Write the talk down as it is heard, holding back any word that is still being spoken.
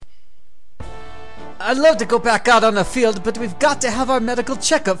I'd love to go back out on the field, but we've got to have our medical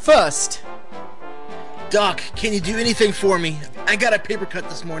checkup first. Doc, can you do anything for me? I got a paper cut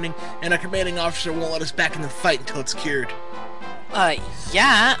this morning, and our commanding officer won't let us back in the fight until it's cured.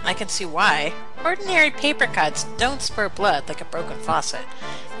 Yeah, I can see why. Ordinary paper cuts don't spur blood like a broken faucet.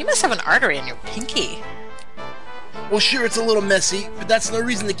 You must have an artery in your pinky. Well, sure, it's a little messy, but that's no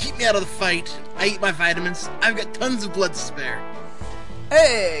reason to keep me out of the fight. I eat my vitamins. I've got tons of blood to spare.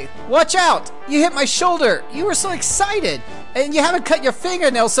 Hey, watch out! You hit my shoulder. You were so excited. And you haven't cut your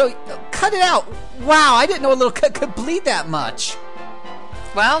fingernail, so cut it out. Wow, I didn't know a little cut could bleed that much.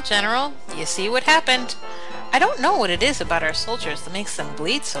 Well, General, you see what happened. I don't know what it is about our soldiers that makes them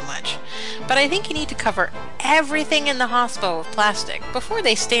bleed so much, but I think you need to cover everything in the hospital with plastic before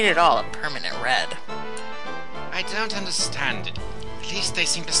they stain it all a permanent red. I don't understand it. At least they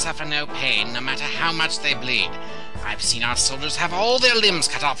seem to suffer no pain, no matter how much they bleed. I've seen our soldiers have all their limbs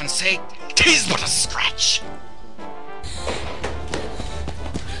cut off and say, "'Tis but a scratch."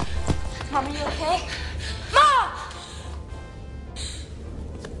 Mom, are you okay? Mom!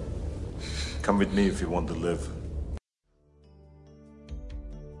 Come with me if you want to live.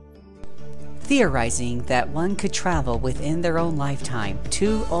 Theorizing that one could travel within their own lifetime,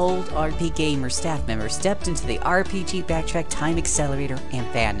 two old RP Gamer staff members stepped into the RPG Backtrack Time Accelerator and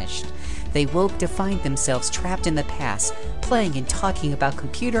vanished. They woke to find themselves trapped in the past, playing and talking about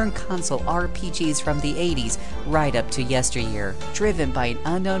computer and console RPGs from the 80s right up to yesteryear, driven by an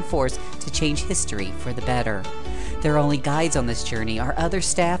unknown force to change history for the better. Their only guides on this journey are other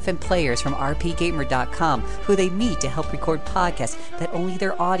staff and players from rpgamer.com who they meet to help record podcasts that only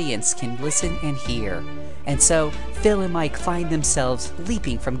their audience can listen and hear. And so, Phil and Mike find themselves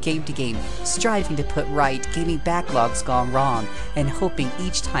leaping from game to game, striving to put right gaming backlogs gone wrong, and hoping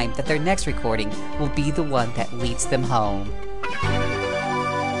each time that their next recording will be the one that leads them home.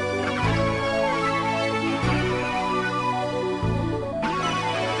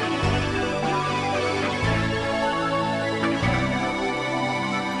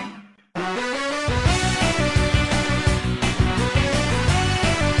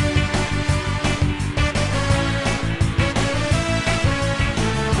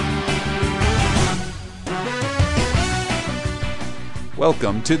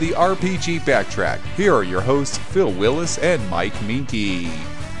 Welcome to the RPG Backtrack. Here are your hosts, Phil Willis and Mike Minky.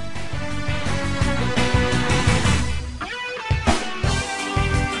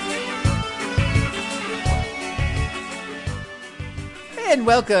 And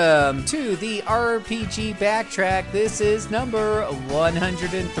welcome to the RPG Backtrack. This is number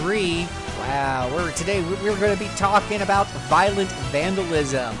 103. Wow, today we're going to be talking about violent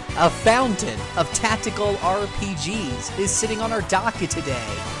vandalism. A fountain of tactical RPGs is sitting on our docket today,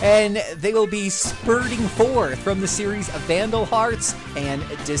 and they will be spurting forth from the series of Vandal Hearts and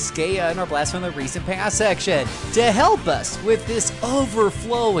Disgaea in our Blast from the Recent Past section. To help us with this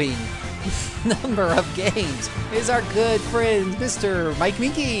overflowing number of games is our good friend, Mr. Mike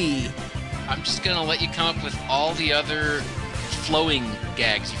Minky. I'm just gonna let you come up with all the other flowing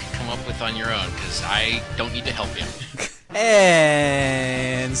gags you can come up with on your own, because I don't need to help you.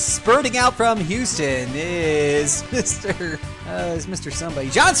 And spurting out from Houston is Mr. Somebody,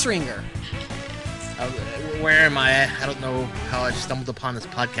 John Stringer. Where am I? I don't know how I stumbled upon this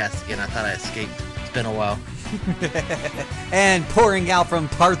podcast again. I thought I escaped. It's been a while. And pouring out from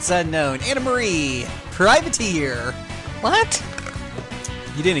parts unknown, Anna Marie, Privateer. What?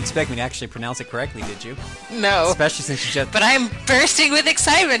 You didn't expect me to actually pronounce it correctly, did you? No. Especially since you just... But I'm bursting with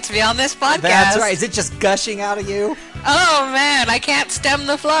excitement to be on this podcast. That's right. Is it just gushing out of you? Oh, man, I can't stem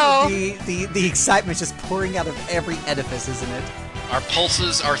the flow. The excitement's just pouring out of every edifice, isn't it? Our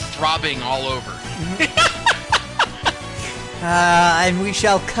pulses are throbbing all over. And we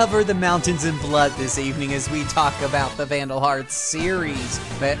shall cover the mountains in blood this evening as we talk about the Vandal Hearts series.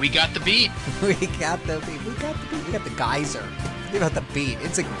 But We got the beat. we got the beat. We got the geyser. We got the beat.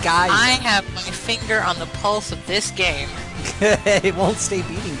 It's a geyser. I have my finger on the pulse of this game. It won't stay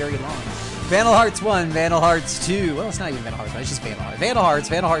beating very long. Vandal Hearts 1, Vandal Hearts 2. Well, it's not even Vandal Hearts 1, it's just Vandal Hearts.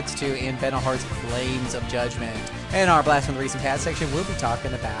 Vandal Hearts 2, and Vandal Hearts Flames of Judgment. In our Blast from the Recent Past section, we'll be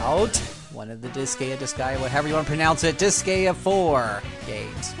talking about one of the Disgaea, whatever you want to pronounce it, Disgaea 4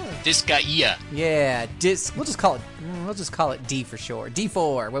 games. Disgaea. Yeah, we'll just call it D for short.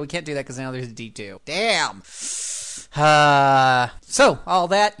 D4. Well, we can't do that because now there's a D2. Damn. So, all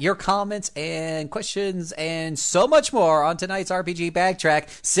that, your comments and questions and so much more on tonight's RPG Backtrack.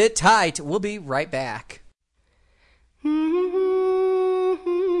 Sit tight. We'll be right back. Ooh.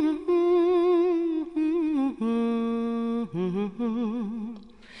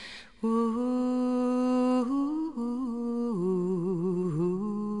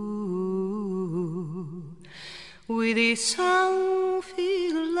 with the sun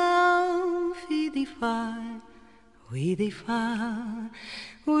feel love with the fire, with the fire,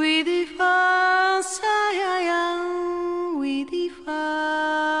 with the fire, with the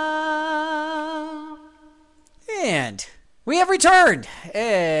fire. And we have returned,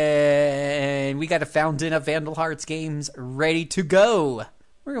 and we got a fountain of Vandal Hearts games ready to go.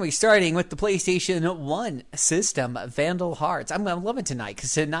 We're going to be starting with the PlayStation 1 system, Vandal Hearts. I'm going to love it tonight,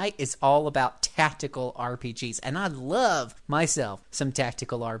 because tonight is all about tactical RPGs, and I love myself some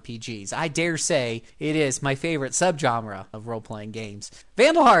tactical RPGs. I dare say it is my favorite subgenre of role-playing games.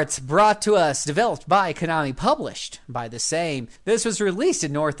 Vandal Hearts, brought to us, developed by Konami, published by the same. This was released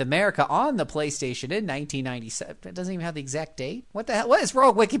in North America on the PlayStation in 1997. It doesn't even have the exact date. What the hell? What is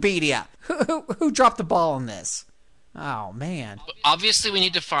wrong with Wikipedia? Who dropped the ball on this? Oh, man. Obviously, we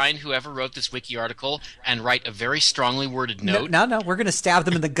need to find whoever wrote this wiki article and write a very strongly worded note. No. We're going to stab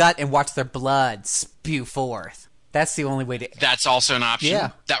them in the gut and watch their blood spew forth. That's the only way to... That's also an option.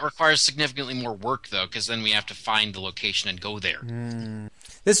 Yeah. That requires significantly more work, though, because then we have to find the location and go there.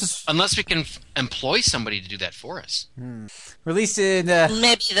 This was... Unless we can employ somebody to do that for us. Released in...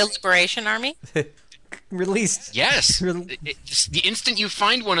 Maybe the Liberation Army? Released... Yes. The instant you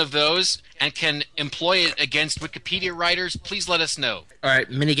find one of those and can employ it against Wikipedia writers, please let us know. All right,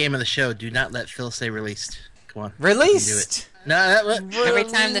 minigame of the show. Do not let Phil say released. Come on. Released! Do it. No, Every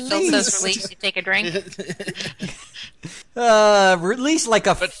time that Phil says release, you take a drink. Released like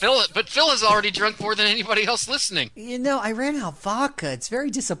a... But Phil has already drunk more than anybody else listening. You know, I ran out of vodka. It's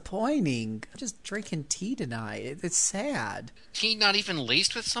very disappointing. I'm just drinking tea tonight. It's sad. Tea not even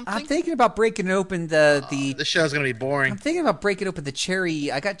laced with something? I'm thinking about breaking open the show's going to be boring. I'm thinking about breaking open the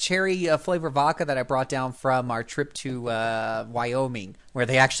cherry. I got cherry flavor vodka that I brought down from our trip to Wyoming, where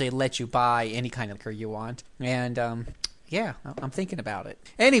they actually let you buy any kind of liquor you want. And, yeah, I'm thinking about it.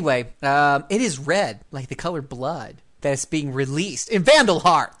 Anyway, it is red, like the color blood, that's being released in Vandal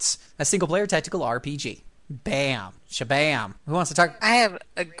Hearts, a single-player tactical RPG. Bam. Shabam. Who wants to talk? I have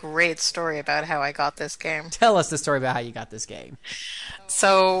a great story about how I got this game. Tell us the story about how you got this game.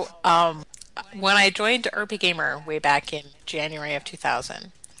 So, when I joined RP Gamer way back in January of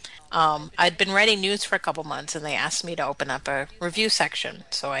 2000, I'd been writing news for a couple months, and they asked me to open up a review section,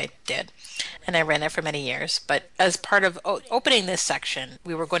 so I did. And I ran it for many years. But as part of opening this section,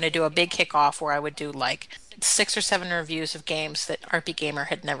 we were going to do a big kickoff where I would do like 6 or 7 reviews of games that RP Gamer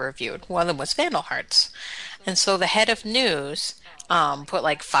had never reviewed. One of them was Vandal Hearts. And so the head of news put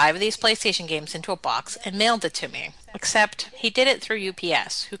like 5 of these PlayStation games into a box and mailed it to me. Except he did it through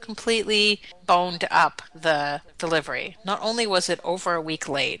UPS, who completely boned up the delivery. Not only was it over a week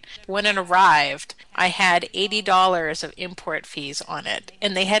late, when it arrived, I had $80 of import fees on it,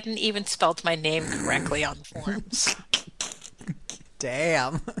 and they hadn't even spelled my name correctly on the forms.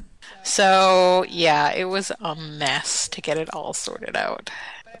 Damn. So, yeah, it was a mess to get it all sorted out.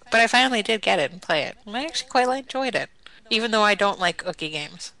 But I finally did get it and play it, and I actually quite enjoyed it, even though I don't like Ookie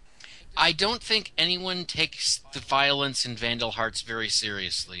games. I don't think anyone takes the violence in Vandal Hearts very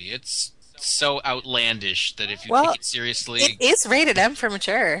seriously. It's so outlandish that if you take it seriously... It is rated M for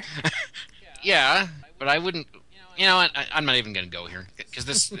mature. Yeah, but I wouldn't... You know what? I'm not even going to go here, because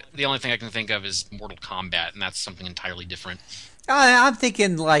the only thing I can think of is Mortal Kombat, and that's something entirely different. I'm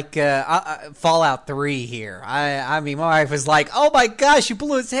thinking like Fallout 3 here. I mean, my wife was like, "Oh my gosh, you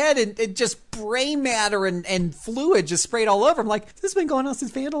blew his head and just brain matter and fluid just sprayed all over." I'm like, "This has been going on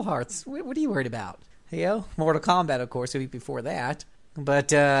since Vandal Hearts. What are you worried about?" You know, Mortal Kombat, of course, a week before that.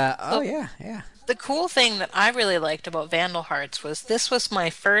 But yeah. The cool thing that I really liked about Vandal Hearts was this was my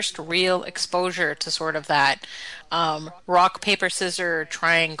first real exposure to sort of that rock, paper, scissors,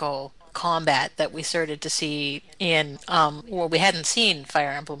 triangle combat that we started to see in we hadn't seen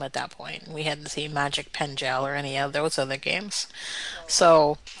Fire Emblem at that point. We hadn't seen Magic Pen Gel or any of those other games.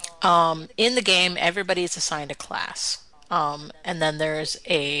 So in the game, everybody's assigned a class, and then there's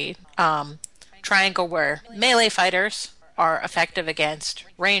a triangle where melee fighters are effective against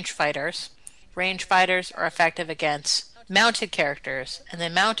range fighters. Range fighters are effective against mounted characters, and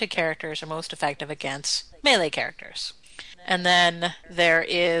then mounted characters are most effective against melee characters. And then there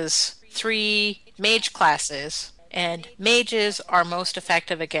is 3 mage classes, and mages are most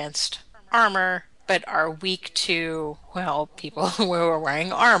effective against armor, but are weak to, well, people who are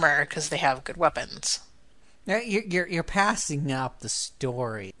wearing armor because they have good weapons. You're passing up the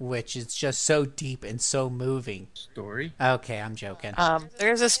story, which is just so deep and so moving. Story? Okay, I'm joking.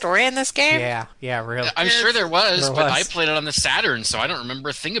 There's a story in this game? Yeah, really. I'm sure there was, but I played it on the Saturn, so I don't remember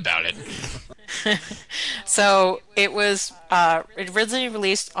a thing about it. So it was originally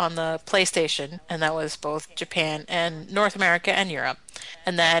released on the PlayStation, and that was both Japan and North America and Europe.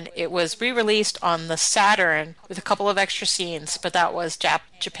 And then it was re-released on the Saturn with a couple of extra scenes, but that was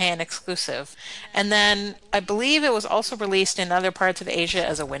Japan exclusive. And then I believe it was also released in other parts of Asia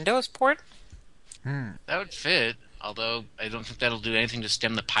as a Windows port. That would fit, although I don't think that'll do anything to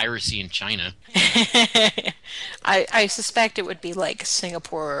stem the piracy in China. I suspect it would be like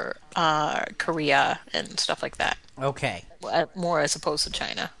Singapore, Korea, and stuff like that. Okay. More as opposed to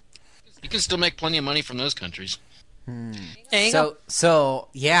China. You can still make plenty of money from those countries. There you go. So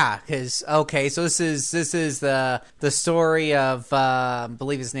yeah, because so this is the story of I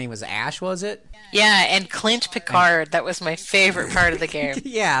believe his name was Ash, was it? Yeah, and Clint Picard. That was my favorite part of the game.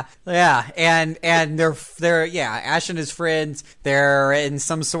 Yeah, and they're Ash and his friends. They're in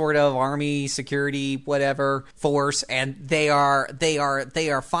some sort of army security whatever force, and they are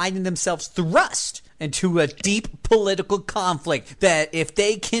finding themselves thrust into a deep political conflict that if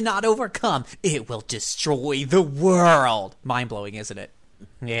they cannot overcome, it will destroy the world. Mind-blowing, isn't it?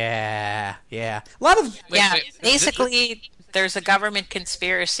 Yeah. A lot of... Yeah, basically, there's a government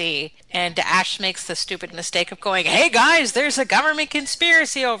conspiracy, and Ash makes the stupid mistake of going, "Hey guys, there's a government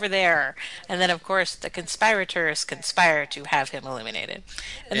conspiracy over there." And then, of course, the conspirators conspire to have him eliminated.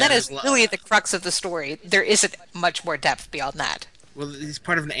 And that is really the crux of the story. There isn't much more depth beyond that. Well, he's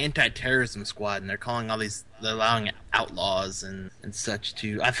part of an anti-terrorism squad, and they're allowing outlaws and such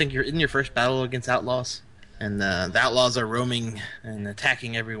to. I think you're in your first battle against outlaws, and the outlaws are roaming and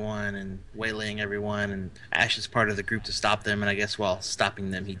attacking everyone and waylaying everyone. And Ash is part of the group to stop them. And I guess while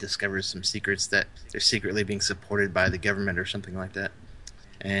stopping them, he discovers some secrets that they're secretly being supported by the government or something like that.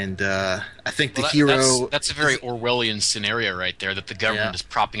 And I think the hero... That's a very Orwellian scenario right there, that the government is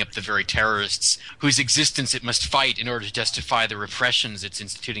propping up the very terrorists whose existence it must fight in order to justify the repressions it's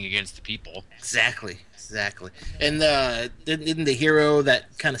instituting against the people. Exactly. And didn't the hero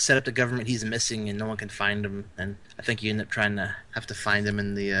that kind of set up the government, he's missing and no one can find him, and I think you end up trying to have to find him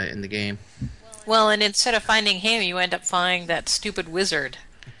in the game. Well, and instead of finding him, you end up finding that stupid wizard.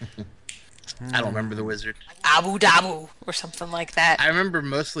 I don't remember the wizard. Abu Dabu, or something like that. I remember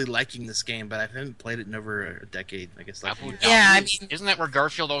mostly liking this game, but I haven't played it in over a decade. I guess. Isn't that where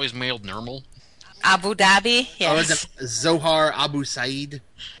Garfield always mailed Nermal? Abu Dhabi? Yes. Oh, is it Zohar Abu Said?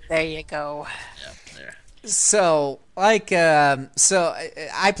 There you go. Yeah, there. So, I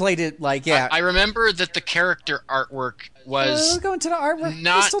played it I remember that the character artwork was... we're going to the artwork.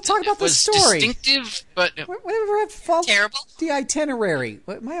 We're still talking about the story. Distinctive, but... Whatever fault. Terrible. The itinerary.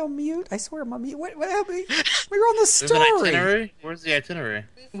 What, am I on mute? I swear I'm on mute. What happened? We were on the story. There's an itinerary? Where's the itinerary?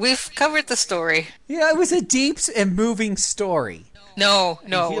 We've covered the story. Yeah, it was a deep and moving story. No,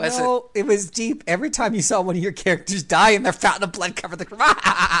 it wasn't. It was deep. Every time you saw one of your characters die and their fountain of blood covered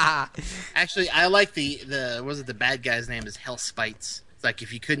the... Actually, I like the bad guy's name is Hell Spites. It's like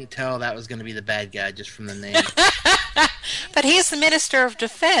if you couldn't tell that was going to be the bad guy just from the name. But he's the Minister of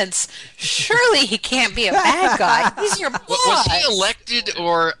Defense. Surely he can't be a bad guy. He's your boss. Was he elected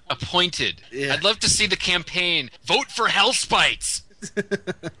or appointed? Yeah. I'd love to see the campaign. Vote for Hellspites!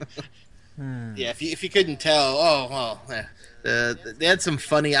 Yeah, if you couldn't tell, they had some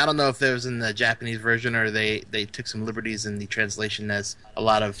funny. I don't know if there was in the Japanese version or they took some liberties in the translation, as a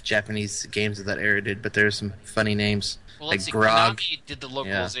lot of Japanese games of that era did. But there's some funny names like Grog. Konami did the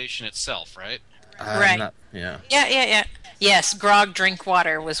localization itself, right? Right. Yeah. Yes, Grog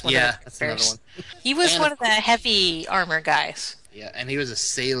Drinkwater was one of the that's another one. He was one of the heavy armor guys. Yeah, and he was a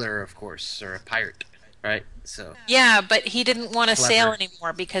sailor, of course, or a pirate, right? So. Yeah, but he didn't want to sail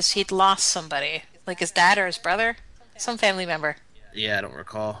anymore because he'd lost somebody, like his dad or his brother, some family member. Yeah, I don't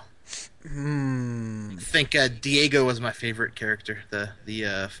recall. I think Diego was my favorite character,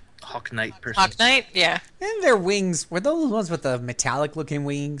 the Hawk Knight person. Hawk Knight, yeah. And their wings, were those the ones with the metallic-looking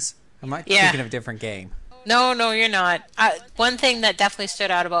wings? Am I thinking of a different game? No, you're not. One thing that definitely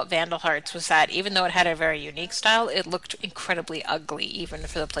stood out about Vandal Hearts was that even though it had a very unique style, it looked incredibly ugly, even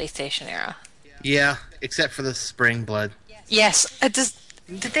for the PlayStation era. Yeah, except for the spraying blood. Yes.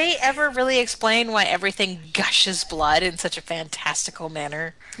 Did they ever really explain why everything gushes blood in such a fantastical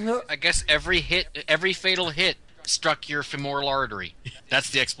manner? I guess every fatal hit struck your femoral artery.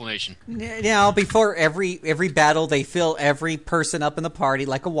 That's the explanation. Now, before every battle, they fill every person up in the party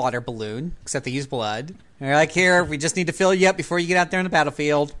like a water balloon, except they use blood. And they're like, here, we just need to fill you up before you get out there in the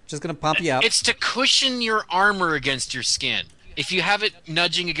battlefield. Just going to pump you up. It's to cushion your armor against your skin. If you have it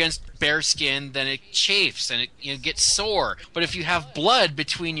nudging against bare skin, then it chafes and it gets sore. But if you have blood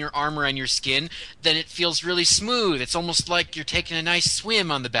between your armor and your skin, then it feels really smooth. It's almost like you're taking a nice swim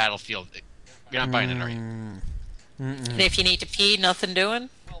on the battlefield. You're not buying it, are you? And if you need to pee, nothing doing?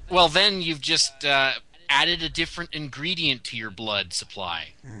 Well, then you've just added a different ingredient to your blood supply.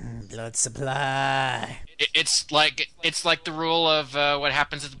 Blood supply. It's like the rule of what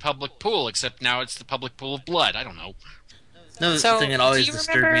happens at the public pool, except now it's the public pool of blood. I don't know. No, So, thing that always do you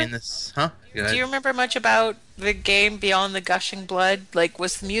disturbed remember- me in this. Huh? Go ahead. Do you remember much about the game Beyond the Gushing Blood? Like,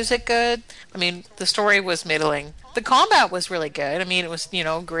 was the music good? I mean, the story was middling. The combat was really good. I mean, it was,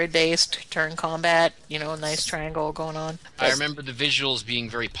 grid-based turn combat, nice triangle going on. I remember the visuals being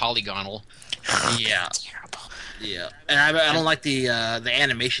very polygonal. Yeah. Yeah, and I don't like the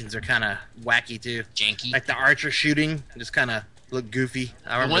animations are kind of wacky too. Janky. Like the archer shooting just kind of looked goofy. I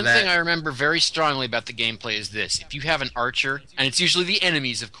The remember one that. thing I remember very strongly about the gameplay is this. If you have an archer, and it's usually the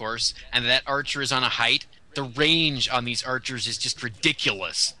enemies, of course, and that archer is on a height, the range on these archers is just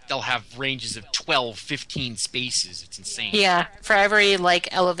ridiculous. They'll have ranges of 12, 15 spaces. It's insane. Yeah, for every,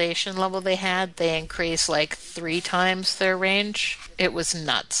 elevation level they had, they increased, 3 times their range. It was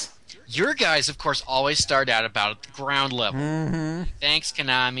nuts. Your guys, of course, always start out about at the ground level. Mm-hmm. Thanks,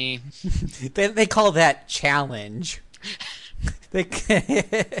 Konami. They call that challenge. They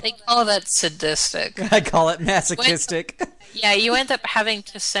call that sadistic. I call it masochistic. Yeah, you end up having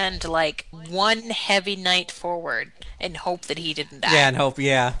to send, one heavy knight forward and hope that he didn't die. Yeah, and hope,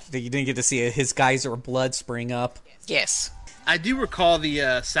 that you didn't get to see his geyser of blood spring up. Yes. I do recall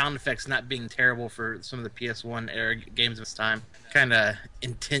the sound effects not being terrible for some of the PS1 era games of its time. Kind of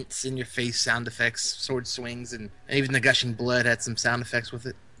intense, in-your-face sound effects, sword swings, and even the gushing blood had some sound effects with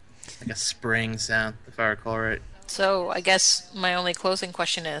it. Like a spraying sound, if I recall right. So, I guess my only closing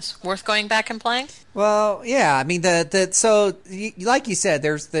question is, worth going back and playing? Well, yeah, I mean, like you said,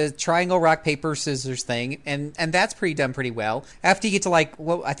 there's the triangle, rock, paper, scissors thing, and that's done pretty well. After you get to, I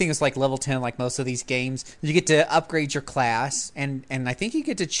think it's level 10, like most of these games, you get to upgrade your class, and I think you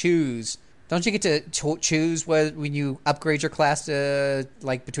get to choose. Don't you get to choose when you upgrade your class to,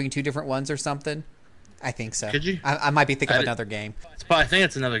 between 2 different ones or something? I think so. Could you? I might be thinking of another game. I think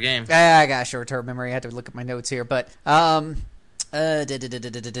it's another game. I got a short-term memory. I had to look at my notes here, but following,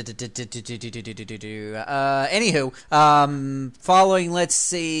 let's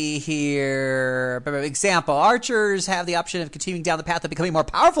see here. Example: archers have the option of continuing down the path of becoming more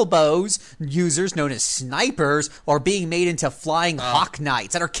powerful bows users, known as snipers, or being made into flying hawk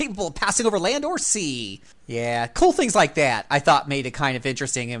knights that are capable of passing over land or sea. Yeah, cool things like that I thought made it kind of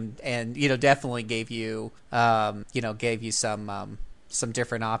interesting, and definitely gave you some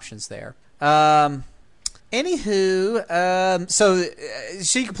different options there. Anywho, so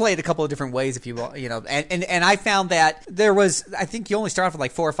you can play it a couple of different ways if you want, and I found that I think you only start off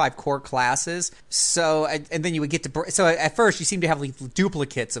with 4 or 5 core classes. So, and then you would get to, so at first you seem to have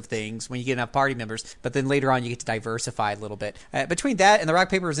duplicates of things when you get enough party members, but then later on you get to diversify a little bit. Between that and the rock,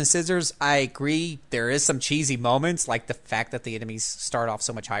 paper, and scissors, I agree there is some cheesy moments, like the fact that the enemies start off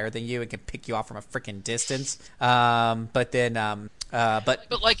so much higher than you and can pick you off from a freaking distance. But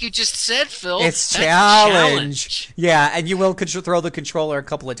like you just said, Phil, it's that's challenge. Yeah, and you will throw the controller a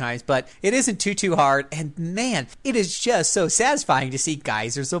couple of times, but it isn't too hard. And man, it is just so satisfying to see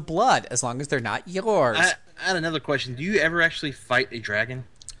geysers of blood, as long as they're not yours. I had another question. Do you ever actually fight a dragon?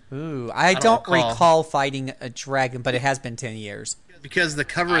 Ooh, I don't recall fighting a dragon, but it has been 10 years. Because the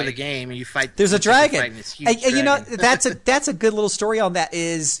cover of the game, you fight. There's a dragon. This huge dragon. That's a good little story on that.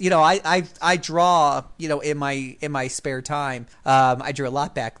 Is I draw in my spare time. I drew a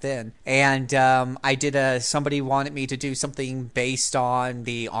lot back then, and I did somebody wanted me to do something based on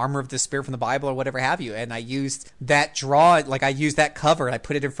the armor of the Spirit from the Bible or whatever have you, and I used that I used that cover and I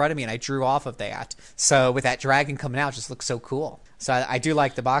put it in front of me and I drew off of that. So with that dragon coming out, it just looks so cool. So I do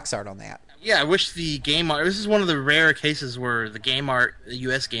like the box art on that. Yeah, I wish the game art. This is one of the rare cases where the game art, the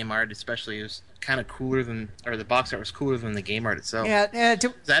U.S. game art especially, was kind of cooler than, or the box art was cooler than the game art itself. Yeah, I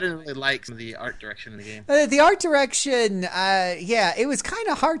didn't really like some of the art direction in the game. The art direction, it was kind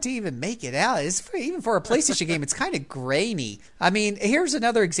of hard to even make it out. Even for a PlayStation game, it's kind of grainy. I mean, here's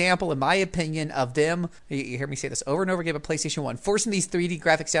another example, in my opinion, of them. You hear me say this over and over again about PlayStation 1, forcing these 3D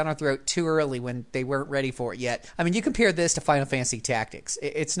graphics down our throat too early when they weren't ready for it yet. I mean, you compare this to Final Fantasy Tactics.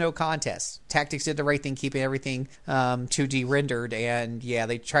 It's no contest. Tactics did the right thing, keeping everything 2D rendered, and yeah,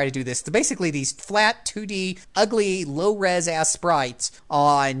 they try to do this. Basically, these flat 2D, ugly, low-res ass sprites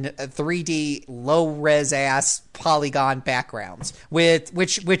on 3D, low-res ass polygon backgrounds, with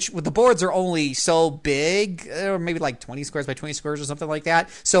which the boards are only so big, or maybe 20 squares by 20 squares or something like that.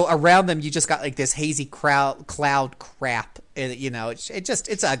 So around them, you just got this hazy cloud crap.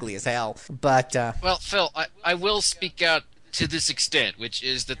 It's ugly as hell. But well, Phil, I will speak out to this extent, which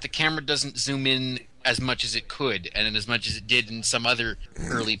is that the camera doesn't zoom in as much as it could, and as much as it did in some other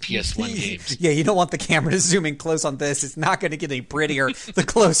early PS1 games. Yeah, you don't want the camera to zoom in close on this. It's not going to get any prettier the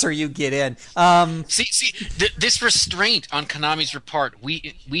closer you get in. This restraint on Konami's part,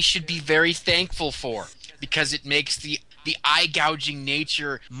 we should be very thankful for, because it makes the eye gouging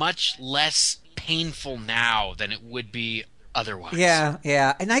nature much less painful now than it would be otherwise.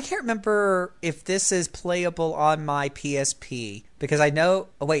 Yeah. And I can't remember if this is playable on my PSP, because I know...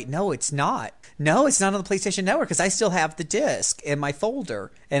 Oh, wait, no, it's not. No, it's not on the PlayStation Network, because I still have the disc in my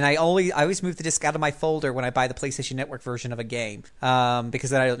folder. And I always move the disc out of my folder when I buy the PlayStation Network version of a game, because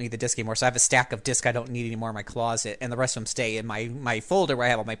then I don't need the disc anymore. So I have a stack of discs I don't need anymore in my closet, and the rest of them stay in my folder where I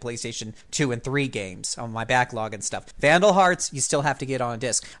have all my PlayStation 2 and 3 games on my backlog and stuff. Vandal Hearts, you still have to get on a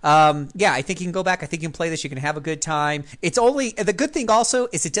disc. Yeah, I think you can go back. I think you can play this. You can have a good time. The good thing also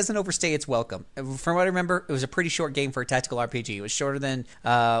is it doesn't overstay its welcome. From what I remember, it was a pretty short game for a tactical RPG. It was shorter than what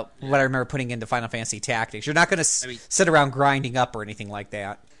I remember putting into Final Fantasy Tactics. You're not going to sit around grinding up or anything like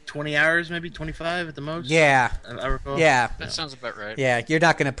that. 20 hours, maybe 25 at the most. Yeah, I recall. Yeah, that sounds about right. Yeah, you're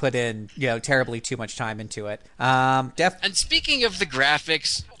not going to put in terribly too much time into it. And speaking of the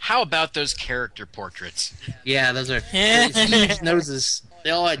graphics, how about those character portraits? Yeah, those are huge noses.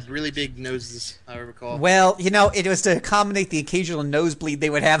 They all had really big noses, I recall. Well, it was to accommodate the occasional nosebleed they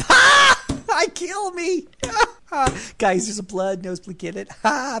would have. I kill me. Guys, there's a blood nosebleed, get it?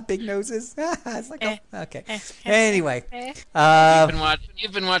 Big noses. It's like, okay. Anyway.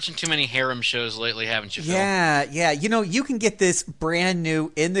 You've been watching too many harem shows lately, haven't you, Phil? Yeah. You can get this brand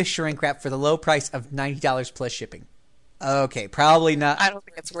new in the shrink wrap for the low price of $90 plus shipping. Okay, probably not. I don't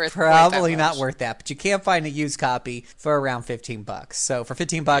think it's worth probably not worth that, but you can find a used copy for around $15. So for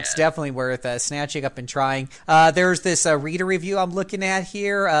 $15, definitely worth snatching up and trying. There's this reader review I'm looking at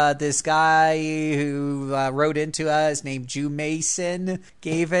here. This guy who wrote into us named Jew Mason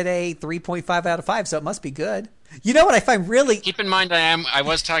gave it a 3.5 out of 5, so it must be good. You know what I find really... Keep in mind, I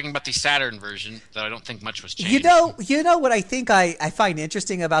was talking about the Saturn version, that I don't think much was changed. You know what I think I find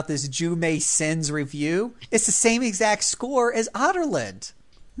interesting about this Jume Sins review? It's the same exact score as Otterland.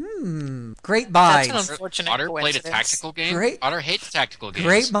 Great minds. That's an unfortunate Otter played a tactical game? Otter hates tactical games.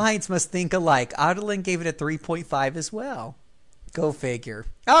 Great minds must think alike. Otterland gave it a 3.5 as well. Go figure.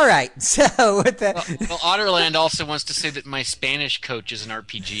 All right, so with that... Well, Otterland also wants to say that my Spanish coach is an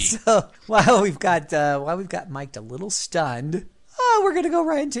RPG. So while we've got Mike a little stunned, we're gonna go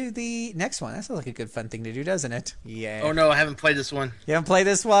right into the next one. That sounds like a good fun thing to do, doesn't it? Yeah. Oh no, I haven't played this one. You haven't played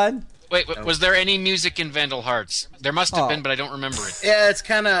this one? Wait, was there any music in Vandal Hearts? There must have been, but I don't remember it. Yeah, it's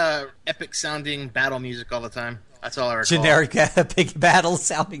kind of epic sounding battle music all the time. That's all I recall. Generic big battle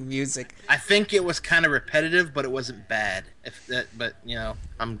sounding music. I think it was kind of repetitive, but it wasn't bad. But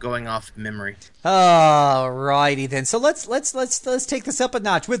I'm going off memory. Alrighty then. So let's take this up a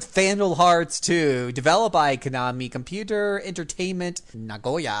notch with Vandal Hearts 2, developed by Konami Computer Entertainment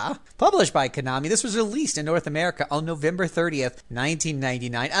Nagoya, published by Konami. This was released in North America on November 30th,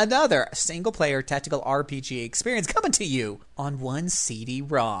 1999. Another single-player tactical RPG experience coming to you on one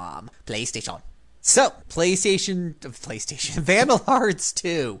CD-ROM. PlayStation. So, PlayStation, Vandal Hearts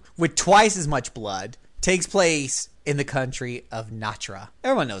 2, with twice as much blood, takes place in the country of Natra.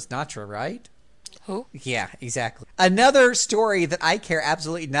 Everyone knows Natra, right? Who? Yeah, exactly. Another story that I care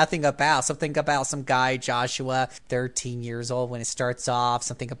absolutely nothing about. Something about some guy, Joshua, 13 years old when it starts off.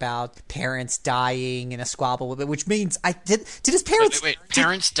 Something about parents dying in a squabble, which means did his parents... Wait,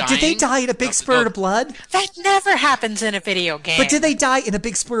 parents dying? Did they die in a big spurt of blood? That never happens in a video game. But did they die in a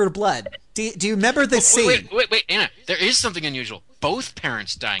big spurt of blood? Do you remember the scene? Wait, Anna. There is something unusual. Both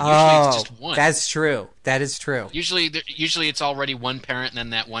parents dying. Usually it's just one. That's true. That is true. Usually it's already one parent, and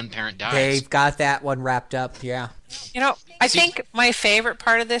then that one parent dies. They've got that one wrapped up. Yeah. I think my favorite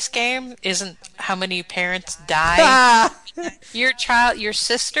part of this game isn't how many parents die. Your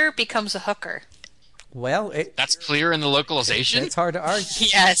sister becomes a hooker. Well, that's clear in the localization. It's hard to argue.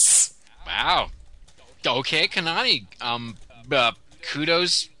 Yes. Wow. Okay, Konami.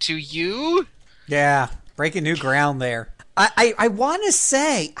 Kudos to you. Yeah, breaking new ground there. I want to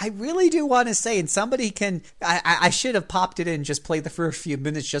say, I really do want to say, and somebody can, I should have popped it in and just played the first few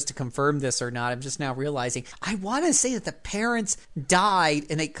minutes just to confirm this or not. I'm just now realizing. I want to say that the parents died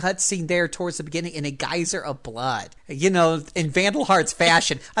in a cutscene there towards the beginning in a geyser of blood. In Vandal Hearts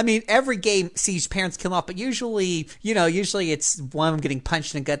fashion. I mean, every game sees parents kill off, but usually it's one of them getting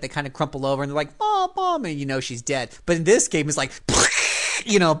punched in the gut. They kind of crumple over and they're like, Mom, and she's dead. But in this game, it's like,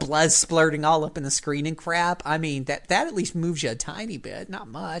 blood splurting all up in the screen and crap. I mean, that at least moves you a tiny bit. Not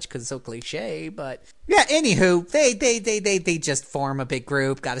much, because it's so cliche, but... Yeah, anywho, they just form a big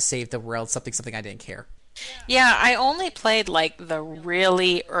group, gotta save the world, something I didn't care. Yeah, I only played like the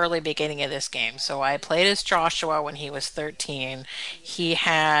really early beginning of this game. So I played as Joshua when he was 13. He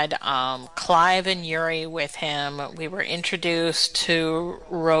had Clive and Yuri with him. We were introduced to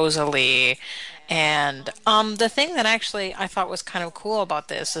Rosalie. And the thing that actually I thought was kind of cool about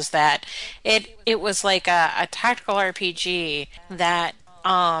this is that it was like a tactical RPG that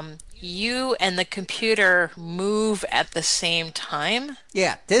you and the computer move at the same time.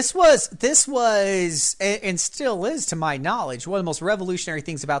 Yeah, this was, and still is to my knowledge, one of the most revolutionary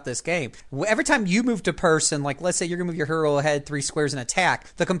things about this game. Every time you moved a person, like let's say you're going to move your hero ahead 3 squares and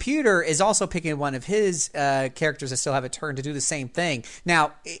attack, the computer is also picking one of his characters that still have a turn to do the same thing.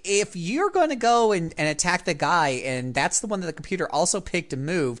 Now, if you're going to go and attack the guy, and that's the one that the computer also picked to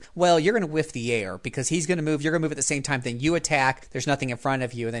move, well, you're going to whiff the air, because he's going to move, you're going to move at the same time, then you attack, there's nothing in front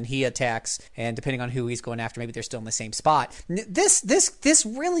of you, and then he attacks, and depending on who he's going after, maybe they're still in the same spot. This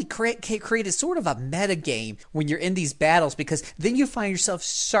really created sort of a meta game when you're in these battles, because then you find yourself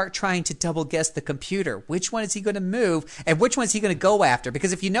start trying to double guess the computer. Which one is he going to move, and which one is he going to go after?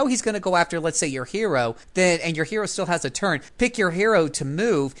 Because if you know he's going to go after, let's say, your hero, then and your hero still has a turn, pick your hero to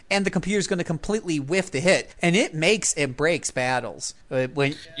move, and the computer's going to completely whiff the hit, and it makes and breaks battles.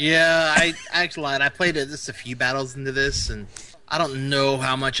 Yeah, I actually lied. I played this a few battles into this, and I don't know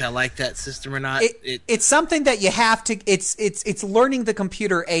how much I like that system or not. It's something that you have to. It's learning the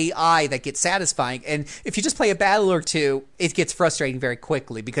computer AI that gets satisfying. And if you just play a battle or two, it gets frustrating very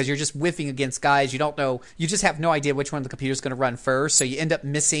quickly, because you're just whiffing against guys you don't know. You just have no idea which one the computer's going to run first. So you end up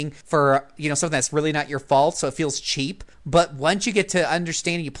missing for something that's really not your fault. So it feels cheap. But once you get to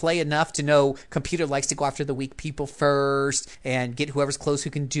understand, you play enough to know computer likes to go after the weak people first and get whoever's close who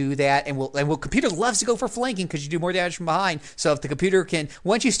can do that. And computer loves to go for flanking because you do more damage from behind. So if the computer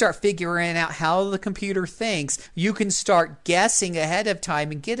once you start figuring out how the computer thinks, you can start guessing ahead of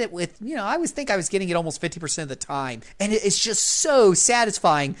time and get it with, I always think I was getting it almost 50% of the time. And it's just so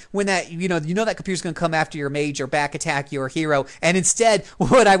satisfying when that, that computer's going to come after your mage or back attack your hero. And instead,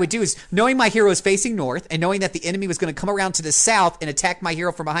 what I would do is, knowing my hero is facing north and knowing that the enemy was going to come around to the south and attack my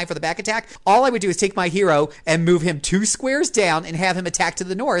hero from behind for the back attack, all I would do is take my hero and move him 2 squares down and have him attack to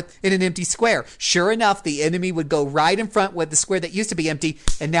the north in an empty square. Sure enough, the enemy would go right in front with the square that used to be empty,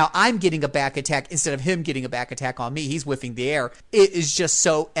 and now I'm getting a back attack instead of him getting a back attack on me. He's whiffing the air. It is just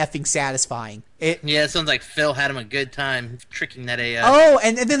so effing satisfying. Yeah, it sounds like Phil had him a good time tricking that AI. Oh,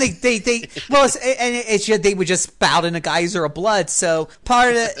 and then they would just spout in a geyser of blood. So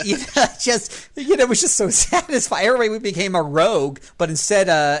part of it, it was just so satisfying. Everybody became a rogue, but instead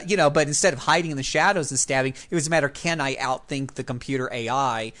of hiding in the shadows and stabbing, it was a matter, can I outthink the computer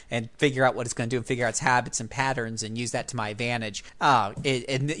AI and figure out what it's going to do and figure out its habits and patterns and use that to my advantage.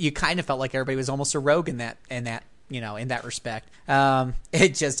 And you kind of felt like everybody was almost a rogue in that in that respect.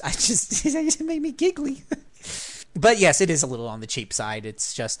 It made me giggly. But yes, it is a little on the cheap side.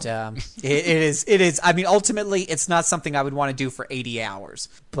 It's just, it is. I mean, ultimately, it's not something I would want to do for 80 hours.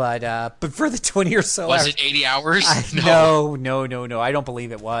 But for the 20 or so was hours. it 80 hours? No. I don't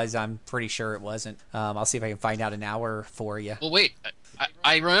believe it was. I'm pretty sure it wasn't. I'll see if I can find out an hour for you. Well, wait.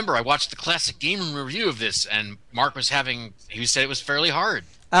 I remember I watched the Classic Game review of this, and Mark he said it was fairly hard.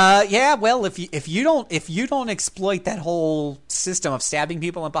 Yeah, well, if you don't exploit that whole system of stabbing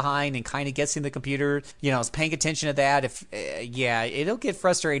people in behind and kind of guessing the computer, is paying attention to that, it'll get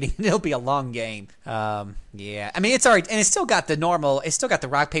frustrating. It'll be a long game. Yeah, I mean, it's alright, and it's still got the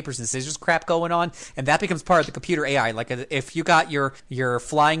rock, papers, and scissors crap going on, and that becomes part of the computer AI. Like, if you got your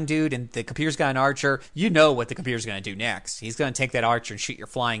flying dude and the computer's got an archer, you know what the computer's going to do next. He's going to take that archer and shoot your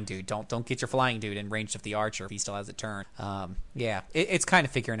flying dude. Don't get your flying dude in range of the archer if he still has a turn. Yeah, it's kind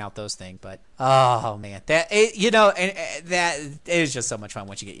of figuring out those things, but oh man, that is just so much fun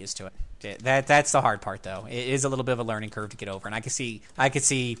once you get used to it. That's the hard part, though. It is a little bit of a learning curve to get over, and I could see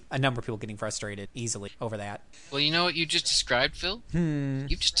a number of people getting frustrated easily over that. Well, you know what you just described, Phil?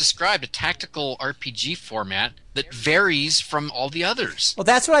 You've just described a tactical RPG format that varies from all the others. Well,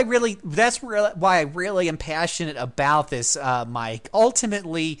 that's why I really am passionate about this, Mike.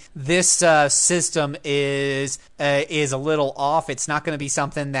 Ultimately, this system is a little off. It's not going to be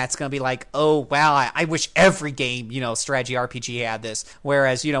something that's going to be like, oh wow, I wish every game, strategy RPG had this.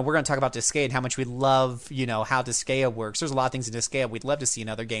 Whereas, we're going to talk about Disgaea and how much we love, how Disgaea works. There's a lot of things in Disgaea we'd love to see in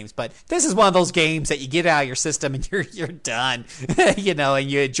other games, but this is one of those games that you get out of your system and you're done, and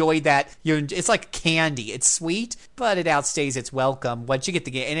you enjoy that. It's like candy. It's sweet, but it outstays its welcome once you get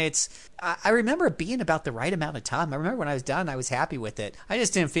the game. And I remember it being about the right amount of time. I remember when I was done, I was happy with it. I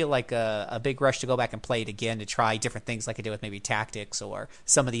just didn't feel like a big rush to go back and play it again to try different things like I did with maybe Tactics or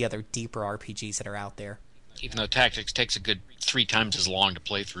some of the other deeper RPGs that are out there. even though Tactics takes a good 3 times as long to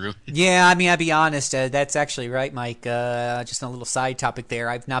play through. Yeah, I mean, I'll be honest. That's actually right, Mike. Just a little side topic there.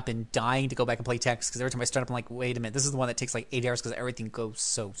 I've not been dying to go back and play Tactics because every time I start up, I'm like, wait a minute, this is the one that takes like 8 hours because everything goes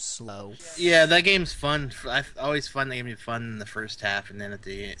so slow. Yeah, that game's fun. I always find the game fun in the first half, and then at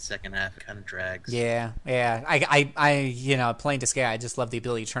the second half, it kind of drags. Yeah. Playing Disgaea, I just love the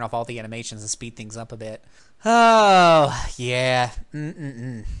ability to turn off all the animations and speed things up a bit. Oh, yeah.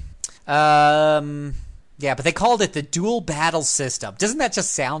 Yeah, but they called it the dual battle system. Doesn't that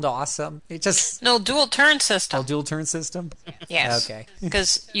just sound awesome? No, dual turn system. Oh, dual turn system? Yes. Okay.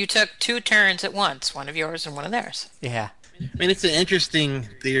 Because you took 2 turns at once, one of yours and one of theirs. Yeah. I mean, it's an interesting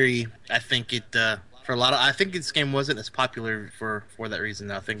theory. I think I think this game wasn't as popular for that reason.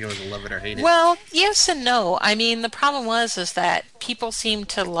 I think it was a love it or hate it. Well, yes and no. I mean, the problem is that people seem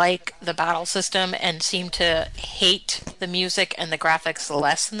to like the battle system and seem to hate the music and the graphics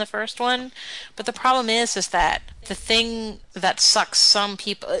less than the first one. But the problem is that the thing that sucks some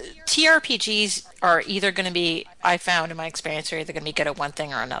people... TRPGs are either going to be, I found in my experience, they're either going to be good at one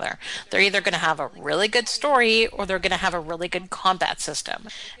thing or another. They're either going to have a really good story or they're going to have a really good combat system.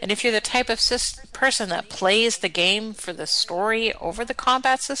 And if you're the type of person that plays the game for the story over the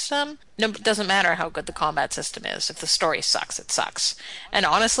combat system, it doesn't matter how good the combat system is. If the story sucks, it sucks. And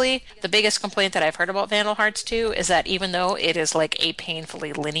honestly, the biggest complaint that I've heard about Vandal Hearts 2 is that even though it is like a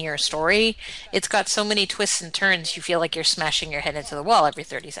painfully linear story, it's got so many twists and turns you feel like you're smashing your head into the wall every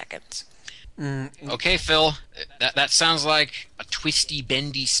 30 seconds. Okay, Phil, that sounds like a twisty,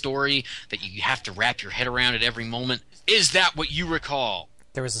 bendy story that you have to wrap your head around at every moment. Is that what you recall?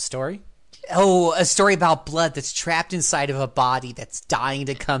 There was a story? Oh, a story about blood that's trapped inside of a body that's dying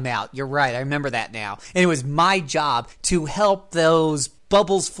to come out. You're right, I remember that now. And it was my job to help those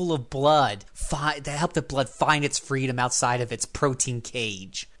bubbles full of blood, to help the blood find its freedom outside of its protein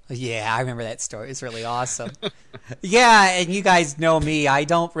cage. Yeah, I remember that story. It's really awesome. Yeah, and you guys know me. I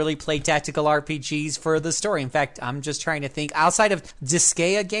don't really play tactical RPGs for the story. In fact, I'm just trying to think. Outside of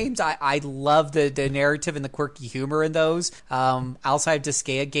Disgaea games, I love the narrative and the quirky humor in those. Outside of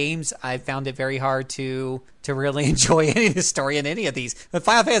Disgaea games, I found it very hard to really enjoy any of the story in any of these. But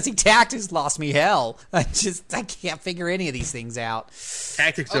Final Fantasy Tactics lost me hell. I can't figure any of these things out.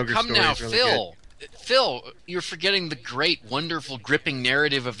 Tactics Ogre come story now, is really Phil. good. Phil, you're forgetting the great, wonderful, gripping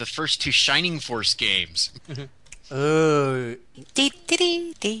narrative of the first 2 Shining Force games. Oh.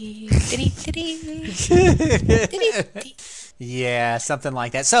 Yeah, something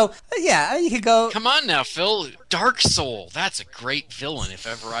like that. So, yeah, you could go... Come on now, Phil. Dark Soul. That's a great villain, if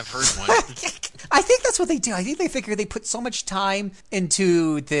ever I've heard one. I think that's what they do. I think they figure they put so much time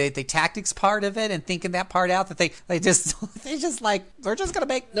into the tactics part of it and thinking that part out that they just like, we're just going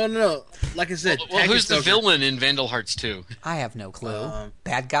to make... No. Like I said... Well, who's the villain in Vandal Hearts 2? I have no clue.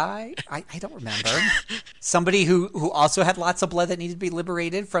 Bad guy? I don't remember. Somebody who also had lots of blood that needed to be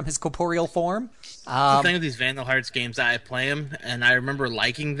liberated from his corporeal form. The thing with these Vandal Hearts games, I play them, and I remember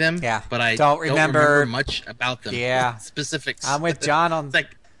liking them, but I don't remember much about them. Yeah. Specifics. I'm with John on... It's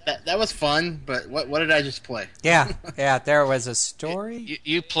like, that was fun, but what did I just play? Yeah, there was a story.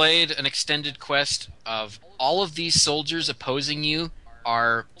 You played an extended quest of all of these soldiers opposing you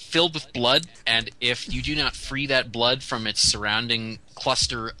are filled with blood, and if you do not free that blood from its surrounding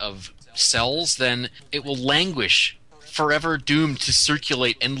cluster of cells, then it will languish, forever doomed to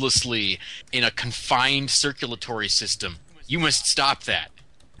circulate endlessly in a confined circulatory system. You must stop that.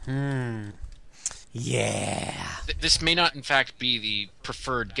 Yeah. This may not, in fact, be the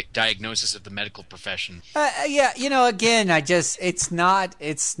preferred diagnosis of the medical profession. Yeah, again, it's not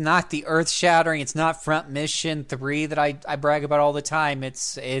the earth-shattering, it's not Front Mission 3 that I brag about all the time.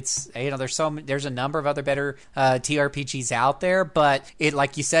 It's there's a number of other better TRPGs out there, but it,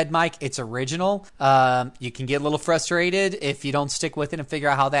 like you said, Mike, it's original. You can get a little frustrated if you don't stick with it and figure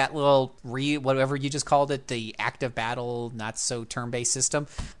out how that little whatever you just called it, the active battle, not so turn-based system,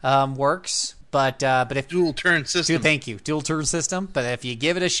 works. But if dual turn system, thank you, dual turn system. But if you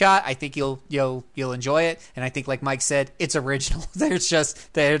give it a shot, I think you'll enjoy it. And I think, like Mike said, it's original.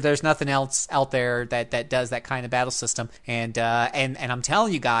 There's nothing else out there that does that kind of battle system. And I'm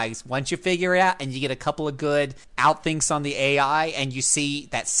telling you guys, once you figure it out and you get a couple of good outthinks on the AI, and you see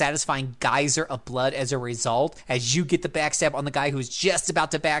that satisfying geyser of blood as a result, as you get the backstab on the guy who's just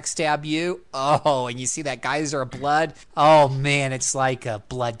about to backstab you, and you see that geyser of blood, oh man, it's like a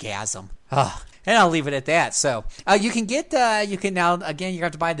bloodgasm. Oh, And I'll leave it at that. So you can get you can now again you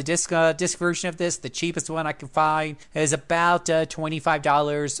have to buy the disc version of this. The cheapest one I can find is about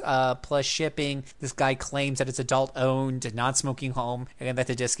 $25 plus shipping. This guy claims that it's adult owned, non-smoking home, and that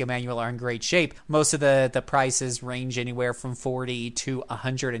the disc and manual are in great shape. Most of the prices range anywhere from $40 to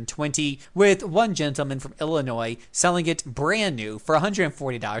 $120. With one gentleman from Illinois selling it brand new for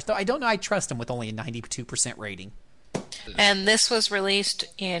 $140. Though I don't know, I trust him with only a 92% rating. And this was released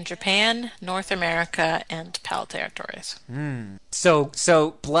in Japan, North America, and PAL territories.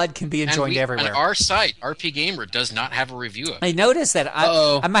 So blood can be enjoyed everywhere. And our site, RP Gamer, does not have a review of it. I noticed that.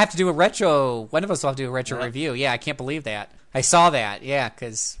 I might have to do a retro. One of us will have to do a retro review. Yeah, I can't believe that. I saw that. Yeah,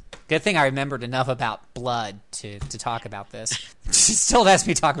 because good thing I remembered enough about blood to talk about this. She still asked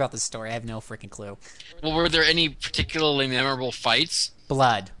me to talk about this story. I have no freaking clue. Well, were there any particularly memorable fights?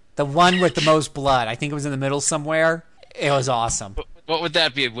 Blood. The one with the most blood. I think it was in the middle somewhere. It was awesome. What would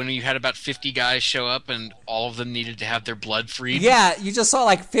that be? When you had about 50 guys show up and all of them needed to have their blood freed? Yeah, you just saw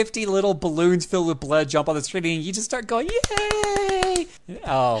like 50 little balloons filled with blood jump on the screen and you just start going, yay!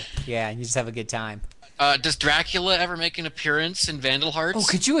 Oh, yeah, and you just have a good time. Does Dracula ever make an appearance in Vandal Hearts? Oh,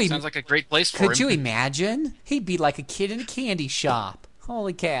 could you? Sounds like a great place for him. Could you imagine? He'd be like a kid in a candy shop.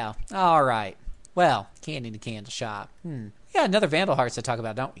 Holy cow. All right. Well, candy in a candy shop. Yeah, another Vandal Hearts to talk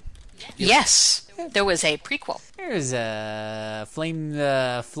about, don't we? Yes. There was a prequel. There's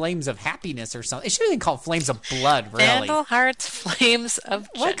Flames of Happiness or something. It should have been called Flames of Blood, really. Vandal Hearts Flames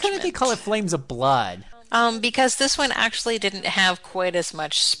of Judgment. Why couldn't they call it Flames of Blood? Because this one actually didn't have quite as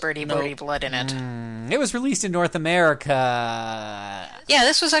much spurty-boaty blood in it. It was released in North America. Yeah,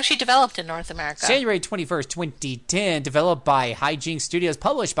 this was actually developed in North America. January 21st, 2010. Developed by Hijinks Studios.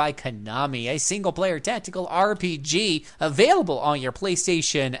 Published by Konami. A single-player tactical RPG. Available on your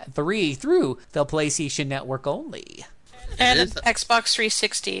PlayStation 3 through the PlayStation Network only. And Xbox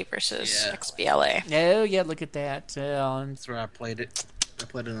 360 versus XBLA. Oh, yeah, look at that. That's where I played it. I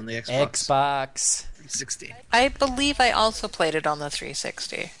played it on the Xbox 360. I believe I also played it on the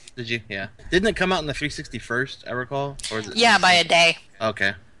 360. Did you? Yeah. Didn't it come out in the 360 first, I recall? Or is it by a day.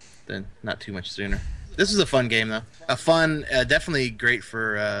 Okay. Then not too much sooner. This is a fun game, though. Definitely great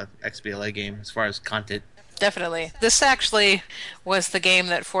for XBLA game as far as content. Definitely. This actually was the game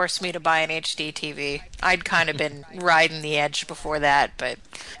that forced me to buy an HD TV. I'd kind of been riding the edge before that, but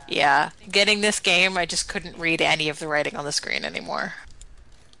yeah, getting this game, I just couldn't read any of the writing on the screen anymore.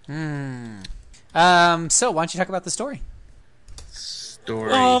 So why don't you talk about the story?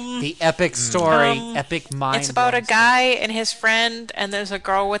 The epic story. Epic mind. It's about a guy and his friend, and there's a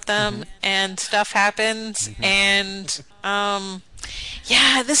girl with them, and stuff happens, and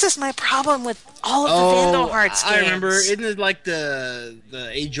yeah, this is my problem with all of the Vandal Hearts games. I remember. Isn't it like the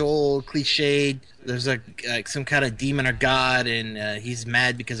age-old cliched? There's some kind of demon or god, and he's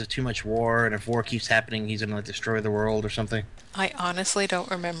mad because of too much war, and if war keeps happening, he's gonna destroy the world or something. I honestly don't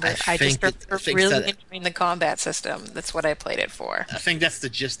remember. I just remember really enjoying the combat system. That's what I played it for. I think that's the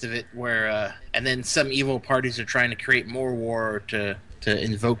gist of it. Where and then some evil parties are trying to create more war to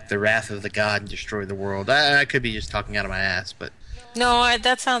invoke the wrath of the god and destroy the world. I could be just talking out of my ass, but. No,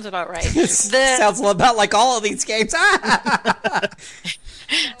 that sounds about right. Sounds about like all of these games.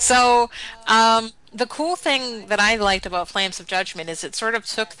 So, the cool thing that I liked about Flames of Judgment is it sort of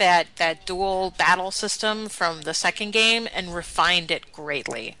took that dual battle system from the second game and refined it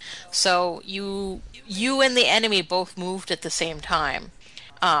greatly. So you and the enemy both moved at the same time.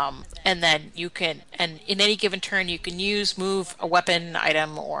 And then you can, and in any given turn, you can move a weapon,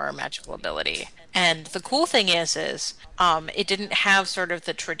 item, or a magical ability. And the cool thing is it didn't have sort of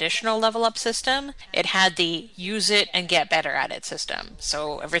the traditional level up system. It had the use it and get better at it system.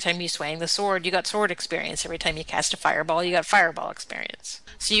 So every time you swing the sword, you got sword experience. Every time you cast a fireball, you got fireball experience.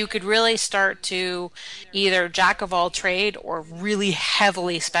 So you could really start to either jack of all trade or really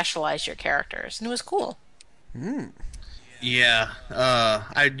heavily specialize your characters. And it was cool. Yeah,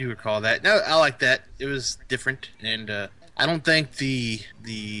 I do recall that. No, I like that. It was different, and I don't think the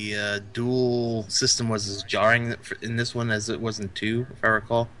dual system was as jarring in this one as it was in 2, if I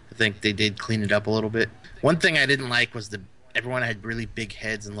recall. I think they did clean it up a little bit. One thing I didn't like was everyone had really big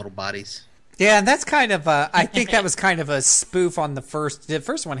heads and little bodies. Yeah, and that's kind of I think that was kind of a spoof on the first. The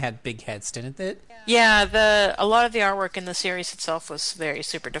first one had big heads, didn't it? Yeah, a lot of the artwork in the series itself was very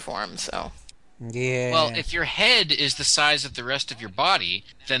super deformed. So. Yeah. Well, if your head is the size of the rest of your body,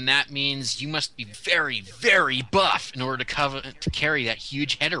 then that means you must be very, very buff in order to carry that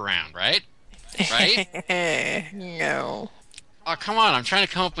huge head around, right? Right? No. Oh, come on. I'm trying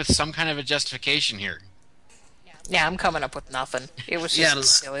to come up with some kind of a justification here. Yeah, I'm coming up with nothing. It was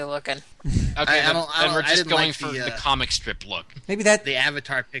just silly looking. Okay, I don't- then we're I just didn't going like for the, the comic strip look. Maybe that. the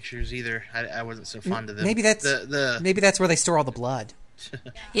Avatar pictures either. I wasn't so fond of them. Maybe that's. Maybe that's where they store all the blood.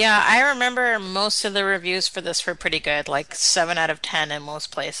 Yeah, I remember most of the reviews for this were pretty good, like 7 out of 10 in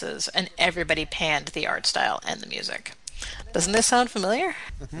most places, and everybody panned the art style and the music. Doesn't this sound familiar?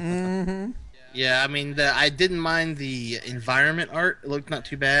 Yeah, I mean, I didn't mind the environment art. It looked not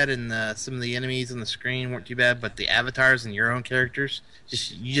too bad, and some of the enemies on the screen weren't too bad. But the avatars and your own characters,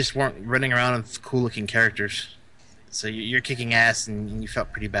 you just weren't running around with cool-looking characters. So you're kicking ass, and you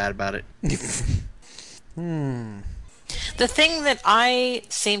felt pretty bad about it. The thing that I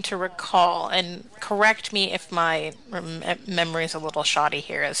seem to recall, and correct me if my memory is a little shoddy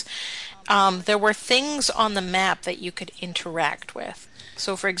here, is there were things on the map that you could interact with.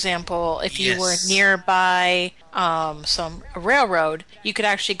 So, for example, if you were Yes. nearby some railroad, you could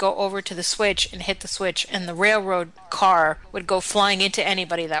actually go over to the switch and hit the switch, and the railroad car would go flying into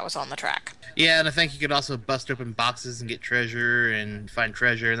anybody that was on the track. Yeah, and I think you could also bust open boxes and get treasure and find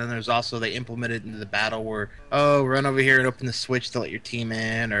treasure. And then there's also, they implemented into the battle where, run over here and open the switch to let your team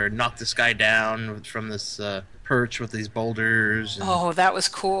in, or knock this guy down from this perch with these boulders. And, Oh, that was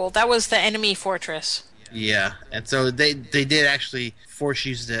cool. That was the enemy fortress. yeah, and so they did actually force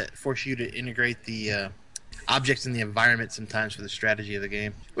you to integrate the objects in the environment sometimes for the strategy of the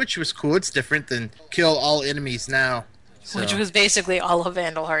game, which was cool. It's different than kill all enemies now. So. Which was basically all of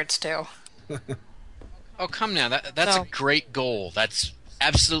Vandal Hearts too. Oh, come now. That's So- a great goal. That's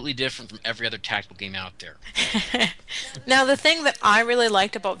absolutely different from every other tactical game out there. Now, the thing that I really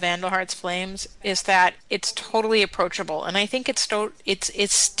liked about Vandal Hearts Flames is that it's totally approachable, and I think it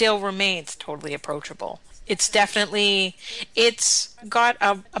still remains totally approachable. It's got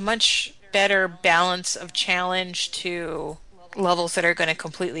a much better balance of challenge to levels that are going to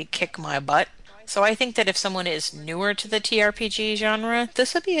completely kick my butt. So I think that if someone is newer to the TRPG genre,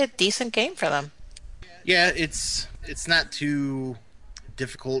 this would be a decent game for them. Yeah, it's not too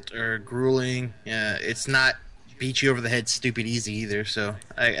difficult or grueling. It's not beat you over the head stupid easy either. So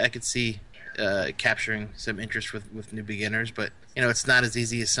I could see capturing some interest with new beginners, but it's not as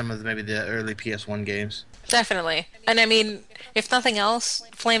easy as some of maybe the early PS1 games. Definitely. And I mean, if nothing else,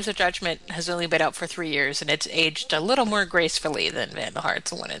 Flames of Judgment has only been out for 3 years, and it's aged a little more gracefully than Vandal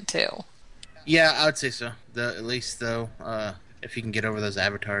Hearts 1 and 2. Yeah, I would say so. At least though, if you can get over those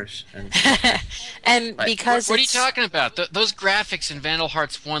avatars. And Right. because What are you it's- talking about? Those graphics in Vandal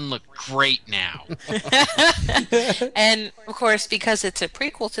Hearts 1 look great now. And of course, because it's a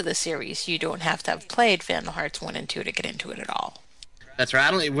prequel to the series, you don't have to have played Vandal Hearts 1 and 2 to get into it at all. That's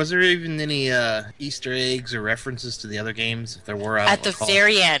right. Was there even any Easter eggs or references to the other games? If there were, I don't At the recall.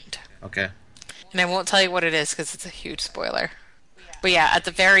 very end. Okay. And I won't tell you what it is because it's a huge spoiler. But yeah, at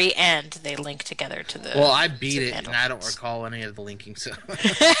the very end, they link together to the. Well, I beat to it, Vandal and I don't Hearts. recall any of the linking. So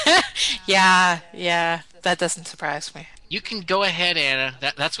Yeah, that doesn't surprise me. You can go ahead, Anna.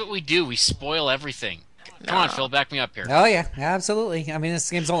 That's what we do. We spoil everything. Come on, No. Phil, back me up here. Oh yeah, absolutely. I mean,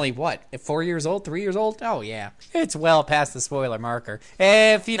 this game's only what, 4 years old, 3 years old? Oh yeah, it's well past the spoiler marker.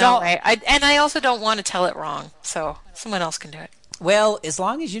 If you No, don't, I also don't want to tell it wrong, so someone else can do it. well, as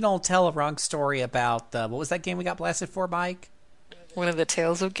long as you don't tell a wrong story about what was that game we got blasted for, Mike? One of the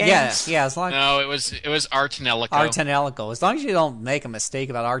Tales of Games. Yeah. As long No, it was Art and Ellico. Art and Ellico. As long as you don't make a mistake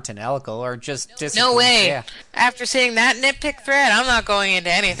about Art and Ellico, or just No way. Yeah. After seeing that nitpick thread, I'm not going into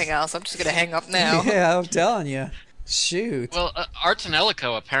anything else. I'm just going to hang up now. Yeah, I'm telling you. Shoot. Well, Art and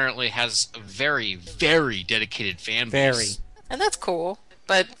Ellico apparently has a very, very dedicated fan base. Very. And that's cool.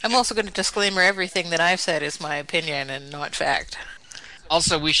 But I'm also going to disclaimer everything that I've said is my opinion and not fact.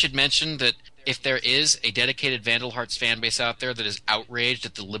 Also, we should mention that if there is a dedicated Vandal Hearts fan base out there that is outraged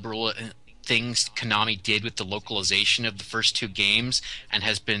at the liberal things Konami did with the localization of the first 2 games and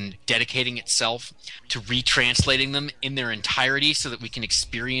has been dedicating itself to retranslating them in their entirety so that we can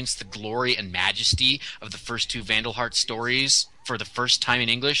experience the glory and majesty of the first 2 Vandal Hearts stories for the first time in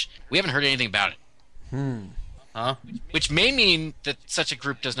English, we haven't heard anything about it. Huh? Which may mean that such a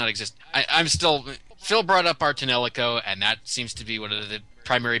group does not exist. I'm still... Phil brought up Art and Ellico, and that seems to be one of the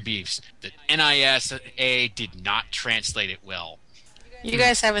primary beefs. That NISA did not translate it well. You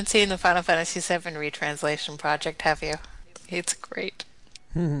guys haven't seen the Final Fantasy VII retranslation project, have you? It's great.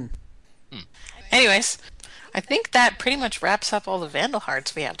 Anyways, I think that pretty much wraps up all the Vandal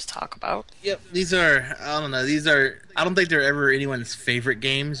Hearts we have to talk about. Yep, these are, I don't know, I don't think they're ever anyone's favorite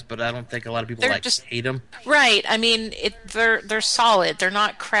games, but I don't think a lot of people They're just- hate them. Right. I mean, they're solid. They're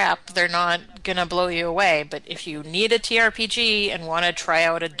not crap. They're not gonna blow you away. But if you need a TRPG and want to try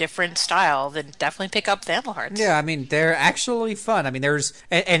out a different style, then definitely pick up Vandal Hearts. Yeah, I mean, they're actually fun. I mean, there's,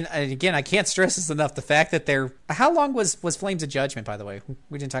 and again, I can't stress this enough, the fact that they're, how long was Flames of Judgment, by the way?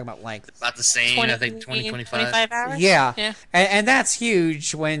 We didn't talk about length. About the same, I think 25 hours? Yeah. Yeah. And that's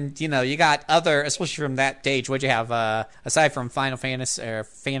huge when, you got other, especially from that stage, what'd you have, aside from Final Fantasy, or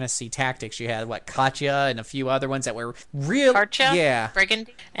Fantasy Tactics, you had, Katya and a few other ones that were real. Katya? Yeah. Brigand?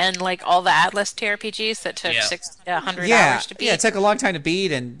 And, all the Atlas TRPGs that took 60 to 100 yeah. hours to beat. Yeah, it took a long time to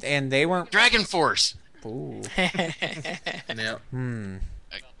beat, and they weren't... Dragon Force. Ooh. Yeah.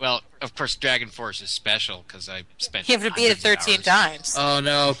 Well, of course, Dragon Force is special because I spent. You have to beat it 13 times. Oh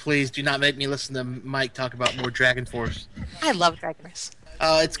no! Please do not make me listen to Mike talk about more Dragon Force. I love Dragon Force.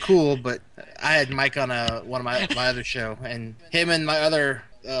 It's cool, but I had Mike on one of my other show, and him and my other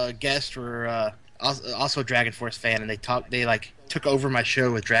guest were also a Dragon Force fan, and they took over my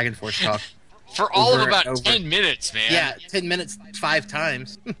show with Dragon Force talk. For all of about 10 minutes, man. Yeah, 10 minutes 5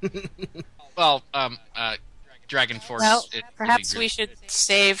 times. Well, Dragon Force. Well, perhaps we should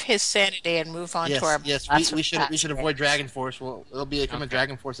save his sanity and move on to our. Yes, we should avoid Dragon Force. Well, it'll be a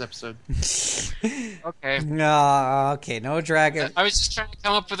Dragon Force episode. Okay. No, okay, no Dragon. I was just trying to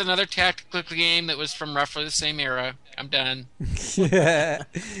come up with another tactical game that was from roughly the same era. I'm done.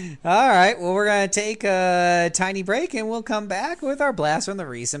 All right, well, we're going to take a tiny break, and we'll come back with our blast from the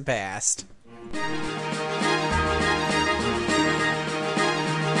recent past.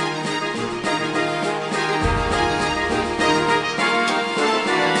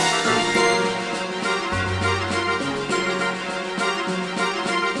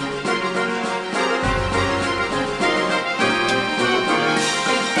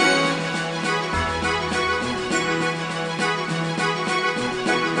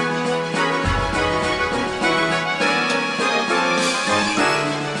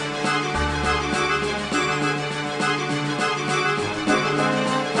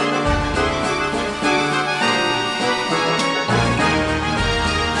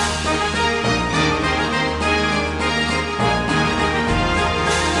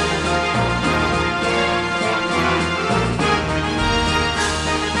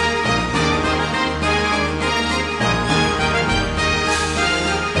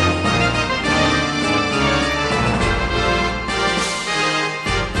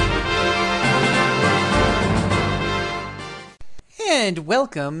 And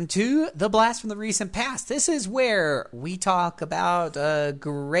welcome to the Blast from the Recent Past. This is where we talk about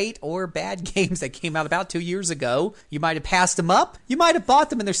great or bad games that came out about 2 years ago. You might have passed them up. You might have bought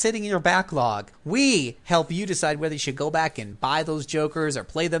them and they're sitting in your backlog. We help you decide whether you should go back and buy those jokers or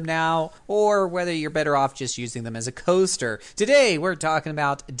play them now, or whether you're better off just using them as a coaster. Today, we're talking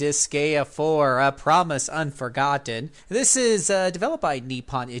about Disgaea 4, A Promise Unforgotten. This is developed by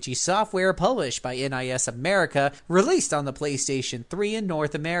Nippon Ichi Software, published by NIS America, released on the PlayStation 3 in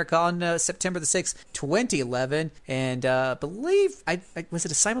North America on September the 6th, 2011, and believe, was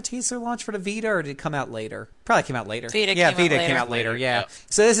it a simultaneous launch for the Vita, or did it come out later? Probably came out later. Vita came out later, yeah.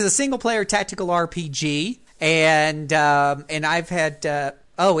 So this is a single-player tactical RPG, and I've had...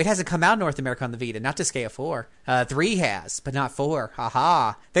 it hasn't come out in North America on the Vita, not Disgaea 4. 3 has, but not 4.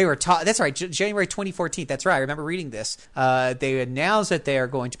 Haha. They were that's right, January 2014. That's right, I remember reading this. They announced that they are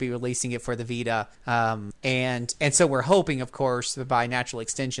going to be releasing it for the Vita, and so we're hoping, of course, by natural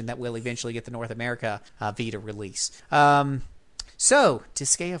extension, that we'll eventually get the North America Vita release. So,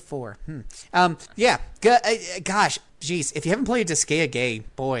 Disgaea 4. Gosh, geez, if you haven't played a Disgaea game,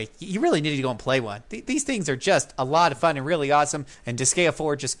 boy, you really need to go and play one. These things are just a lot of fun and really awesome, and Disgaea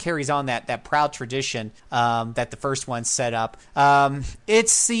 4 just carries on that proud tradition that the first one set up.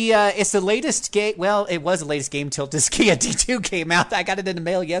 It's the latest game. Well, it was the latest game till Disgaea D2 came out. I got it in the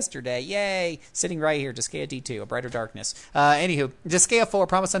mail yesterday. Yay! Sitting right here, Disgaea D2, A Brighter Darkness. Anywho, Disgaea 4,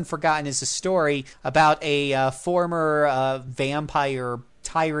 Promise Unforgotten is a story about a former vampire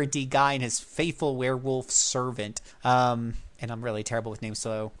tyrant-y guy and his faithful werewolf servant. And I'm really terrible with names,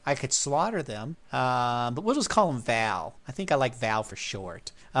 so I could slaughter them. But we'll just call him Val. I think I like Val for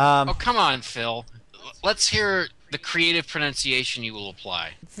short. Oh, come on, Phil. Let's hear the creative pronunciation you will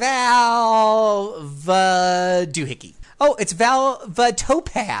apply. Val Doohickey. Oh, it's Val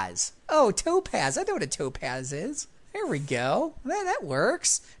Topaz. Oh, Topaz. I know what a topaz is. There we go. That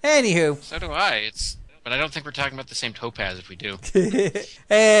works. Anywho. So do I. It's But I don't think we're talking about the same Topaz if we do.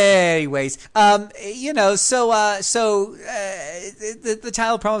 Anyways, the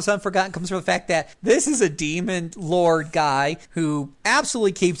title Promise Unforgotten comes from the fact that this is a demon lord guy who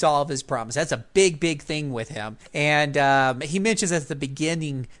absolutely keeps all of his promises. That's a big, big thing with him. And he mentions at the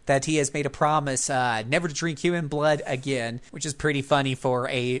beginning that he has made a promise never to drink human blood again, which is pretty funny for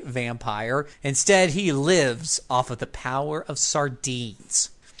a vampire. Instead, he lives off of the power of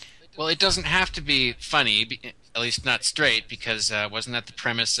sardines. Well, it doesn't have to be funny, at least not straight, because wasn't that the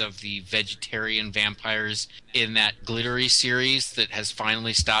premise of the vegetarian vampires in that Glittery series that has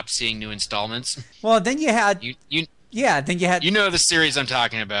finally stopped seeing new installments? Well, then you had... then you had... You know the series I'm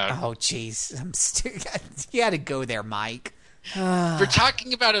talking about. Oh, jeez. You had to go there, Mike. We're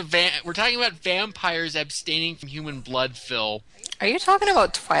talking about vampires abstaining from human blood, Phil. Are you talking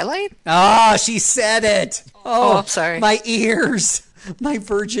about Twilight? Oh, she said it. Oh, I'm sorry. My ears. My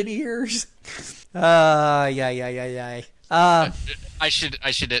virgin ears. Yeah. I should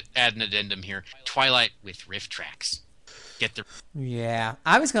add an addendum here. Twilight with riff tracks. Yeah,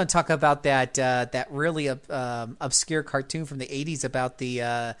 I was going to talk about that really obscure cartoon from the 80s about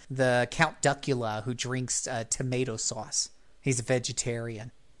the Count Duckula who drinks tomato sauce. He's a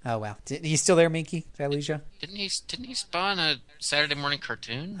vegetarian. Oh wow, you still there, Minky? Did I lose you? Didn't he spawn a Saturday morning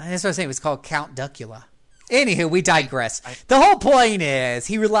cartoon? That's what I was saying. It was called Count Duckula. Anywho, we digress. The whole point is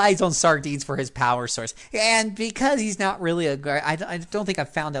he relies on sardines for his power source. And because he's not really I don't think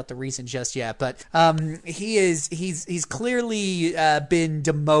I've found out the reason just yet, but he's clearly been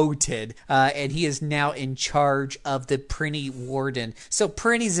demoted, and he is now in charge of the Prinny Warden. So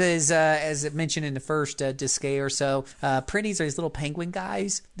Prinnies is, as it mentioned in the first Disgaea or so, Prinnies are these little penguin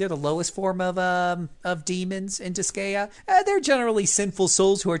guys. They're the lowest form of demons in Disgaea. They're generally sinful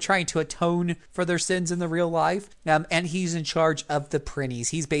souls who are trying to atone for their sins in the real life, and he's in charge of the Prinnies.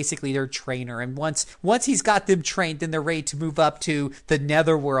 He's basically their trainer, and once he's got them trained, then they're ready to move up to the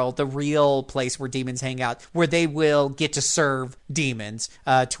Netherworld, the real place where demons hang out, where they will get to serve demons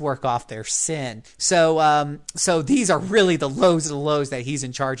to work off their sin. So these are really the lows of the lows that he's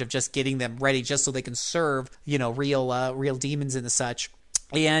in charge of, just getting them ready just so they can serve real demons and the such.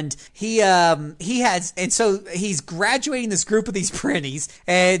 And so he's graduating this group of these Prinnies,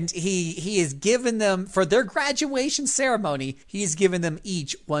 and he has given them, for their graduation ceremony, he's given them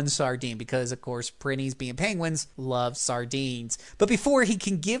each one sardine, because of course Prinnies, being penguins, love sardines. But before he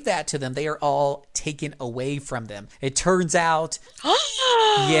can give that to them, they are all taken away from them. It turns out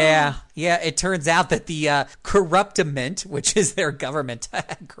it turns out that the Corruptiment, which is their government,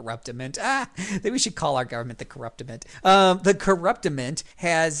 Corruptiment, we should call our government the Corruptiment. The Corruptiment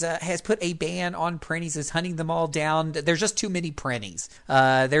has put a ban on Prinnies, is hunting them all down. There's just too many Prinnies.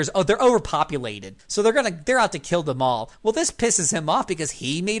 They're overpopulated, so they're out to kill them all. Well, this pisses him off because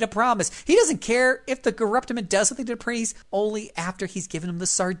he made a promise. He doesn't care if the Corruptiment does something to the Prinnies only after he's given them the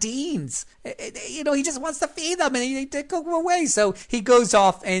sardines. He just wants to feed them, and they go away. So he goes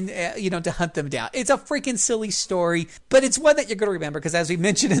off and to hunt them down. It's a freaking silly story, but it's one that you're going to remember, because as we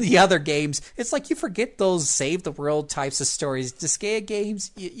mentioned in the other games, it's like you forget those save the world types of stories. Disgaea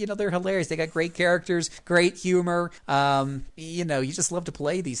games, they're hilarious. They got great characters, great humor. You just love to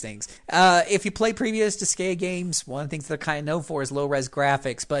play these things. If you play previous Disgaea games, one of the things they're kind of known for is low-res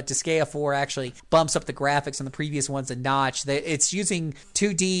graphics, but Disgaea 4 actually bumps up the graphics on the previous ones a notch. It's using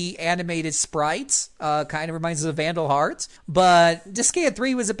 2D animated sprites, kind of reminds us of Vandal Hearts, but Disgaea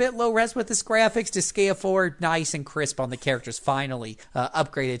 3 was a bit low-res with this graphics. Disgaea 4, nice and crisp on the characters, finally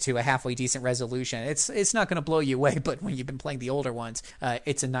upgraded to a halfway decent resolution. It's not going to blow you away, but when you've been playing the older ones,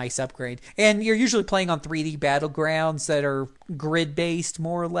 it's a nice upgrade. And you're usually playing on 3D battlegrounds that are grid-based,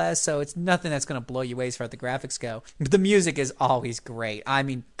 more or less, so it's nothing that's going to blow you away as far as the graphics go. But the music is always great. I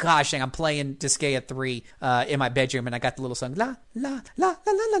mean, gosh dang, I'm playing Disgaea 3 in my bedroom, and I got the little song, la, la, la,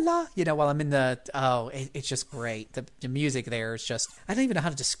 la, la, la, la, while I'm in the, it's just great. The music there is just, I don't even know how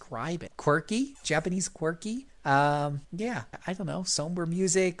to describe it. Quirky? Japanese quirky? I don't know, somber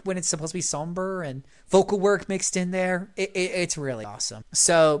music when it's supposed to be somber, and vocal work mixed in there. It's really awesome.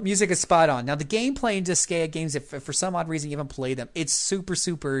 So music is spot on. Now the gameplay in Disgaea games, if for some odd reason you haven't played them, it's super,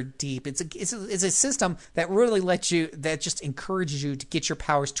 super deep. It's a system that really that just encourages you to get your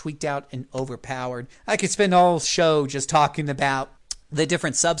powers tweaked out and overpowered. I could spend all show just talking about the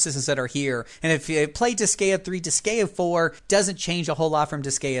different subsystems that are here. And if you play Disgaea 3, Disgaea 4 doesn't change a whole lot from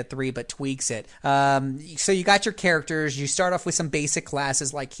Disgaea 3, but tweaks it. So you got your characters. You start off with some basic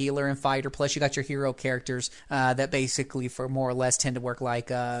classes like healer and fighter, plus you got your hero characters that basically, for more or less, tend to work like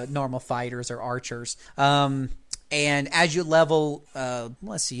normal fighters or archers. And as you level,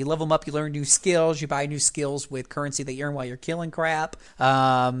 you level them up, you learn new skills, you buy new skills with currency that you earn while you're killing crap.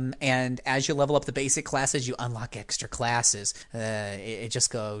 And as you level up the basic classes, you unlock extra classes. It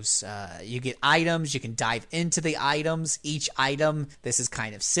just goes, you get items, you can dive into the items. Each item, this is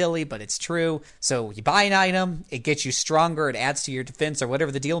kind of silly, but it's true. So you buy an item, it gets you stronger, it adds to your defense or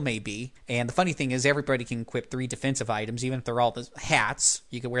whatever the deal may be. And the funny thing is everybody can equip 3 defensive items, even if they're all the hats.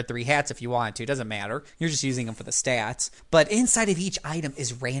 You can wear 3 hats if you want to. It doesn't matter. You're just using them for the stats. But inside of each item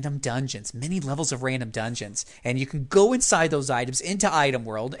is random dungeons, many levels of random dungeons. And you can go inside those items into Item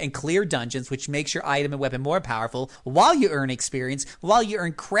World and clear dungeons, which makes your item and weapon more powerful while you earn experience, while you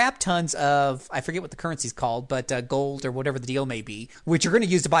earn crap tons of, I forget what the currency's called, but gold or whatever the deal may be, which you're going to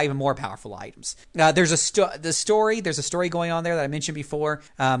use to buy even more powerful items. There's a story going on there that I mentioned before.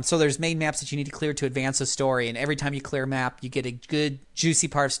 So there's main maps that you need to clear to advance the story, and every time you clear a map, you get a good, juicy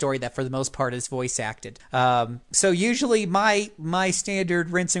part of story that for the most part is voice acted. So usually my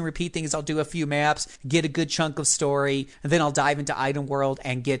standard rinse and repeat thing is I'll do a few maps, get a good chunk of story, and then I'll dive into Item World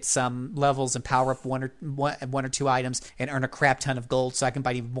and get some levels and power up one or two items and earn a crap ton of gold so I can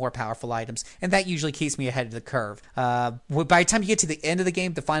buy even more powerful items. And that usually keeps me ahead of the curve. By the time you get to the end of the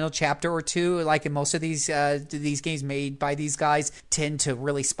game, the final chapter or two, like in most of these games made by these guys, tend to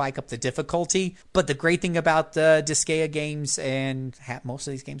really spike up the difficulty. But the great thing about the Disgaea games and most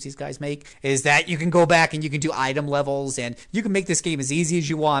of these games these guys make is that you can go back and you can do item levels, and you can make this game as easy as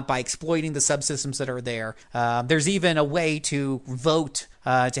you want by exploiting the subsystems that are there. There's even a way to vote,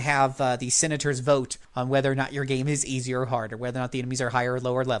 to have the senators vote on whether or not your game is easier or harder, whether or not the enemies are higher or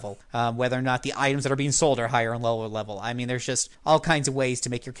lower level, whether or not the items that are being sold are higher and lower level. I mean, there's just all kinds of ways to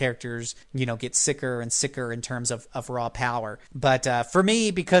make your characters, get sicker and sicker in terms of raw power. But for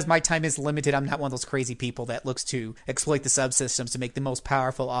me, because my time is limited, I'm not one of those crazy people that looks to exploit the subsystems to make the most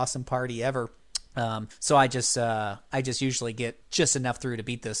powerful, awesome party ever. So I just usually get just enough through to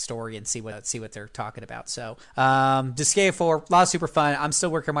beat the story and see what they're talking about. So, Disgaea 4, a lot of super fun. I'm still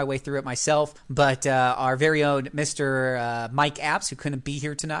working my way through it myself, but, our very own Mr. Mike Apps, who couldn't be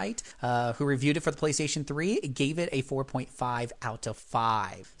here tonight, who reviewed it for the PlayStation 3, gave it a 4.5 out of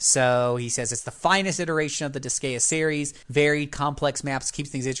 5. So he says it's the finest iteration of the Disgaea series. Varied, complex maps, keeps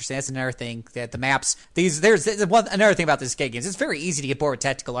things interesting. That's another thing that the maps, another thing about the Disgaea games. It's very easy to get bored with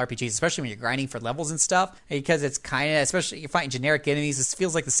tactical RPGs, especially when you're grinding for levels and stuff, because it's kind of, especially you're fighting generic enemies, it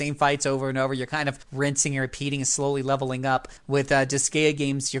feels like the same fights over and over. You're kind of rinsing and repeating and slowly leveling up. With Disgaea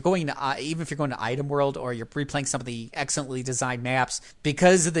games, you're going to, even if you're going to Item World or you're replaying some of the excellently designed maps,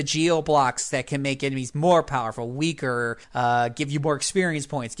 because of the geo blocks that can make enemies more powerful, weaker, give you more experience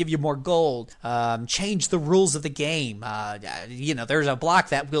points, give you more gold, change the rules of the game. There's a block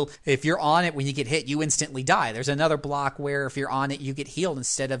that will, if you're on it, when you get hit, you instantly die. There's another block where if you're on it, you get healed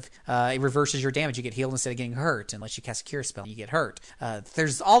instead of, it reverses your damage. You get healed instead of getting hurt, unless you cast a cure spell, you get hurt.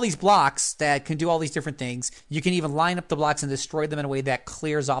 There's all these blocks that can do all these different things. You can even line up the blocks and destroy them in a way that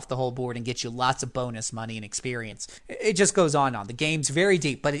clears off the whole board and gets you lots of bonus money and experience. It just goes on and on. The game's very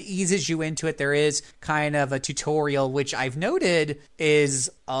deep, but it eases you into it. There is kind of a tutorial, which I've noted is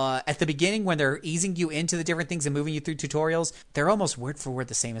at the beginning when they're easing you into the different things and moving you through tutorials, they're almost word for word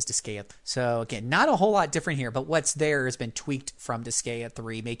the same as Disgaea. So again, not a whole lot different here, but what's there has been tweaked from Disgaea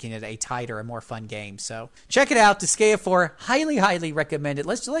 3, making it a tighter and more fun game. So check it out, Disgaea 4, highly recommended.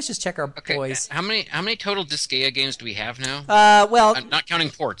 Let's just check our boys. How many total Disgaea games do we have now? Not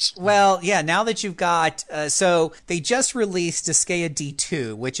counting ports. Well, yeah, now that you've got, so they just released Disgaea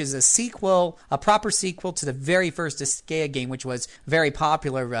D2, which is a proper sequel to the very first Disgaea game, which was very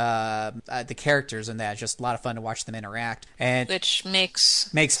popular. The characters in that, just a lot of fun to watch them interact. And which makes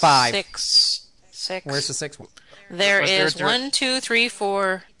 5. Six. Where's the 6th one? There is 1, 2, 3,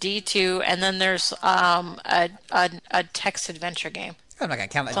 4, D2, and then there's a text adventure game. I'm not gonna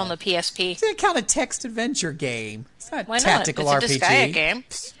count it. It's on the PSP. It's gonna count a text adventure game. It's not Why tactical not? It's RPG. a Disgaea game.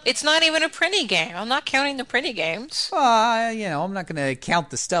 It's not even a printy game. I'm not counting the printy games. I'm not gonna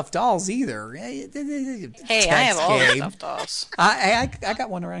count the stuffed dolls either. Hey, I have all the stuffed dolls. I got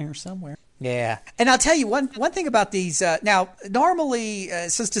one around here somewhere. Yeah, and I'll tell you one thing about these. Now, normally,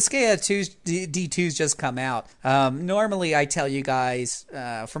 since Disgaea D2's just come out, normally I tell you guys,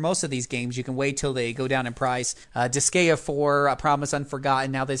 for most of these games, you can wait till they go down in price. Disgaea 4, A Promise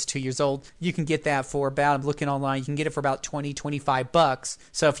Unforgotten, now that it's 2 years old, you can get that for about, I'm looking online, you can get it for about $20-$25.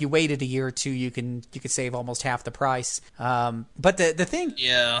 So if you waited a year or two, you could save almost half the price. But the thing,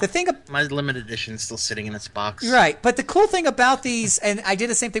 my limited edition is still sitting in its box. Right, but the cool thing about these, and I did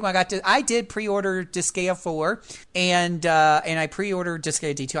the same thing when I did pre-order Disgaea 4, and I pre-ordered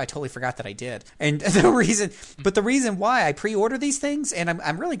Disgaea D2. I totally forgot that I did. And the reason why I pre-order these things, and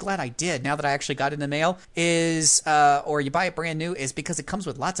I'm really glad I did now that I actually got it in the mail, is or you buy it brand new, is because it comes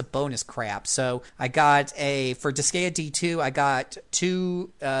with lots of bonus crap. So I got for Disgaea D2, I got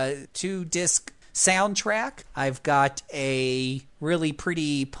two disc soundtrack. I've got a really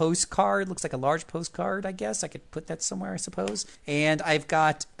pretty postcard. Looks like a large postcard, I guess. I could put that somewhere, I suppose. And I've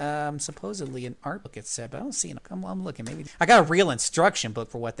got supposedly an art book, it said, but I don't see it. I'm looking. Maybe I got a real instruction book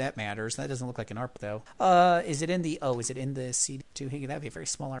for what that matters. That doesn't look like an art book, though. Is it in the CD2? Hey, that'd be a very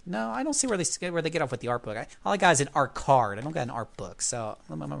small art. No, I don't see where they get off with the art book. All I got is an art card. I don't got an art book, so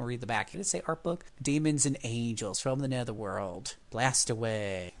I'm going to read the back. Did it say art book? Demons and angels from the netherworld. Blast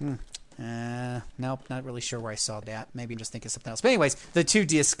away. Nope, not really sure where I saw that. Maybe I'm just thinking something else. But anyways, the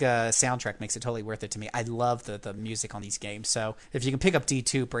 2-disc soundtrack makes it totally worth it to me. I love the music on these games. So if you can pick up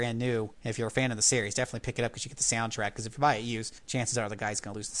D2 brand new, if you're a fan of the series, definitely pick it up because you get the soundtrack. Because if you buy it used, chances are the guy's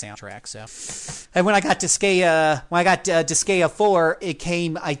going to lose the soundtrack. So, and when I got Disgaea 4, it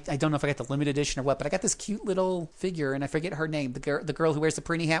came, I don't know if I got the limited edition or what, but I got this cute little figure, and I forget her name. The girl who wears the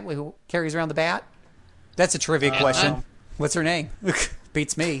printy hat, who carries around the bat. That's a trivia question. What's her name?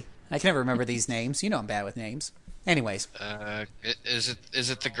 Beats me. I can never remember these names. You know I'm bad with names. Anyways. Is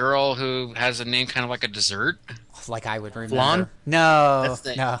it the girl who has a name kind of like a dessert? Like I would remember. Flan? No.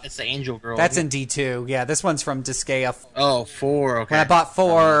 That's the angel girl. That's in D2. Yeah, this one's from Disgaea. Oh, 4. Okay. When I bought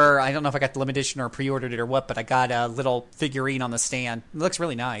 4, I don't know if I got the limited edition or pre-ordered it or what, but I got a little figurine on the stand. It looks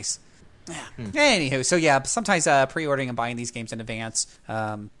really nice. Anywho, so yeah, sometimes pre-ordering and buying these games in advance.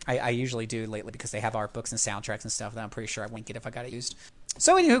 I usually do lately because they have art books and soundtracks and stuff that I'm pretty sure I wouldn't get if I got it used.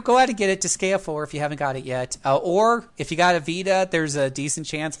 So anywho, go out and get it, Disgaea 4 if you haven't got it yet. Or if you got a Vita, there's a decent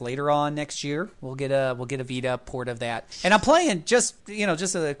chance later on next year we'll get a Vita port of that. And I'm playing just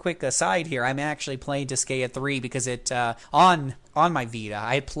a quick aside here. I'm actually playing Disgaea 3 because it on my Vita.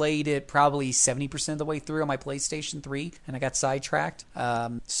 I had played it probably 70% of the way through on my PlayStation 3, and I got sidetracked.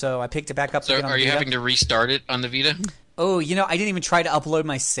 So I picked it back up. So are you having to restart it on the Vita? Oh, I didn't even try to upload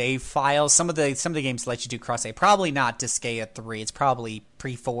my save files. Some of the games let you do cross save. Probably not Disgaea 3. It's probably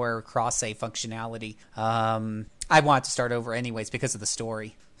pre-4 cross save functionality. I want to start over anyways because of the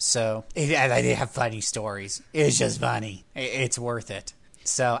story. So they have funny stories. It's just funny. It's worth it.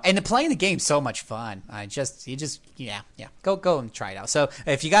 So, and playing the game's so much fun. Go and try it out. So,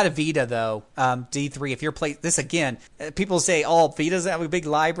 if you got a Vita though, D3, if you're playing this again, people say, "Oh, Vitas have a big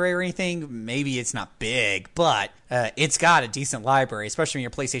library or anything." Maybe it's not big, but it's got a decent library, especially when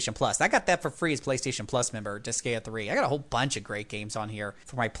you're PlayStation Plus. I got that for free as PlayStation Plus member, Disgaea 3. I got a whole bunch of great games on here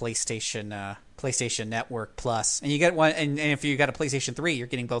for my PlayStation Network Plus, and you get one. And if you got a PlayStation 3, you're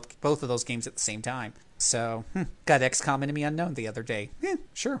getting both of those games at the same time. So, got XCOM Enemy Unknown the other day.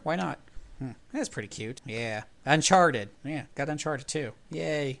 Sure, why not? That's pretty cute. Yeah. Uncharted. Yeah, got Uncharted too.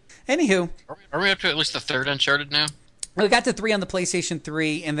 Yay. Anywho. Are we up to at least the third Uncharted now? We got the 3 on the PlayStation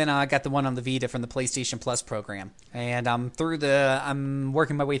 3, and then I got the 1 on the Vita from the PlayStation Plus program. And I'm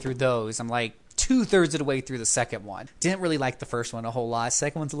working my way through those. I'm like 2/3 of the way through the second one. Didn't really like the first one a whole lot.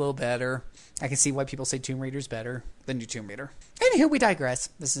 Second one's a little better. I can see why people say Tomb Raider's better than New Tomb Raider. Anywho, we digress.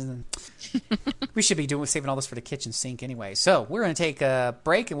 We should be saving all this for the kitchen sink anyway. So we're going to take a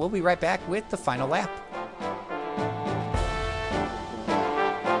break, and we'll be right back with the final lap.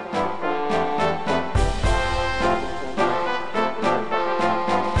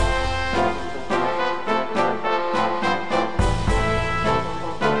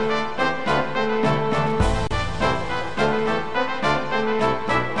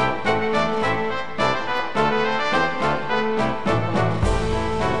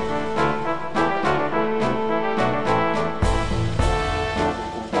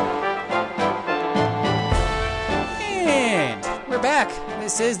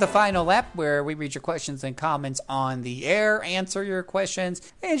 This is the final lap where we read your questions and comments on the air, answer your questions,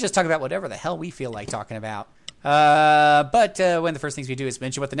 and just talk about whatever the hell we feel like talking about. But one of the first things we do is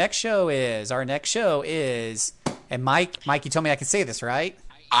mention what the next show is. Our next show is, and Mike, you told me I can say this, right?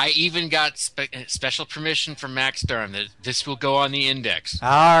 I even got special permission from Max Durham that this will go on the index.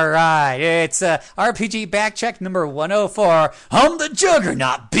 All right, it's RPG Backtrack number 104. I'm the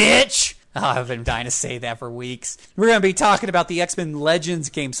Juggernaut, bitch! Oh, I've been dying to say that for weeks. We're going to be talking about the X-Men Legends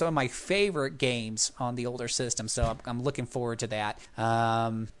game, some of my favorite games on the older system, so I'm looking forward to that.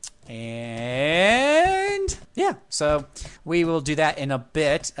 And yeah, so we will do that in a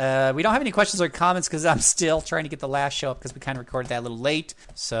bit. We don't have any questions or comments because I'm still trying to get the last show up because we kind of recorded that a little late.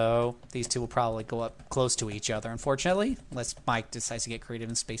 So these two will probably go up close to each other, unfortunately, unless Mike decides to get creative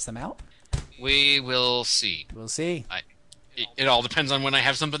and space them out. We will see. We'll see. it all depends on when I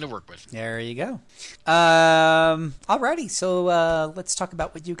have something to work with. There you go. Alrighty, so let's talk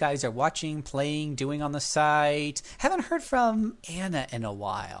about what you guys are watching, playing, doing on the site. Haven't heard from Anna in a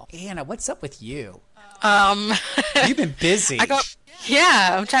while. Anna, what's up with you? You've been busy.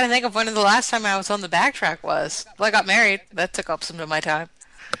 I'm trying to think of when the last time I was on the backtrack was. Well, I got married. That took up some of my time.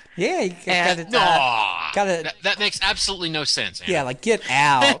 Yeah, you gotta. That makes absolutely no sense. Anna. Yeah, like get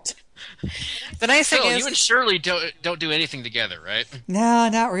out. The nice thing is, you and Shirley don't do anything together, right? No,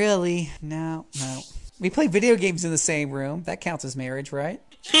 not really. No. We play video games in the same room. That counts as marriage, right?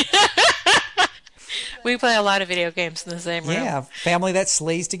 we play a lot of video games in the same room. Yeah, family that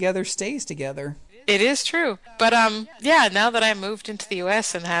slays together stays together. It is true. But now that I moved into the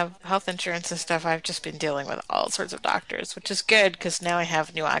U.S. and have health insurance and stuff, I've just been dealing with all sorts of doctors, which is good because now I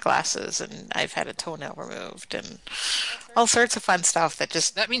have new eyeglasses and I've had a toenail removed and all sorts of fun stuff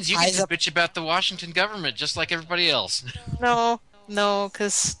that means you can just bitch about the Washington government just like everybody else. No,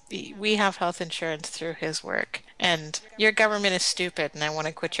 because we have health insurance through his work, and your government is stupid, and I want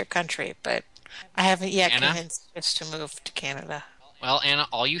to quit your country, but I haven't yet convinced us to move to Canada. Well, Anna,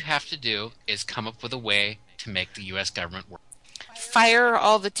 all you have to do is come up with a way to make the U.S. government work. Fire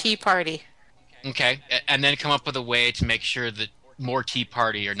all the Tea Party. Okay, and then come up with a way to make sure that more Tea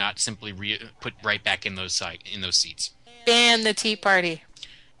Party are not simply put right back in those seats. Ban the Tea Party.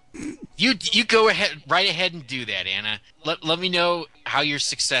 You go ahead, right ahead and do that, Anna. Let me know how your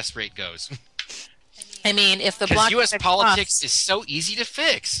success rate goes. I mean, if the Bloc U.S. politics is so easy to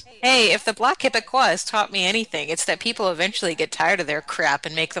fix. Hey, if the Bloc Québécois has taught me anything, it's that people eventually get tired of their crap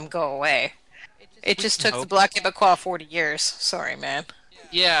and make them go away. It just took the Bloc Québécois 40 years. Sorry, man.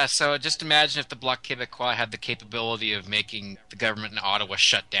 Yeah, so just imagine if the Bloc Québécois had the capability of making the government in Ottawa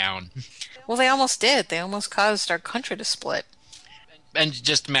shut down. Well, they almost did. They almost caused our country to split. And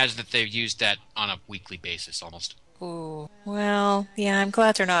just imagine that they've used that on a weekly basis, almost. Ooh. Well, yeah, I'm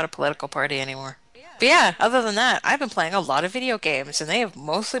glad they're not a political party anymore. But yeah, other than that, I've been playing a lot of video games, and they have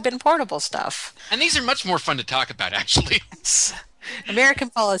mostly been portable stuff. And these are much more fun to talk about, actually. American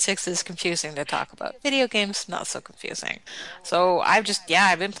politics is confusing to talk about. Video games, not so confusing. So I've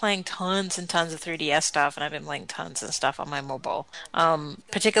been playing tons and tons of 3DS stuff, and I've been playing tons of stuff on my mobile.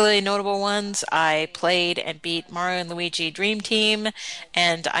 Particularly notable ones, I played and beat Mario and Luigi Dream Team,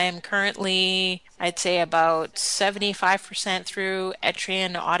 and I am currently, I'd say, about 75% through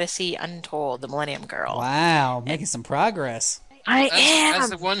Etrian Odyssey Untold, the Millennium Girl. Wow, making some progress. I am! As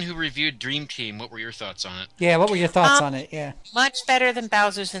the one who reviewed Dream Team, what were your thoughts on it? Yeah, what were your thoughts on it? Yeah. Much better than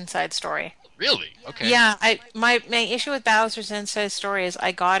Bowser's Inside Story. Really? Okay. Yeah, my issue with Bowser's Inside Story is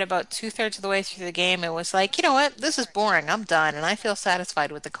I got about 2/3 of the way through the game and was like, you know what, this is boring, I'm done, and I feel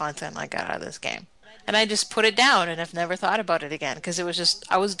satisfied with the content I got out of this game. And I just put it down and I've never thought about it again because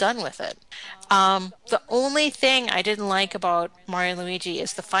I was done with it. The only thing I didn't like about Mario and Luigi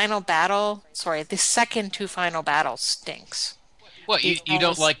is the second to final battle stinks. What, you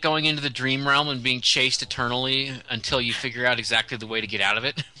don't like going into the dream realm and being chased eternally until you figure out exactly the way to get out of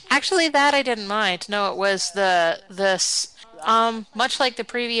it? Actually, that I didn't mind. No, it was much like the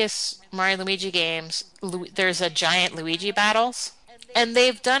previous Mario and Luigi games, there's a giant Luigi battles, and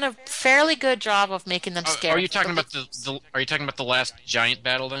they've done a fairly good job of making them scary. Are you talking about the last giant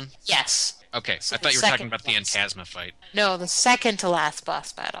battle then? Yes. Okay, I thought you were talking about the Antasma fight. No, the second to last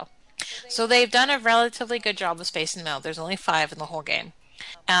boss battle. So they've done a relatively good job of spacing them out. There's only 5 in the whole game.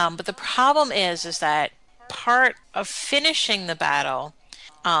 But the problem is that part of finishing the battle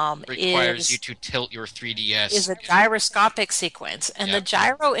requires you to tilt your 3DS. Is a gyroscopic sequence. And the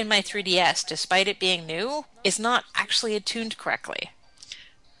gyro in my 3DS, despite it being new, is not actually attuned correctly.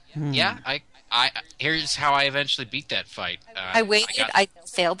 Yeah, here's how I eventually beat that fight. I waited, I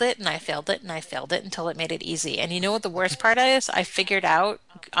failed it, and I failed it, and I failed it until it made it easy. And you know what the worst part is? I figured out,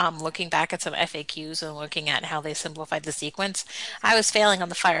 looking back at some FAQs and looking at how they simplified the sequence, I was failing on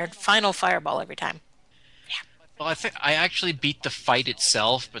the final fireball every time. Well, I think I actually beat the fight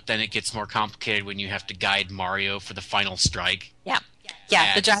itself, but then it gets more complicated when you have to guide Mario for the final strike. Yeah.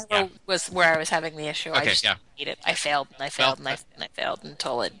 Yeah, the gyro was where I was having the issue. Okay, I just beat it. I failed, and I failed, and I failed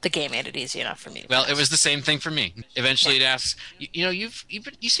until the game made it easy enough for me. Well, it was the same thing for me. Eventually, it asks, you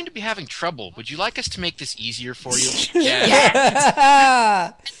seem to be having trouble. Would you like us to make this easier for you?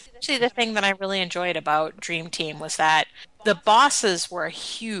 Yeah. Actually, the thing that I really enjoyed about Dream Team was that the bosses were a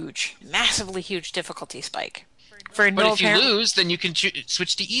huge, massively huge difficulty spike. But if you lose, then you can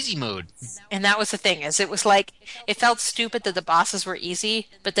switch to easy mode. And that was the thing, is it was like, it felt stupid that the bosses were easy,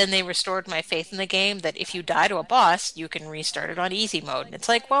 but then they restored my faith in the game that if you die to a boss, you can restart it on easy mode. And it's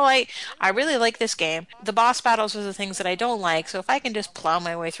like, well, I really like this game. The boss battles are the things that I don't like, so if I can just plow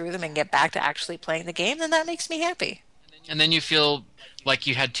my way through them and get back to actually playing the game, then that makes me happy. And then you feel like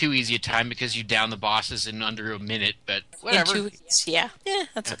you had too easy a time because you down the bosses in under a minute, but whatever. In 2 weeks, yeah,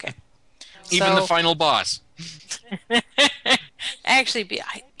 that's okay. Even the final boss. Did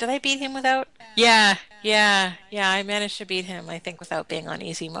I beat him without? Yeah, I managed to beat him, I think, without being on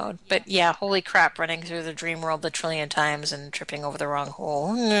easy mode. But yeah, holy crap, running through the dream world a trillion times and tripping over the wrong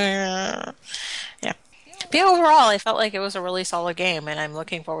hole. Yeah. But yeah, overall, I felt like it was a really solid game, and I'm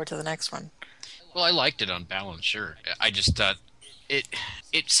looking forward to the next one. Well, I liked it on balance, sure. I just thought it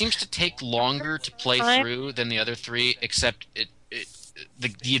seems to take longer to play through than the other three, except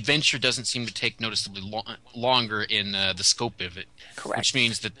the adventure doesn't seem to take noticeably longer in the scope of it. Correct. Which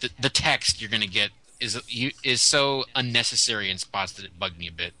means that the text you're going to get is so unnecessary in spots that it bugged me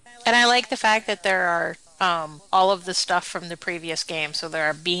a bit. And I like the fact that there are all of the stuff from the previous game. So there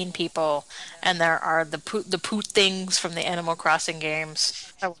are bean people, and there are the poot things from the Animal Crossing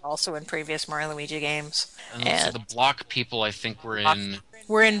games that were also in previous Mario and Luigi games. And so the block people, I think, were in...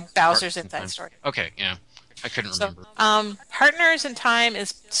 We're in Bowser's Inside Story. Okay, yeah. I couldn't remember. Partners in Time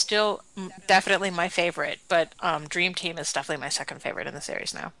is still definitely my favorite, but Dream Team is definitely my second favorite in the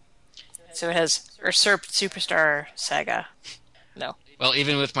series now. So it has Usurped Superstar Saga. No. Well,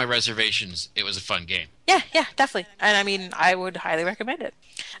 even with my reservations, it was a fun game. Yeah, definitely. And I mean, I would highly recommend it.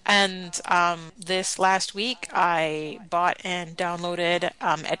 And this last week, I bought and downloaded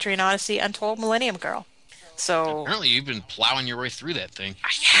Etrian Odyssey Untold Millennium Girl. So apparently you've been plowing your way through that thing. I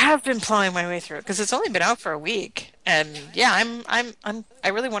have been plowing my way through it because it's only been out for a week, and yeah, I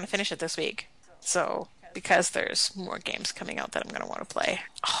really want to finish it this week. So because there's more games coming out that I'm going to want to play.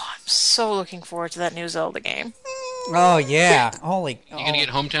 Oh, I'm so looking forward to that new Zelda game. Oh yeah, holy! You gonna get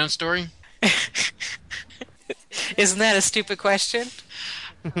Hometown Story? Isn't that a stupid question?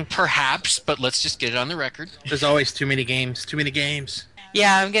 Perhaps, but let's just get it on the record. There's always too many games. Too many games.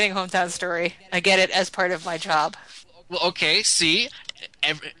 Yeah, I'm getting Hometown Story. I get it as part of my job. Well, okay, see,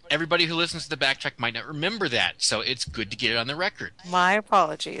 everybody who listens to the Backtrack might not remember that, so it's good to get it on the record. My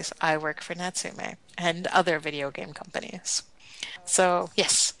apologies. I work for Natsume and other video game companies. So,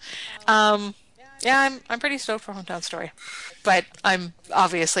 yes. Yeah, I'm pretty stoked for Hometown Story. But I'm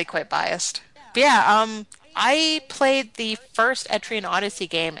obviously quite biased. But yeah, I played the first Etrian Odyssey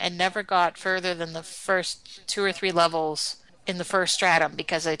game and never got further than the first 2 or 3 levels in the first stratum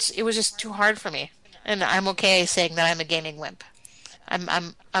because it was just too hard for me, and I'm okay saying that I'm a gaming wimp.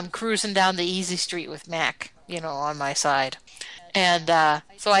 I'm cruising down the easy street with Mac, on my side, and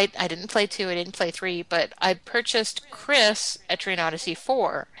so I didn't play 2, I didn't play 3, but I purchased Chris Etrian Odyssey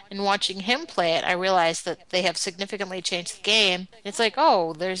 4, and watching him play it, I realized that they have significantly changed the game. It's like,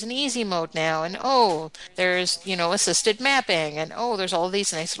 oh, there's an easy mode now, and oh, there's assisted mapping, and oh, there's all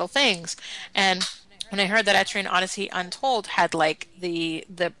these nice little things, and when I heard that Etrian Odyssey Untold had like the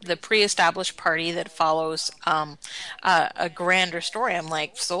pre-established party that follows a grander story, I'm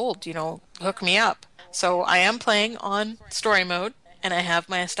like, sold, hook me up. So I am playing on story mode, and I have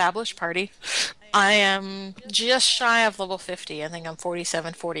my established party. I am just shy of level 50. I think I'm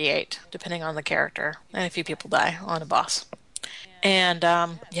 47, 48, depending on the character, and a few people die on a boss. And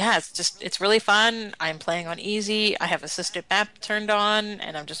yeah, it's really fun. I'm playing on easy. I have assisted map turned on,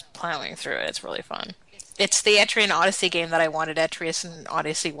 and I'm just plowing through it. It's really fun. It's the Etrian Odyssey game that I wanted Etrius and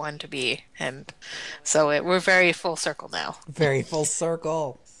Odyssey 1 to be, and so we're very full circle now. Very full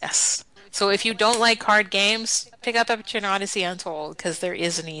circle. Yes. So if you don't like hard games, pick up Etrian Odyssey Untold, because there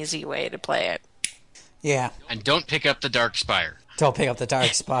is an easy way to play it. Yeah. And don't pick up the Dark Spire. Don't pick up the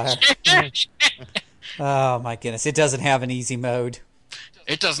Dark Spire. Oh my goodness, it doesn't have an easy mode.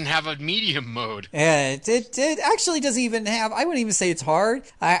 It doesn't have a medium mode. Yeah, it actually doesn't even have. I wouldn't even say it's hard.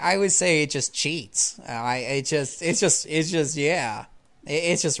 I would say it just cheats. It's just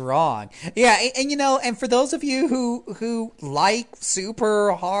wrong. Yeah, and for those of you who like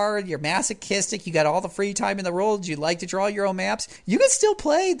super hard, you're masochistic, you got all the free time in the world, you like to draw your own maps, you can still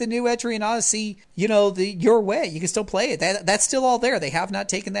play the new Etrian Odyssey, your way. You can still play it. That's still all there. They have not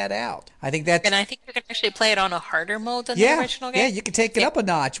taken that out. I think you can actually play it on a harder mode than the original game. Yeah, you can take it up a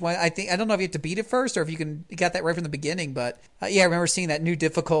notch. I don't know if you have to beat it first or if you got that right from the beginning, but yeah, I remember seeing that new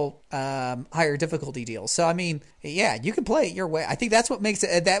higher difficulty deal. So I mean, yeah, you can play it your way. I think that's what makes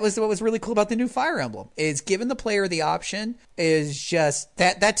it. That was what was really cool about the new Fire Emblem, is giving the player the option is just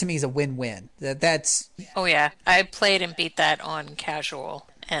that to me is a win-win. That's. Oh yeah, I played and beat that on casual,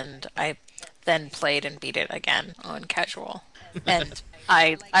 and I then played and beat it again on casual. And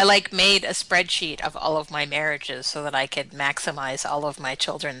I like made a spreadsheet of all of my marriages so that I could maximize all of my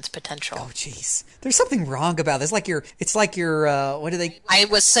children's potential. Oh, jeez. There's something wrong about this. It's like your what do they? I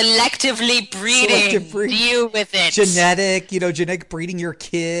was selectively breeding. Deal with it. Genetic breeding your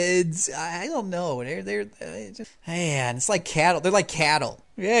kids. I don't know. They're just, man, it's like cattle. They're like cattle.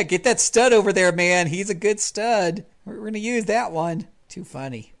 Yeah, get that stud over there, man. He's a good stud. We're going to use that one. Too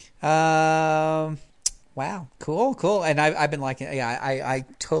funny. Wow, cool. And I've been liking. Yeah, I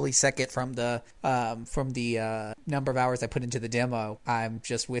totally second from the number of hours I put into the demo. I'm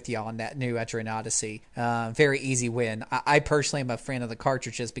just with you on that new Etrian Odyssey. Very easy win. I personally am a fan of the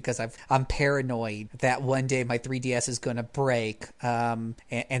cartridges because I'm paranoid that one day my 3DS is going to break, and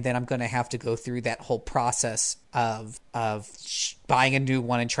then I'm going to have to go through that whole process of buying a new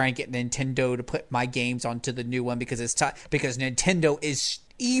one and trying to get Nintendo to put my games onto the new one because because Nintendo is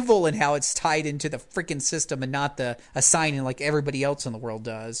evil in how it's tied into the freaking system and not the assigning like everybody else in the world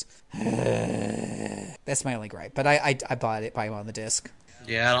does. That's my only gripe. But I bought it on the disc.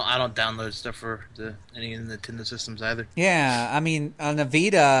 Yeah, I don't download stuff for any of the Nintendo systems either. Yeah, I mean on a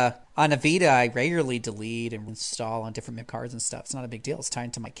Vita, I regularly delete and install on different cards and stuff. It's not a big deal. It's tied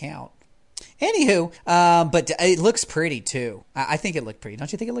into my account. Anywho, but it looks pretty too. I think it looked pretty.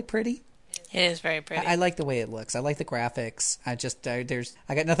 Don't you think it looked pretty? It is very pretty. I like the way it looks. I like the graphics. I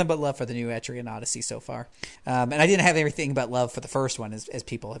got nothing but love for the new Etrian Odyssey so far. And I didn't have everything but love for the first one, as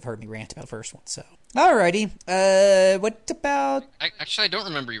people have heard me rant about the first one. So, alrighty. What about? I don't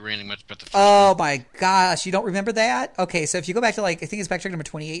remember you ranting much about the first Oh one. my gosh, you don't remember that? Okay, so if you go back to I think it's backtrack number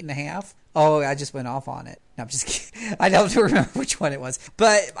 28 and a half. Oh, I just went off on it. No, I'm just kidding. I don't remember which one it was.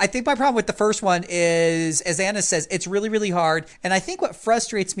 But I think my problem with the first one is, as Anna says, it's really, really hard. And I think what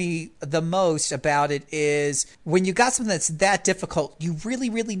frustrates me the most about it is when you got something that's that difficult, you really,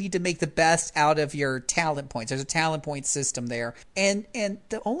 really need to make the best out of your talent points. There's a talent point system there. And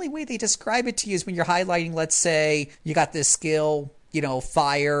the only way they describe it to you is when you're highlighting, let's say, you got this skill,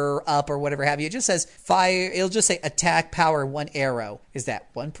 fire up or whatever have you. It just says fire. It'll just say attack power 1 arrow. Is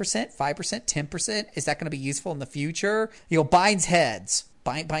that 1%, 5%, 10%? Is that going to be useful in the future? Binds heads.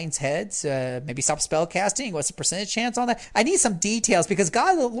 Binds heads, maybe stop spell casting. What's the percentage chance on that? I need some details because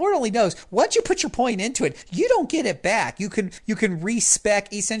God, the Lord only knows. Once you put your point into it, you don't get it back. You can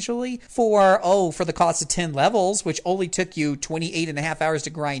respec essentially for the cost of 10 levels, which only took you 28 and a half hours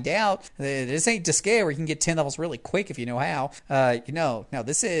to grind out. This ain't to scale where you can get 10 levels really quick if you know how. Now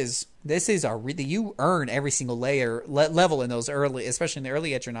this is you earn every single level in those early, especially in the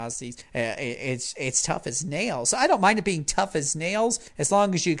early Etrian Odysseys. It's tough as nails. So I don't mind it being tough as nails as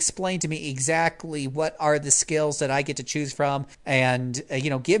long as you explain to me exactly what are the skills that I get to choose from, and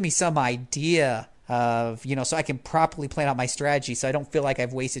give me some idea of, so I can properly plan out my strategy so I don't feel like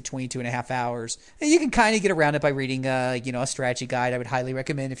I've wasted 22 and a half hours. And you can kind of get around it by reading, a strategy guide. I would highly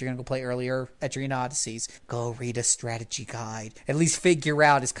recommend if you're going to go play earlier Etrian Odysseys, go read a strategy guide. At least figure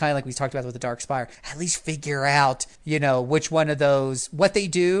out, it's kind of like we talked about with the Dark Spire, at least figure out, which one of those, what they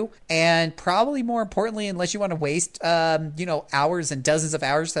do, and probably more importantly, unless you want to waste, hours and dozens of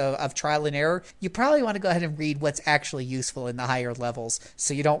hours of trial and error, you probably want to go ahead and read what's actually useful in the higher levels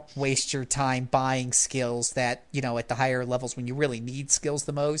so you don't waste your time buying skills that, at the higher levels when you really need skills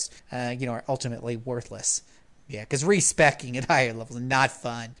the most, are ultimately worthless. Yeah, because respecking at higher levels is not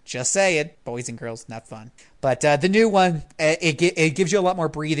fun. Just saying, boys and girls, not fun. But the new one, it gives you a lot more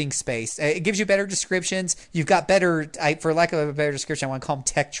breathing space. It gives you better descriptions. You've got better, for lack of a better description, I want to call them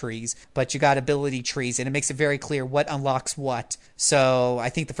tech trees. But you got ability trees, and it makes it very clear what unlocks what. So I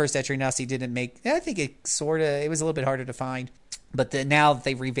think the first Etrian Odyssey didn't make. I think it was a little bit harder to find. But now that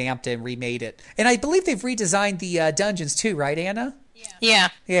they've revamped it and remade it. And I believe they've redesigned the dungeons too, right, Anna? Yeah.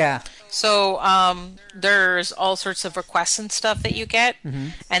 Yeah. So there's all sorts of requests and stuff that you get. Mm-hmm.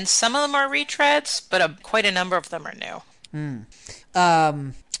 And some of them are retreads, but quite a number of them are new.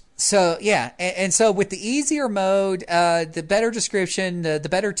 So, yeah, and so with the easier mode, the better description, the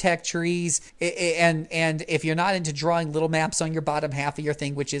better tech trees, and if you're not into drawing little maps on your bottom half of your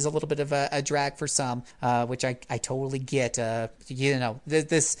thing, which is a little bit of a drag for some, which I totally get, the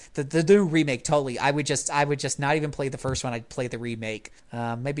new remake, totally. I would just not even play the first one. I'd play the remake.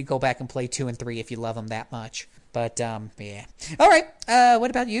 Maybe go back and play 2 and 3 if you love them that much. But, yeah. All right, what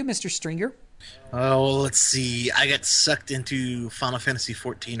about you, Mr. Stringer? Oh, let's see. I got sucked into Final Fantasy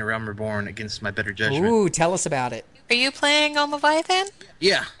XIV: A Realm Reborn against my better judgment. Ooh, tell us about it. Are you playing on Leviathan?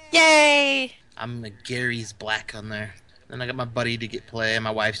 Yeah. Yay! I'm a Gary's Black on there. Then I got my buddy to play, and my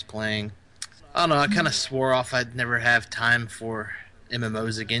wife's playing. I don't know, I kind of swore off I'd never have time for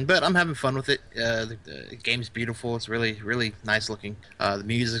MMOs again, but I'm having fun with it. The game's beautiful. It's really, really nice looking. The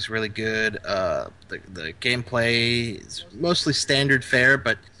music's really good. The gameplay is mostly standard fare,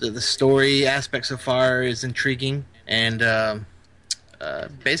 but the story aspect so far is intriguing. And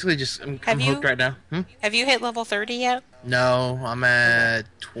basically, just I'm hooked right now. Have you hit level 30 yet? No, I'm at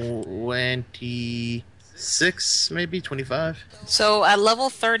 26, maybe 25. So at level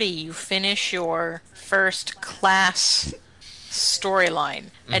 30, you finish your first class storyline,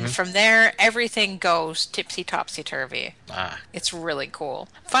 and from there, everything goes tipsy-topsy-turvy. It's really cool.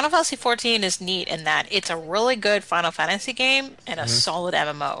 Final Fantasy XIV is neat in that it's a really good Final Fantasy game and a solid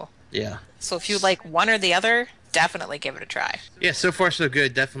MMO. Yeah. So if you like one or the other, definitely give it a try. Yeah, so far so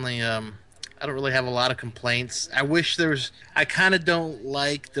good. Definitely, I don't really have a lot of complaints. I wish there was... I kind of don't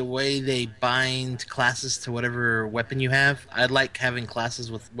like the way they bind classes to whatever weapon you have. I like having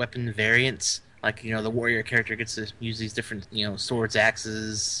classes with weapon variants. Like, the warrior character gets to use these different, swords,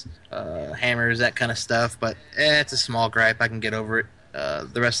 axes, hammers, that kind of stuff. But it's a small gripe. I can get over it.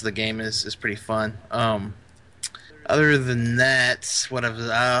 The rest of the game is pretty fun. Other than that,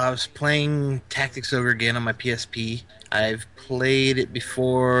 I was playing Tactics Ogre again on my PSP. I've played it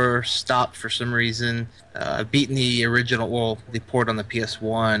before, stopped for some reason. I've beaten the original, the port on the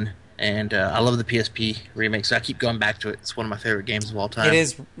PS1. And I love the PSP remake, so I keep going back to it. It's one of my favorite games of all time.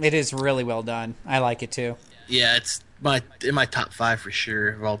 It is really well done. I like it too. Yeah, it's in my top 5 for sure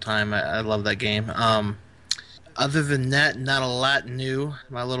of all time. I love that game. Other than that, not a lot new.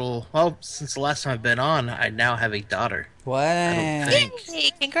 Since the last time I've been on, I now have a daughter. What? I don't think. Yay,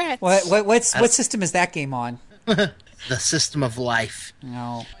 congrats. What system is that game on? The System of Life.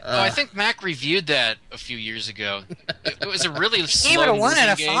 No. I think Mac reviewed that a few years ago. It was a really slow Gave it a 1 out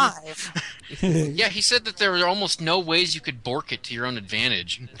of game. 5. Yeah, he said that there were almost no ways you could bork it to your own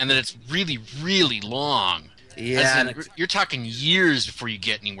advantage, and that it's really, really long. Yeah, you're talking years before you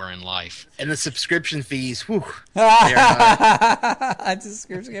get anywhere in life. And the subscription fees, whew.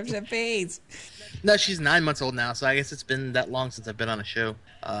 Subscription fees. No, she's 9 months old now, so I guess it's been that long since I've been on a show.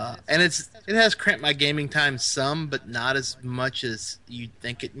 And it has cramped my gaming time some, but not as much as you'd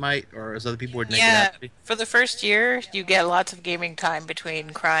think it might, or as other people would make it out to be. For the first year, you get lots of gaming time between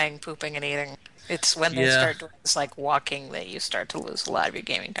crying, pooping, and eating. It's when they start doing this, like walking, that you start to lose a lot of your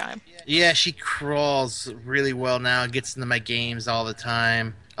gaming time. Yeah, she crawls really well now, gets into my games all the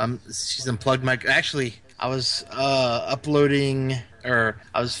time. She's unplugged my... Actually, I was I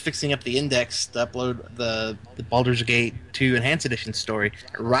was fixing up the index to upload the Baldur's Gate 2 Enhanced Edition story.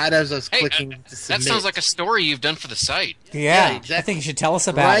 Right as I was clicking to submit... That sounds like a story you've done for the site. Yeah, exactly. I think you should tell us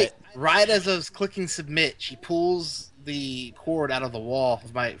about it. Right as I was clicking submit, she pulls the cord out of the wall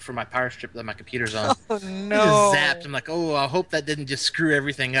for my power strip that my computer's on. Oh, no. It just zapped. I'm like, I hope that didn't just screw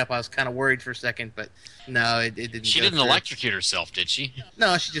everything up. I was kind of worried for a second, but no, it didn't. She didn't electrocute herself, did she?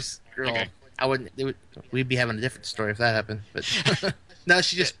 No, she just... Okay. We'd be having a different story if that happened. But no,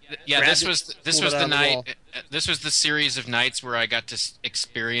 she just... this was the night... This was the series of nights where I got to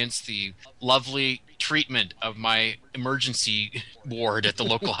experience the lovely treatment of my emergency ward at the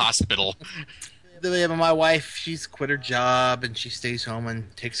local hospital. My wife, she's quit her job and she stays home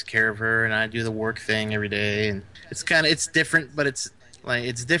and takes care of her, and I do the work thing every day, and it's different, but it's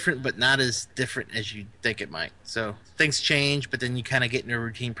different, but not as different as you think it might. So things change, but then you kind of get in a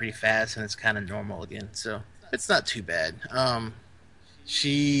routine pretty fast, and it's kind of normal again. So it's not too bad. I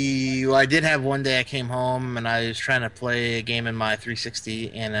did have one day I came home and I was trying to play a game in my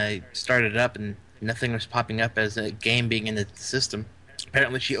 360, and I started it up and nothing was popping up as a game being in the system.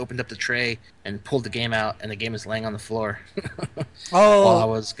 Apparently, she opened up the tray and pulled the game out, and the game is laying on the floor. While I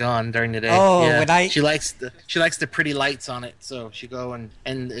was gone during the day. She likes the pretty lights on it, so she go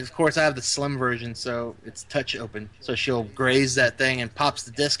and of course I have the slim version, so it's touch open. So she'll graze that thing and pops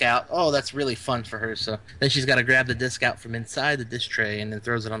the disc out. Oh, that's really fun for her. So then she's got to grab the disc out from inside the disc tray and then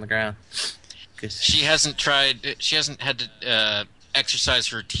throws it on the ground. She hasn't had to exercise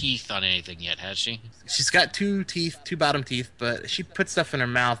her teeth on anything yet, has she? She's got two bottom teeth, but she puts stuff in her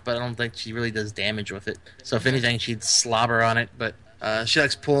mouth, but I don't think she really does damage with it. So if anything, she'd slobber on it, but she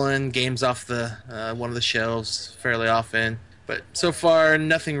likes pulling games off the one of the shelves fairly often. But so far,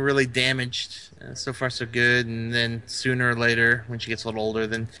 nothing really damaged. So far, so good. And then sooner or later, when she gets a little older,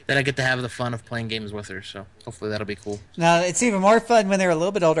 then I get to have the fun of playing games with her. So hopefully that'll be cool. Now, it's even more fun when they're a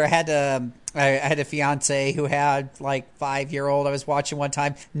little bit older. I had a fiance who had like 5-year-old. I was watching one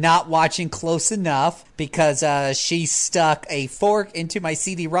time, not watching close enough because she stuck a fork into my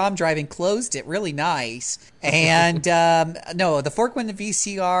CD-ROM drive and closed it really nice. And no, the fork went in the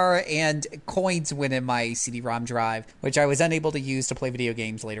VCR and coins went in my CD-ROM drive, which I was unable to use to play video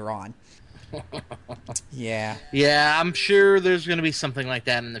games later on. Yeah. Yeah, I'm sure there's going to be something like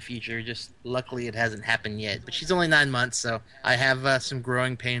that in the future. Just luckily it hasn't happened yet. But she's only 9 months, so I have some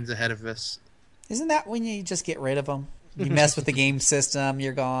growing pains ahead of us. Isn't that when you just get rid of them? You mess with the game system,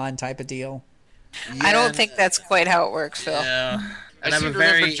 you're gone, type of deal. Yeah, I don't think that's quite how it works, Phil. Yeah. I seem to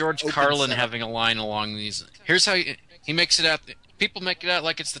remember George Carlin having a line along these. Here's how he makes it out. People make it out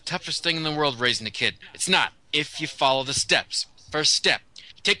like it's the toughest thing in the world raising a kid. It's not. If you follow the steps. First step.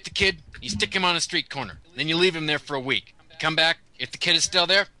 You take the kid, you stick him on a street corner. Then you leave him there for a week. You come back. If the kid is still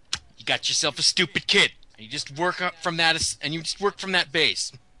there, you got yourself a stupid kid. And you just work up from that, and you just work from that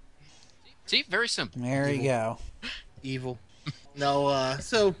base. See? Very simple. There you go. Evil. No,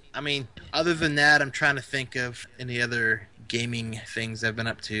 so, I mean, other than that, I'm trying to think of any other gaming things I've been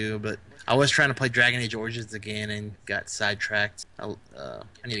up to, but I was trying to play Dragon Age Origins again and got sidetracked. I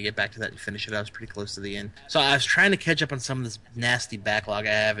need to get back to that and finish it. I was pretty close to the end. So I was trying to catch up on some of this nasty backlog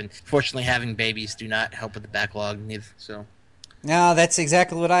I have, and fortunately having babies do not help with the backlog neither, so. No, that's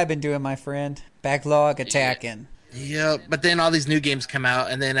exactly what I've been doing, my friend. Backlog attacking. Yeah, but then all these new games come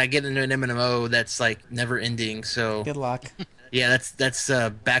out, and then I get into an MMO that's like never ending, so. Good luck. Yeah, that's a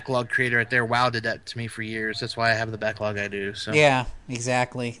backlog creator right there. WoW did that to me for years. That's why I have the backlog I do. So yeah,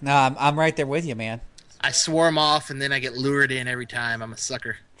 exactly. No, I'm right there with you, man. I swarm off, and then I get lured in every time. I'm a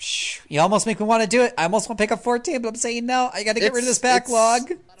sucker. You almost make me want to do it. I almost want to pick up 14, but I'm saying no. I got to get rid of this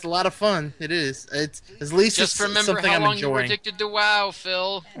backlog. It's a lot of fun. It is. It's at least just it's remember something how I'm long enjoying. you were addicted to WoW,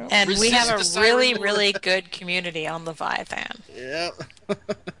 Phil. And we have a Resist the really, siren really good community on Leviathan. Yep.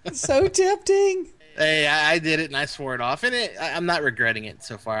 So tempting. Hey, I did it and I swore it off, and I'm not regretting it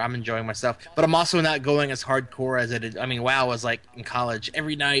so far. I'm enjoying myself, but I'm also not going as hardcore as I did. I mean, WoW was like in college,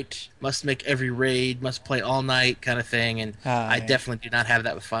 every night, must make every raid, must play all night kind of thing, and I definitely do not have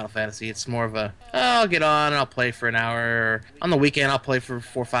that with Final Fantasy. It's more of a, I'll get on and I'll play for an hour, or on the weekend I'll play for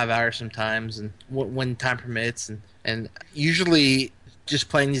 4 or 5 hours sometimes, and when time permits, and usually just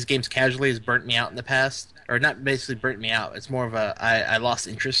playing these games casually has burnt me out in the past. Or not basically burnt me out. It's more of I lost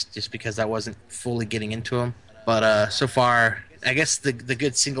interest just because I wasn't fully getting into them. But so far, I guess the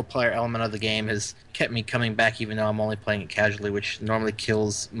good single player element of the game has kept me coming back, even though I'm only playing it casually, which normally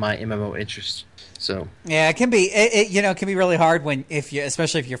kills my MMO interest. So yeah, it can be. It can be really hard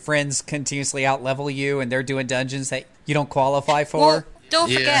especially if your friends continuously out level you and they're doing dungeons that you don't qualify for. Well, don't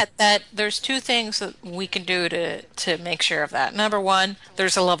forget that there's 2 things that we can do to make sure of that. Number 1,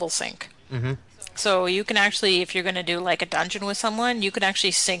 there's a level sync. Mm-hmm. So you can actually, if you're going to do like a dungeon with someone, you can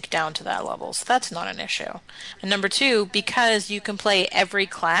actually sync down to that level. So that's not an issue. And number 2, because you can play every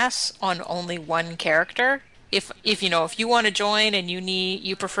class on only one character, if you want to join and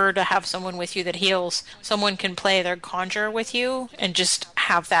you prefer to have someone with you that heals, someone can play their conjure with you and just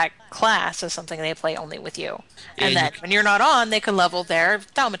have that class as something they play only with you. And then when you're not on, they can level their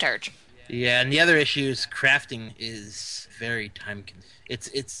thaumaturge. Yeah, and the other issue is crafting is very time consuming.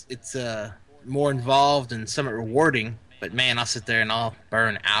 It's more involved and somewhat rewarding, but man, I'll sit there and I'll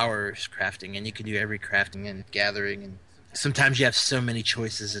burn hours crafting, and you can do every crafting and gathering, and sometimes you have so many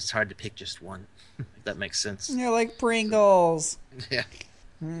choices it's hard to pick just one. If that makes sense. You're like Pringles. Yeah.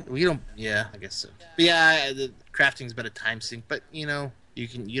 We don't. Yeah, I guess so. But yeah, the crafting's been a time sink, but you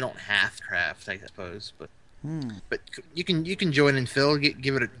don't have to craft, I suppose, but. But you can join in, Phil.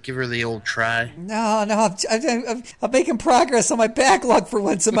 Give her the old try. No, I'm making progress on my backlog for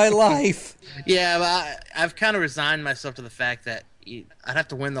once in my life. Yeah, but I've kind of resigned myself to the fact that I'd have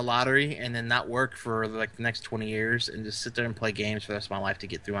to win the lottery and then not work for like the next 20 years and just sit there and play games for the rest of my life to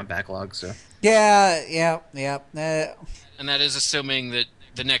get through my backlog. So yeah. And that is assuming that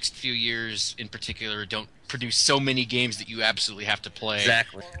the next few years in particular don't produce so many games that you absolutely have to play.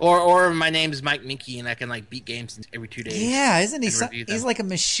 Exactly. Or my name is Mike Minky and I can like beat games every 2 days. Yeah, isn't he? He's like a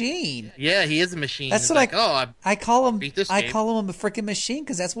machine. Yeah, he is a machine. That's what I call him. I game. call him a freaking machine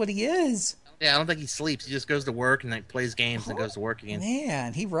because that's what he is. Yeah, I don't think he sleeps. He just goes to work and like plays games and goes to work again.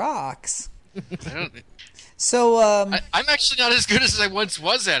 Man, he rocks. I don't. So I'm actually not as good as I once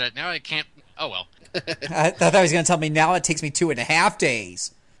was at it. Now I can't. Oh well. I thought he was going to tell me now it takes me 2.5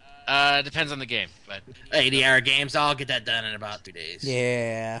 days. Depends on the game, but 80-hour games, I'll get that done in about 2 days.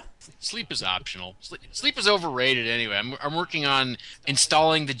 Yeah. Sleep is optional. Sleep is overrated anyway. I'm working on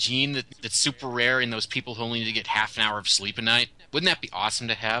installing the gene that's super rare in those people who only need to get half an hour of sleep a night. Wouldn't that be awesome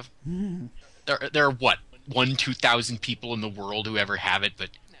to have? There are what, 2,000 people in the world who ever have it, but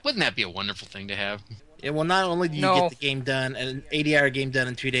wouldn't that be a wonderful thing to have? Yeah, well, not only do you get the game done, an 80-hour game done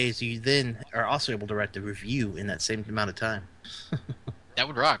in 2 days, you then are also able to write the review in that same amount of time. That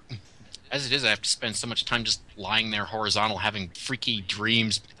would rock. As it is, I have to spend so much time just lying there horizontal having freaky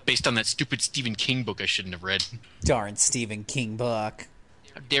dreams based on that stupid Stephen King book I shouldn't have read. Darn Stephen King book.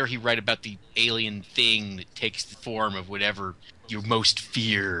 How dare he write about the alien thing that takes the form of whatever you most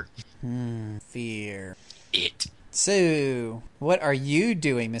fear? Fear. It. So, what are you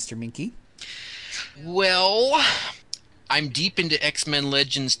doing, Mr. Minky? Well, I'm deep into X-Men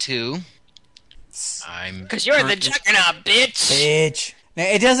Legends 2. Because you're the Juggernaut, bitch! Now,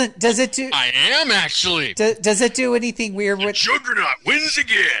 it doesn't... Does it do... I am, actually! Does it do anything weird with... Juggernaut wins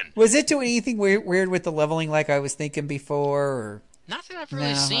again! Was it doing anything weird with the leveling like I was thinking before, or... Not that I've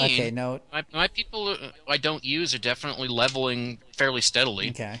really seen. Okay, no. My people I don't use are definitely leveling fairly steadily.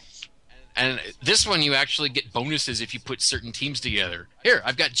 Okay. And this one, you actually get bonuses if you put certain teams together. Here,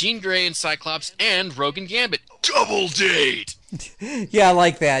 I've got Jean Grey and Cyclops and Rogue and Gambit. Double date! Yeah, I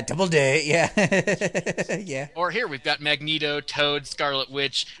like that. Double date, yeah. Yeah. Or here, we've got Magneto, Toad, Scarlet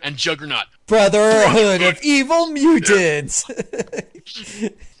Witch, and Juggernaut. Brotherhood of Evil Mutants!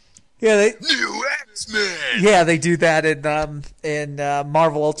 Yeah, New X-Men! Yeah, they do that in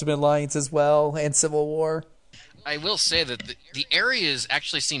Marvel Ultimate Alliance as well, and Civil War. I will say that the areas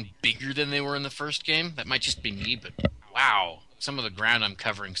actually seem bigger than they were in the first game. That might just be me, but wow. Some of the ground I'm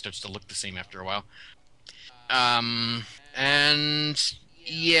covering starts to look the same after a while. And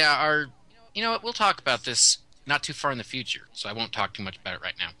yeah, we'll talk about this not too far in the future, so I won't talk too much about it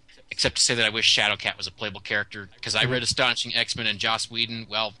right now. Except to say that I wish Shadowcat was a playable character, because I read Astonishing X-Men and Joss Whedon.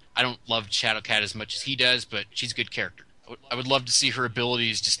 Well, I don't love Shadowcat as much as he does, but she's a good character. I would love to see her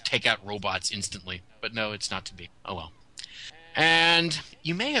abilities just take out robots instantly, but no, it's not to be. Oh well. And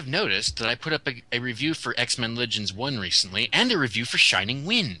you may have noticed that I put up a review for X-Men Legends 1 recently, and a review for Shining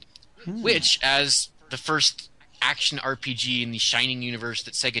Wind, which, as the first action RPG in the Shining universe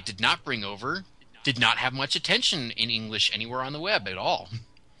that Sega did not bring over, did not have much attention in English anywhere on the web at all.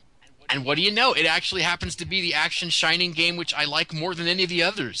 And what do you know? It actually happens to be the action Shining game which I like more than any of the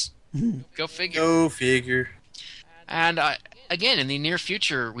others. Go figure. Go figure. And again, in the near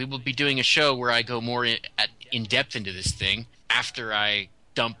future, we will be doing a show where I go more in depth into this thing after I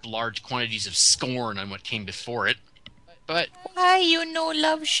dump large quantities of scorn on what came before it. But why you no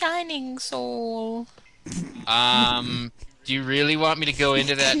love Shining Soul? Do you really want me to go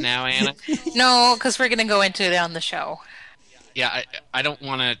into that now, Anna? No, because we're going to go into it on the show. Yeah, I don't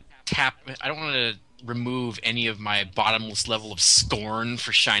want to remove any of my bottomless level of scorn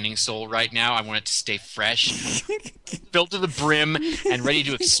for Shining Soul right now. I want it to stay fresh, filled to the brim, and ready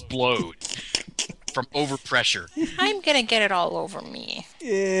to explode from overpressure. I'm going to get it all over me.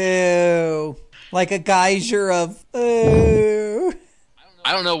 Ew. Like a geyser of... Ew.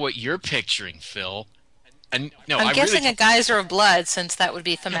 I don't know what you're picturing, Phil. And no, I'm guessing a geyser of blood, since that would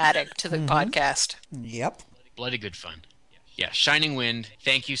be thematic to the podcast. Yep. Bloody good fun. Yeah, Shining Wind,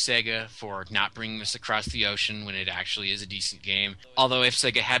 thank you, Sega, for not bringing this across the ocean when it actually is a decent game. Although if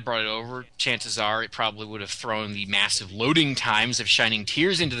Sega had brought it over, chances are it probably would have thrown the massive loading times of Shining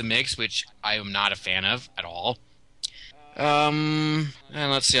Tears into the mix, which I am not a fan of at all. And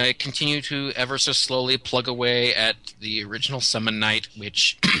let's see, I continue to ever so slowly plug away at the original Summon Night,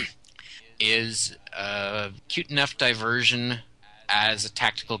 which is a cute enough diversion as a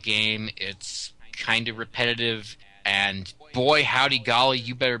tactical game. It's kind of repetitive, and boy, howdy golly,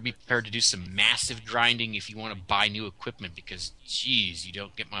 you better be prepared to do some massive grinding if you want to buy new equipment, because, geez, you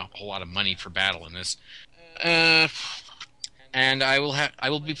don't get a whole lot of money for battle in this. And I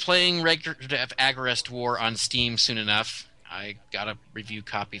will be playing Record of Agarest War on Steam soon enough. I got a review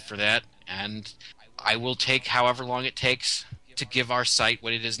copy for that, and I will take however long it takes to give our site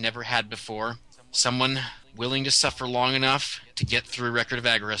what it has never had before. Someone willing to suffer long enough to get through Record of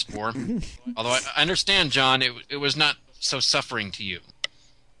Agarest War. Although I understand, John, it was not so suffering to you.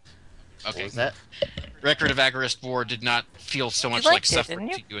 Okay. What was that? Record of Agarest War did not feel so much like suffering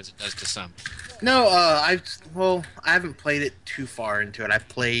to you as it does to some. No, I haven't played it too far into it. I've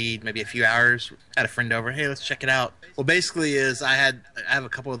played maybe a few hours. Had a friend over. Hey, let's check it out. Well, basically, I have a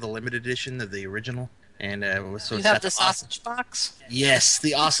couple of the limited edition of the original, and it was so. You have the sausage box. Yes,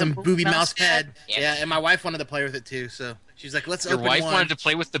 the awesome booby mouse pad. Yeah, and my wife wanted to play with it too, so she's like, "Let's open one." Your wife wanted to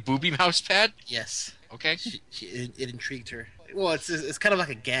play with the booby mouse pad? Yes. Okay. It intrigued her. Well, it's kind of like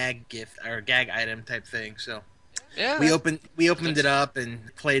a gag gift or a gag item type thing. So yeah, we opened it up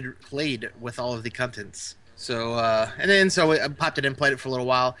and played with all of the contents. So I popped it in, played it for a little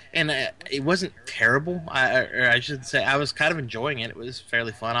while, and it wasn't terrible. I should say I was kind of enjoying it. It was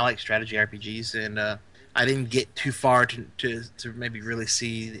fairly fun. I like strategy RPGs, and I didn't get too far to maybe really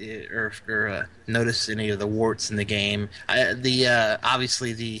see or notice any of the warts in the game.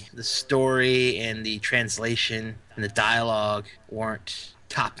 Obviously the story and the translation and the dialogue weren't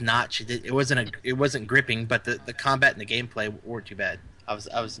top notch. It wasn't gripping, but the combat and the gameplay weren't too bad. I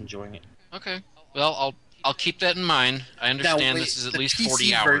was enjoying it. Okay. Well, I'll keep that in mind. I understand this is at least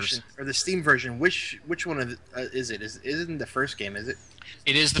 40 hours. Version, or the Steam version, which one of is it? Isn't the first game, is it?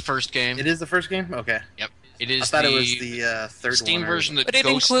 It is the first game. It is the first game? Okay. Yep. It is. I thought it was the third Steam one version that But it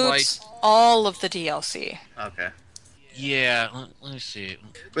Ghostlight. includes all of the DLC. Okay. Yeah, let me see.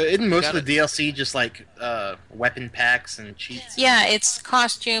 But isn't most of the DLC just like weapon packs and cheats? Yeah, it's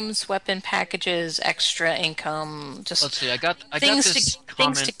costumes, weapon packages, extra income. Just Let's see. I got things this to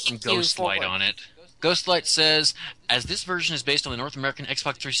comment from keep you Ghostlight forward. on it. Ghostlight says, as this version is based on the North American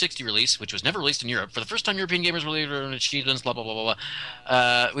Xbox 360 release, which was never released in Europe, for the first time European gamers were able to achievements, blah, blah, blah, blah,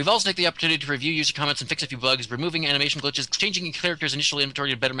 blah. We've also taken the opportunity to review user comments and fix a few bugs, removing animation glitches, changing characters' initial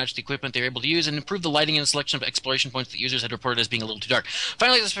inventory to better match the equipment they're able to use, and improve the lighting and selection of exploration points that users had reported as being a little too dark.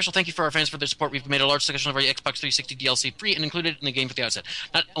 Finally, a special thank you for our fans for their support. We've made a large section of our Xbox 360 DLC free and included in the game from the outset.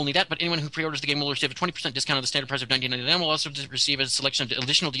 Not only that, but anyone who pre-orders the game will receive a 20% discount on the standard price of $19.99 will also receive a selection of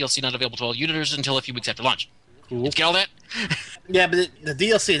additional DLC not available to all users until a few weeks after launch. Cool. Did you get all that? Yeah, but the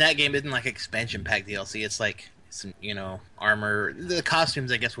DLC in that game isn't like expansion pack DLC. It's like some, armor. The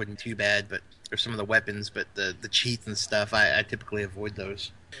costumes, I guess, wouldn't be too bad, but or some of the weapons, but the cheats and stuff, I typically avoid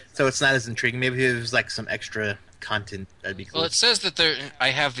those. So it's not as intriguing. Maybe if it was like some extra content, that'd be cool. Well, it says that I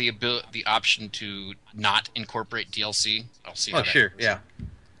have the option to not incorporate DLC. I'll see. Oh, sure, yeah.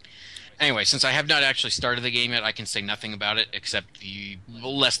 Anyway, since I have not actually started the game yet, I can say nothing about it except the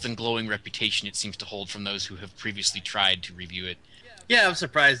less than glowing reputation it seems to hold from those who have previously tried to review it. Yeah, I'm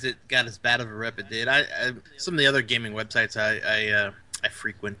surprised it got as bad of a rep it did. Some of the other gaming websites I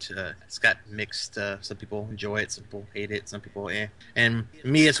frequent, it's got mixed. Some people enjoy it, some people hate it, some people And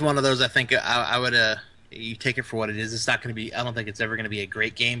me, it's one of those. I think I would. You take it for what it is. It's not going to be. I don't think it's ever going to be a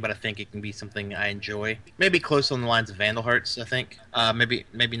great game, but I think it can be something I enjoy. Maybe close on the lines of Vandal Hearts. I think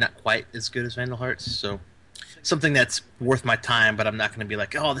maybe not quite as good as Vandal Hearts. So something that's worth my time, but I'm not going to be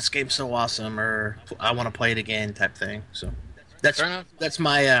like, oh, this game's so awesome, or I want to play it again type thing. So that's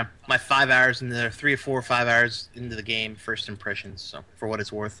my my 5 hours in there, 3 or 4 or 5 hours into the game, first impressions. So for what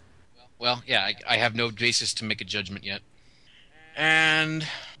it's worth. Well, yeah, I have no basis to make a judgment yet, and.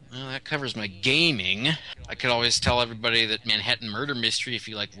 Well, that covers my gaming. I could always tell everybody that Manhattan Murder Mystery, if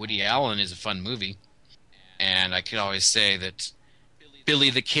you like Woody Allen, is a fun movie. And I could always say that Billy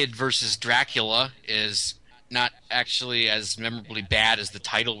the Kid versus Dracula is not actually as memorably bad as the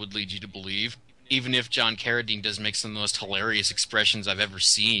title would lead you to believe. Even if John Carradine does make some of the most hilarious expressions I've ever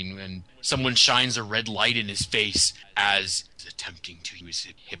seen when someone shines a red light in his face as attempting to use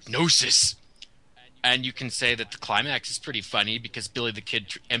hypnosis. And you can say that the climax is pretty funny because Billy the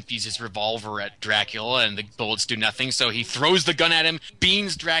Kid empties his revolver at Dracula and the bullets do nothing. So he throws the gun at him,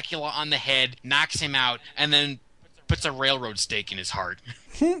 beams Dracula on the head, knocks him out, and then puts a railroad stake in his heart.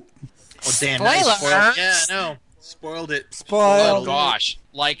 Oh, damn. Spoiler! Nice. Yeah, I know. Spoiled it. Oh, gosh.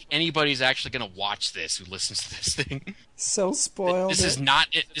 Like anybody's actually going to watch this who listens to this thing. So spoiled. This is not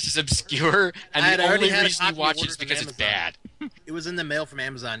it. This is obscure, and the only reason you watch it is because it's bad. It was in the mail from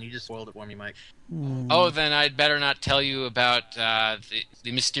Amazon. You just spoiled it for me, Mike. Oh, then I'd better not tell you about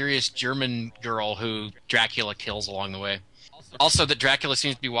the mysterious German girl who Dracula kills along the way. Also, that Dracula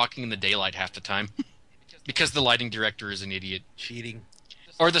seems to be walking in the daylight half the time because the lighting director is an idiot. Cheating.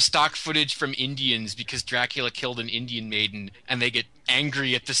 Or the stock footage from Indians because Dracula killed an Indian maiden and they get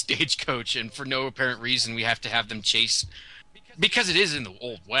angry at the stagecoach, and for no apparent reason we have to have them chase. Because it is in the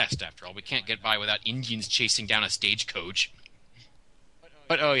Old West, after all. We can't get by without Indians chasing down a stagecoach.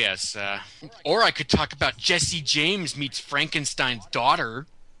 But oh yes, or I could talk about Jesse James meets Frankenstein's daughter.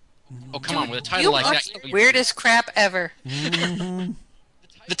 Oh come on, with a title like that. The weirdest crap ever. The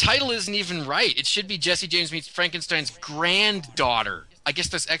title isn't even right. It should be Jesse James meets Frankenstein's granddaughter. I guess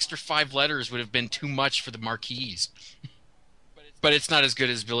those extra 5 letters would have been too much for the marquees. But it's not as good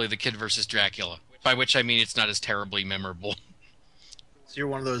as Billy the Kid versus Dracula, by which I mean it's not as terribly memorable. So you're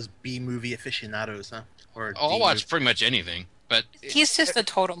one of those B-movie aficionados, huh? Or I'll watch pretty much anything. But He's just a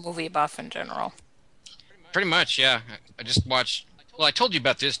total movie buff in general. Pretty much, yeah. I just watched... Well, I told you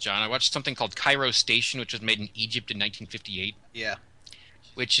about this, John. I watched something called Cairo Station, which was made in Egypt in 1958. Yeah.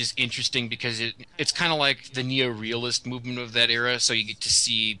 Which is interesting because it's kind of like the neo-realist movement of that era, so you get to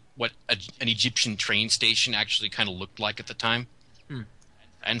see what an Egyptian train station actually kind of looked like at the time.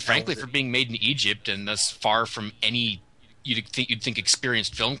 And frankly, for being made in Egypt and thus far from any you'd think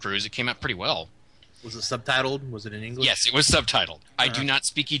experienced film crews, it came out pretty well. Was it subtitled? Was it in English? Yes, it was subtitled. I do not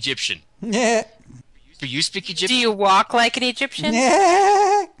speak Egyptian. Yeah. Do you speak Egyptian? Do you walk like an Egyptian?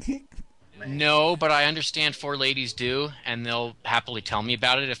 No, but I understand 4 ladies do, and they'll happily tell me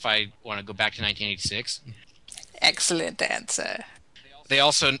about it if I want to go back to 1986. Excellent answer. They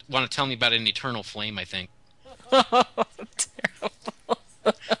also want to tell me about an eternal flame, I think. Terrible.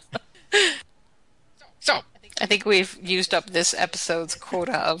 So, I think we've used up this episode's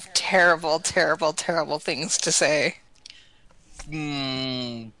quota of terrible, terrible, terrible things to say.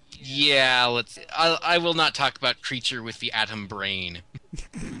 Yeah, I will not talk about Creature with the Atom Brain,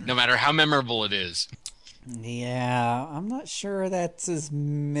 no matter how memorable it is. Yeah, I'm not sure that's as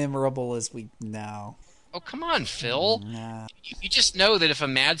memorable as we know. Oh, come on, Phil. Nah. You just know that if a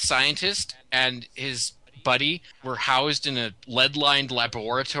mad scientist and his buddy were housed in a lead-lined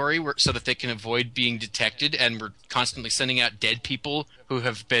laboratory so that they can avoid being detected, and we're constantly sending out dead people who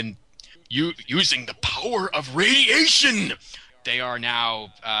have been using the power of radiation, they are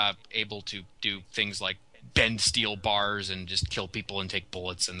now able to do things like bend steel bars and just kill people and take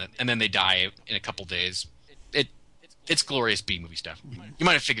bullets, and then they die in a couple days. It's glorious B-movie stuff. You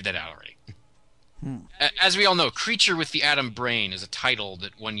might have figured that out already. As we all know, Creature with the Atom Brain is a title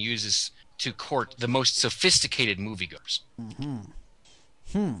that one uses to court the most sophisticated moviegoers.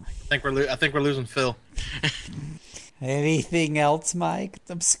 I think we're losing Phil. Anything else, Mike?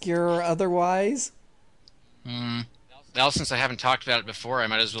 Obscure or otherwise? Well, since I haven't talked about it before, I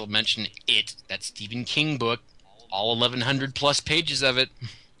might as well mention It, that Stephen King book. All 1,100 plus pages of it.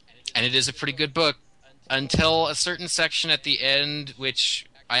 And it is a pretty good book. Until a certain section at the end, which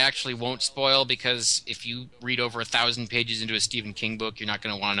I actually won't spoil, because if you read over 1,000 pages into a Stephen King book, you're not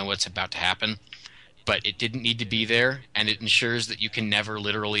going to want to know what's about to happen. But it didn't need to be there, and it ensures that you can never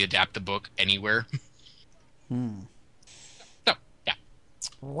literally adapt the book anywhere. So, yeah.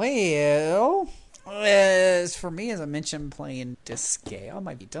 Well, as for me, as I mentioned, playing to scale. I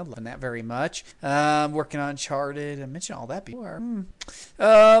might be done loving that very much. Working on Uncharted. I mentioned all that before.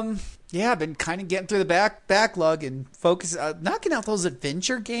 Yeah, I've been kind of getting through the backlog and focus knocking out those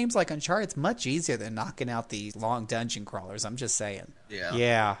adventure games like Uncharted. It's much easier than knocking out the long dungeon crawlers. I'm just saying.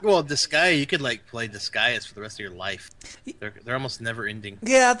 Yeah. Well, Disgaea, you could play Disgaea for the rest of your life. They're almost never ending.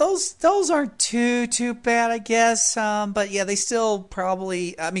 Yeah, those aren't too bad, I guess. But yeah, they still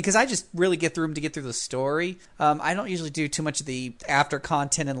probably. I mean, because I just really get through them to get through the story. I don't usually do too much of the after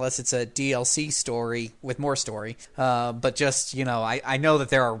content unless it's a DLC story with more story. But just I know that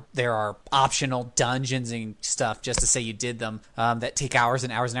there are optional dungeons and stuff just to say you did them that take hours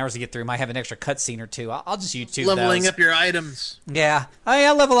and hours and hours to get through. Might have an extra cutscene or two. I'll just YouTube leveling those. Up your items. Yeah, I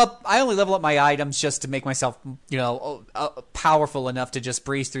only level up my items just to make myself powerful enough to just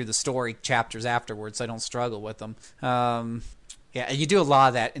breeze through the story chapters afterwards, so I don't struggle with them. Yeah, and you do a lot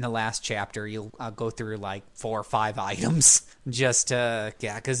of that in the last chapter. You'll go through like 4 or 5 items just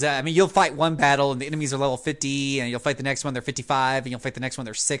because you'll fight one battle and the enemies are level 50, and you'll fight the next one they're 55, and you'll fight the next one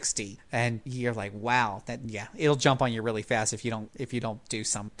they're 60, and you're like, wow, it'll jump on you really fast if you don't do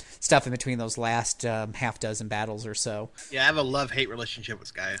some stuff in between those last half dozen battles or so. Yeah, I have a love-hate relationship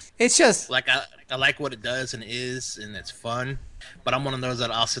with Gaia. It's just like I like what it does and it's fun, but I'm one of those that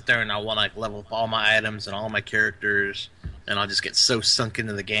I'll sit there and I want to level up all my items and all my characters, and I'll just get so sunk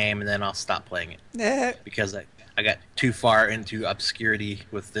into the game, and then I'll stop playing it because I got too far into obscurity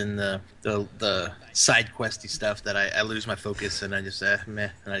within the side questy stuff that I lose my focus, and I just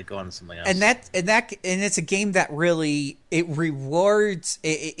and I go on to something else. And it's a game that really it rewards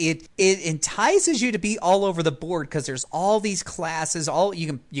it entices you to be all over the board because there's all these classes.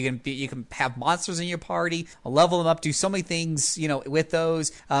 You can have monsters in your party, level them up, do so many things with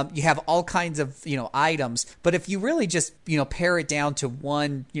those. You have all kinds of items, but if you really just pare it down to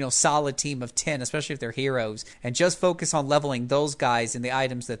one solid team of 10, especially if they're heroes, and just focus on leveling those guys and the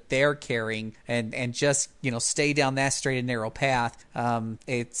items that they're carrying, and just stay down that straight and narrow path,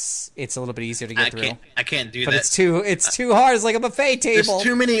 it's a little bit easier to get through. I can't do but that. It's too hard. It's like a buffet table.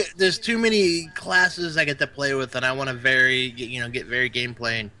 There's too many classes I get to play with, and I want to get very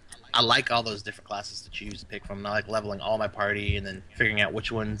gameplay. And I like all those different classes to choose to pick from. I like leveling all my party and then figuring out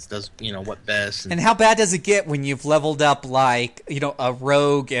which ones does what best. And how bad does it get when you've leveled up a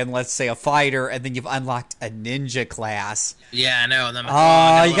rogue and let's say a fighter, and then you've unlocked a ninja class? Yeah, I know. And then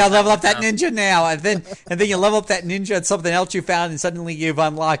you gotta level up that ninja now, and then you level up that ninja and something else you found, and suddenly you've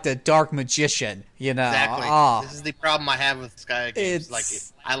unlocked a dark magician. Exactly. This is the problem I have with Sky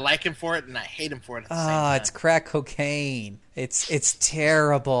games. I like him for it, and I hate him for it at the same time. It's crack cocaine. It's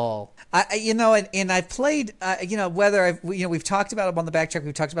terrible. I played. We've talked about them on the backtrack.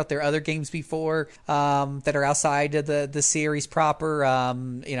 We've talked about their other games before that are outside of the series proper.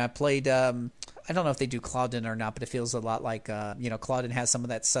 I played. I don't know if they do Claudin or not, but it feels a lot like Claudin has some of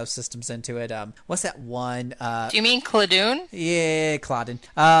that subsystems into it. What's that one? Do you mean Cladoon? Yeah, Claudin.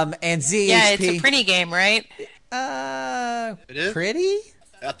 And ZHP. Yeah, it's a pretty game, right? It is? Pretty?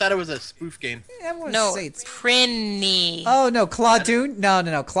 I thought it was a spoof game. I wouldn't No, say it's... Prinny. Oh, no, Claude.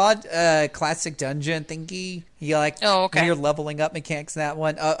 No. Claude, classic dungeon thingy. You like Oh, okay. when you're leveling up mechanics in that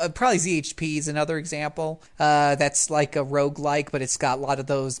one. Probably ZHP is another example. That's like a roguelike, but it's got a lot of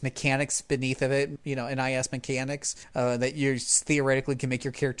those mechanics beneath of it, NIS mechanics, that you theoretically can make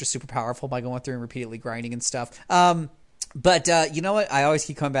your character super powerful by going through and repeatedly grinding and stuff. But you know what? I always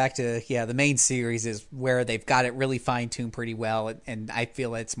keep coming back to, the main series is where they've got it really fine-tuned pretty well, and I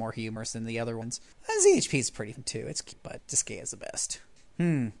feel it's more humorous than the other ones. ZHP is pretty fun, too. But Disgaea is the best.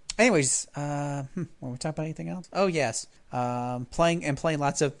 Anyways, were we talking about anything else? Oh, yes. Still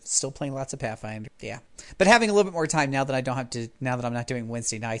playing lots of Pathfinder. Yeah. But having a little bit more time now that I'm not doing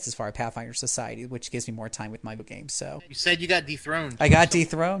Wednesday nights as far as Pathfinder Society, which gives me more time with my games. So You said you got dethroned. I got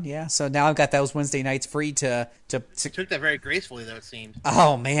dethroned, yeah. So now I've got those Wednesday nights free to You took that very gracefully, though, it seemed.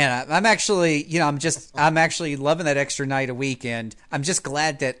 Oh man, I'm actually, I'm actually loving that extra night a week, and I'm just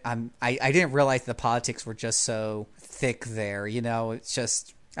glad that I didn't realize the politics were just so thick there. It's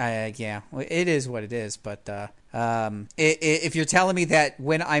just, it is what it is. But if you're telling me that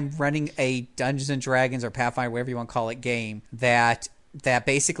when I'm running a Dungeons and Dragons or Pathfinder, whatever you want to call it, game, that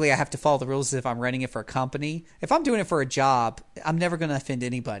basically I have to follow the rules as if I'm running it for a company. If I'm doing it for a job, I'm never going to offend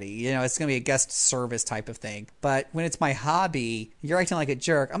anybody. It's going to be a guest service type of thing. But when it's my hobby, you're acting like a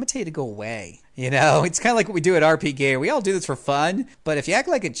jerk, I'm going to tell you to go away. It's kind of like what we do at RP Gamer. We all do this for fun, but if you act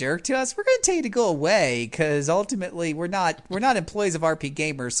like a jerk to us, we're going to tell you to go away, because ultimately we're not employees of RP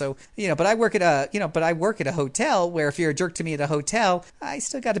Gamer. So, but I work at a hotel where if you're a jerk to me at a hotel, I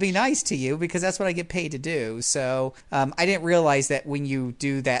still got to be nice to you because that's what I get paid to do. So, I didn't realize that when you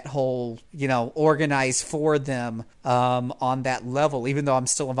do that whole, organize for them, on that level, even though I'm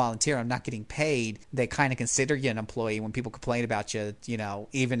still a volunteer, I'm not getting paid, they kind of consider you an employee when people complain about you,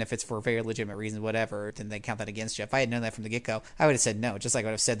 even if it's for a very legitimate reason, whatever, then they count that against you. If I had known that from the get-go, I would have said no, just like I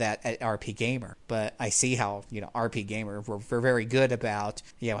would have said that at RP Gamer. But I see how, RP Gamer, we're very good about,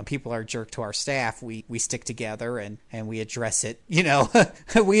 when people are a jerk to our staff, we stick together and we address it,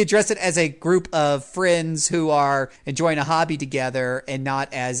 we address it as a group of friends who are enjoying a hobby together and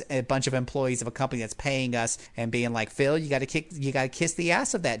not as a bunch of employees of a company that's paying us and being like, Phil, you got to kiss the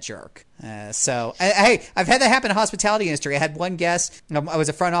ass of that jerk. Hey, I've had that happen in the hospitality industry. I had one guest. I was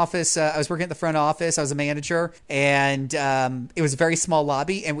a front office. I was working at the front office. I was a manager, and it was a very small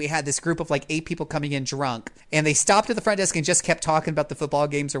lobby. And we had this group of like 8 people coming in drunk, and they stopped at the front desk and just kept talking about the football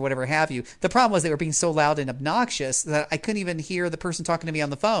games or whatever have you. The problem was they were being so loud and obnoxious that I couldn't even hear the person talking to me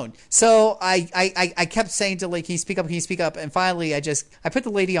on the phone. So I kept saying to like, "Can you speak up? Can you speak up?" And finally, I put the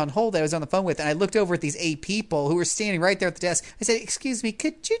lady on hold that I was on the phone with, and I looked over at these 8 people who were standing right there at the desk. I said, "Excuse me,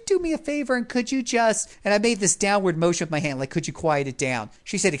 could you do me a favor and could you just," and I made this downward motion with my hand, like, "Could you quiet it down?"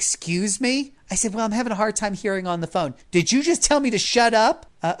 She said, "Excuse me?" I said, "Well, I'm having a hard time hearing on the phone." "Did you just tell me to shut up?"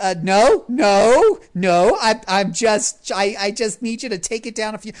 No. I just need you to take it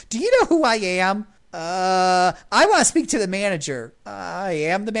down a few. Do you know who I am? I want to speak to the manager. I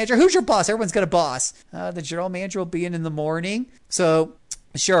am the manager. Who's your boss? Everyone's got a boss. The general manager will be in the morning. So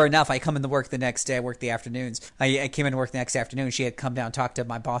sure enough, I come into work the next day. I work the afternoons. I came into work the next afternoon. She had come down and talked to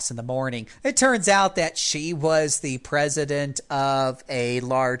my boss in the morning. It turns out that she was the president of a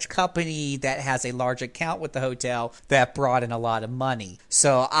large company that has a large account with the hotel that brought in a lot of money.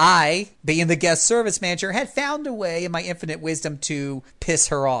 So I, being the guest service manager, had found a way in my infinite wisdom to piss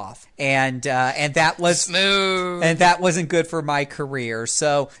her off. And that was smooth. And that wasn't good for my career.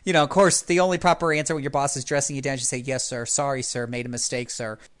 So, of course, the only proper answer when your boss is dressing you down, you say, "Yes, sir. Sorry, sir. Made a mistake,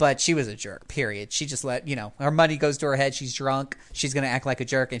 sir." But she was a jerk, period. She just let, her money goes to her head. She's drunk. She's going to act like a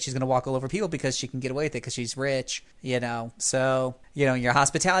jerk, and she's going to walk all over people because she can get away with it because she's rich, So, in your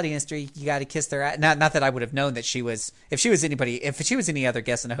hospitality industry, you got to kiss their ass. Not that I would have known that if she was any other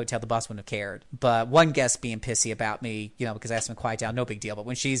guest in the hotel, the boss wouldn't have cared. But one guest being pissy about me, because I asked him to quiet down, no big deal. But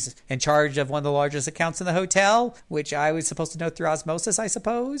when she's in charge of one of the largest accounts in the hotel, which I was supposed to know through osmosis, I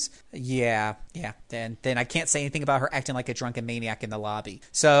suppose. Yeah. Then I can't say anything about her acting like a drunken maniac in the lobby.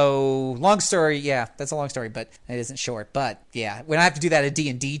 So long story. Yeah, that's a long story, but it isn't short. But yeah, when I have to do that at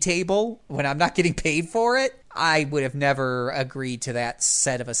D&D table, when I'm not getting paid for it, I would have never agreed to that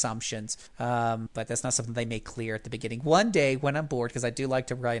set of assumptions. But that's not something they make clear at the beginning. One day when I'm bored, because I do like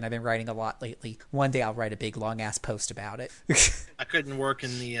to write, and I've been writing a lot lately, one day I'll write a big long-ass post about it. I couldn't work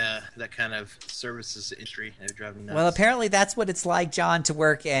in the that kind of services industry. It would drive me nuts. Well, apparently that's what it's like, John, to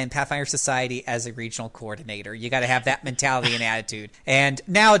work in Pathfinder Society as a regional coordinator. You got to have that mentality and attitude. And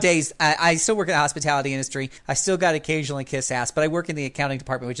nowadays, I still work in the hospitality industry. I still got to occasionally kiss ass, but I work in the accounting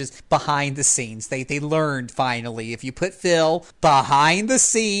department, which is behind the scenes. They learned finally, if you put Phil behind the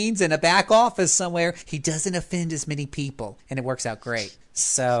scenes in a back office somewhere, he doesn't offend as many people, and it works out great.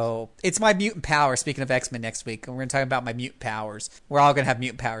 So it's my mutant power. Speaking of X-Men next week, and we're going to talk about my mutant powers. We're all going to have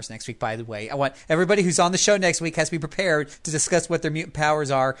mutant powers next week, by the way. I want everybody who's on the show next week has to be prepared to discuss what their mutant powers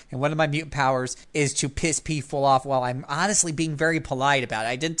are. And one of my mutant powers is to piss people off while I'm honestly being very polite about it.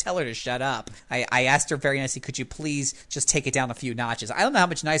 I didn't tell her to shut up. I asked her very nicely, could you please just take it down a few notches? I don't know how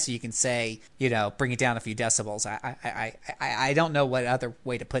much nicer you can say, bring it down a few decibels. I don't know what other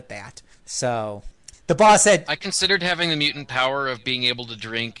way to put that. So... The boss said... I considered having the mutant power of being able to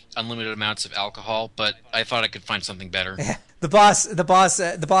drink unlimited amounts of alcohol, but I thought I could find something better. The boss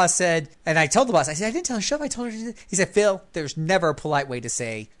said, and I told the boss, I said, I didn't tell her to shut up, I told her to... He said, Phil, there's never a polite way to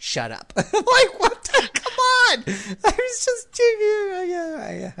say, shut up. I'm like, what the... Come on! I was just...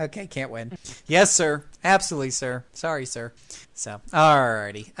 Yeah, okay, can't win. Yes, sir. Absolutely, sir. Sorry, sir. So,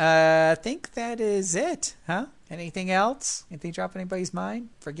 alrighty. I think that is it, huh? Anything else? Anything drop anybody's mind?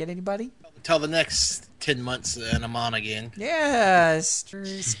 Forget anybody? Until the next 10 months and I'm on again. Yeah,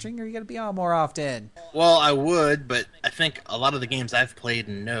 Stringer, you gotta be on more often. Well, I would, but I think a lot of the games I've played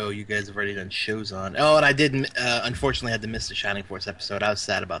and know you guys have already done shows on. Oh, and I did, unfortunately, had to miss the Shining Force episode. I was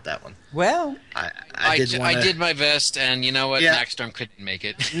sad about that one. Well, I did my best, and you know what? Yeah. Maxstorm couldn't make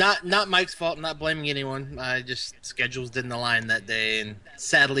it. Not Mike's fault, not blaming anyone. Schedules didn't align that day, and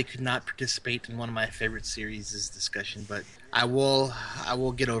sadly could not participate in one of my favorite series' discussion, but I will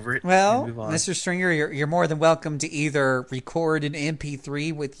get over it. Well, Mr. Stringer, you're more than welcome to either record an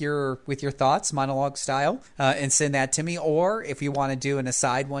MP3 with your thoughts, monologue style, and send that to me, or if you want to do an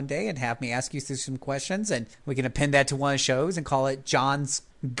aside one day and have me ask you through some questions, and we can append that to one of the shows and call it John's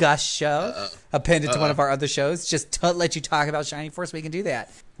Gus Show. Append it to one of our other shows, just to let you talk about Shining Force. We can do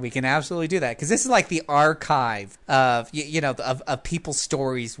that. We can absolutely do that, because this is like the archive of of people's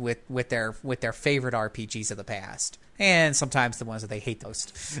stories with their favorite RPGs of the past, and sometimes the ones that they hate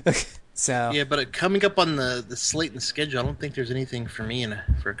most. So yeah, but coming up on the slate and the schedule, I don't think there's anything for me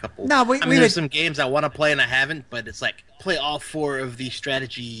for a couple. No, there's some games I want to play and I haven't, but it's like play all 4 of the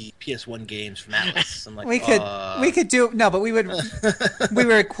strategy PS1 games from Atlas. I'm like, we could do but we would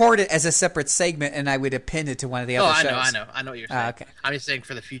record it as a separate segment, and I would append it to one of the other shows. I know what you're saying. Okay. I'm just saying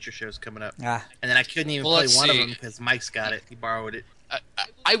for the future shows coming up. And then I couldn't even play one of them because Mike's got it. He borrowed it.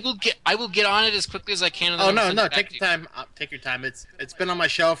 I will get on it as quickly as I can. Oh no! Take your time. Take your time. It's been on my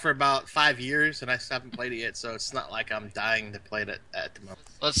shelf for about 5 years, and I still haven't played it yet. So it's not like I'm dying to play it at the moment.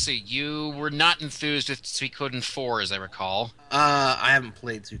 Let's see. You were not enthused with Suikoden 4, as I recall. I haven't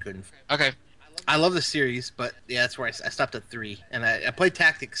played Suikoden 4. Okay. I love the series, but yeah, that's where I stopped at 3, and I played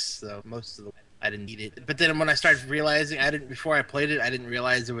Tactics though most of the. I didn't need it. But then when I started realizing, before I played it, I didn't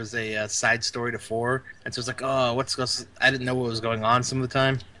realize there was a side story to 4. And so it's like, I didn't know what was going on some of the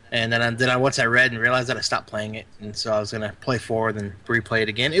time. And then once I read and realized that, I stopped playing it. And so I was going to play 4 and then replay it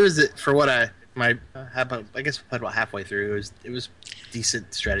again. It was, for what I guess I played about halfway through. It was a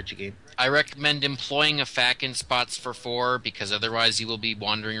decent strategy game. I recommend employing a FAQ in spots for 4, because otherwise you will be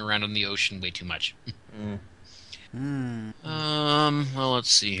wandering around on the ocean way too much. Well, let's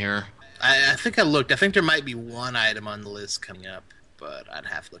see here. I think I looked. I think there might be one item on the list coming up, but I'd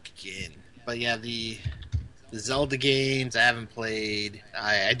have to look again. But yeah, the Zelda games I haven't played.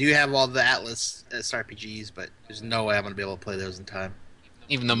 I do have all the Atlas SRPGs, but there's no way I'm going to be able to play those in time.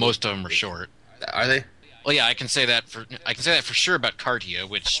 Even though most of them are short. Are they? Well, yeah, I can say that for sure about Cartia,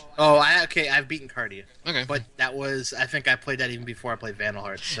 which... Oh, I've beaten Cartia. Okay. But I think I played that even before I played Vandal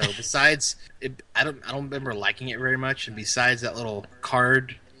Hearts. So besides, I don't remember liking it very much, and besides that little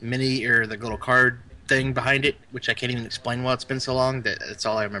card mini, or the little card thing behind it, which I can't even explain why it's been so long, that's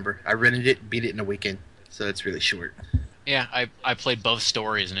all I remember. I rented it, beat it in a weekend, so it's really short. Yeah, I played both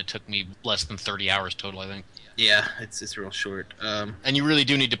stories, and it took me less than 30 hours total, I think. Yeah, it's real short. And you really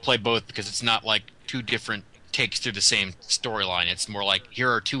do need to play both, because it's not like 2 different takes through the same storyline. It's more like, here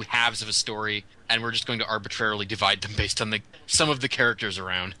are 2 halves of a story, and we're just going to arbitrarily divide them based on some of the characters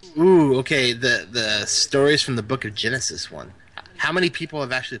around. Ooh, okay, the stories from the Book of Genesis one. How many people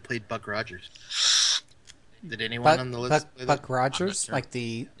have actually played Buck Rogers? Did anyone on the list play Buck Rogers? Like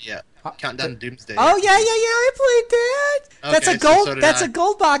the... Yeah. Countdown to Doomsday. Oh, yeah, I played that. Okay, that's a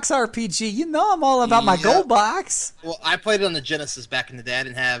gold box RPG. You know I'm all about my gold box. Well, I played it on the Genesis back in the day. I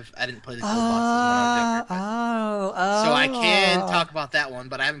didn't play the gold boxes when I was younger. So I can talk about that one,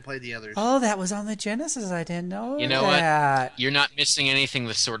 but I haven't played the others. Oh, that was on the Genesis. I didn't know You know that. What? You're not missing anything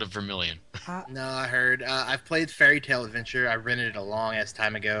with Sword of Vermilion. No, I heard. I've played Fairy Tail Adventure. I rented it a long-ass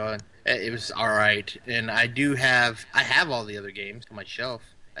time ago, and it was all right. And I have all the other games on my shelf.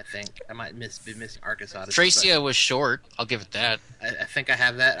 I think I might be missing Arcus Odyssey. Thracia was short. I'll give it that. I think I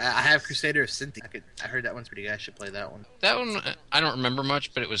have that. I have Crusader of Cynthia. I heard that one's pretty good. I should play that one. That one I don't remember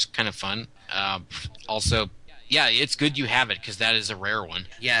much, but it was kind of fun. Also, Yeah, it's good you have it because that is a rare one.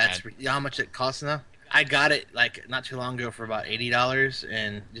 Yeah, you know how much it costs now? I got it like not too long ago for about $80,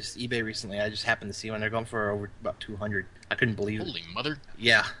 and just eBay recently. I just happened to see one. They're going for over about $200. I couldn't believe it. Holy mother!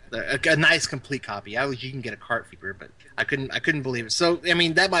 Yeah, a nice complete copy. You can get a cart fever, but I couldn't believe it. So I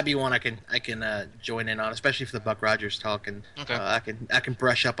mean, that might be one I can join in on, especially for the Buck Rogers talk, and Okay. I can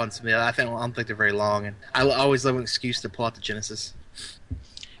brush up on some of that. I don't think they're very long, and I always love an excuse to pull out the Genesis.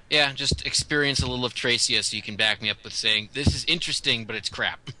 Yeah, just experience a little of Tracia so you can back me up with saying this is interesting, but it's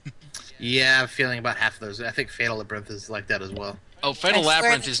crap. Yeah, I have a feeling about half of those. I think Fatal Labyrinth is like that as well. Oh, Fatal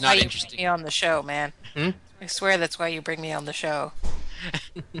Labyrinth is not Bring interesting. me on the show, man. Hmm? I swear that's why you bring me on the show.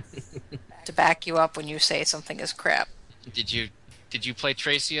 To back you up when you say something is crap. Did you play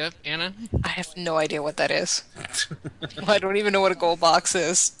Tracia, Anna? I have no idea what that is. I don't even know what a gold box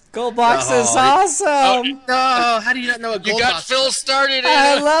is. Gold box Oh, is awesome. No, how do you not know a gold You got box? Phil started,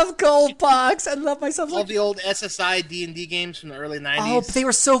 I Anna! love gold box. I love myself. All Like, the old SSI D&D games from the early 90s. oh, but they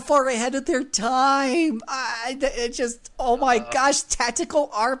were so far ahead of their time. It just, oh my gosh, tactical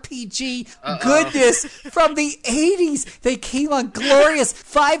RPG goodness from the 80s. They came on glorious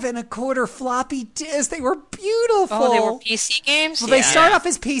 5 1/4 floppy disks. They were beautiful. Oh, they were PC games? Well, they start off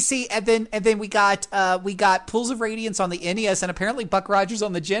as PC, and then we got Pools of Radiance on the NES, and apparently Buck Rogers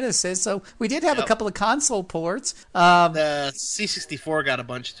on the Genesis. So we did have a couple of console ports. The C64 got a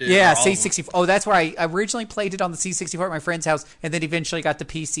bunch too. Yeah, All of them. C64. Oh, that's where I originally played it on the C64 at my friend's house, and then eventually got the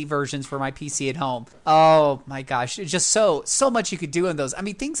PC versions for my PC at home. Oh my gosh, it's just so much you could do in those. I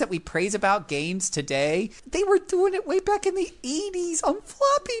mean, things that we praise about games today, they were doing it way back in the 80s on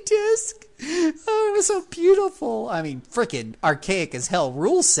floppy disk. Oh, it was so beautiful. I mean, freaking archaic as hell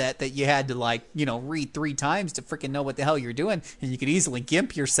rule set that you had to read 3 times to freaking know what the hell you're doing, and you could easily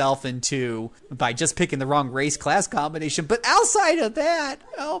gimp yourself into by just picking the wrong race class combination. But outside of that,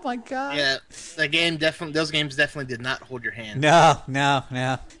 oh my god. Yeah, those games definitely did not hold your hand. No.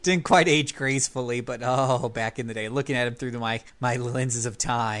 Didn't quite age gracefully, but back in the day, looking at them through my lenses of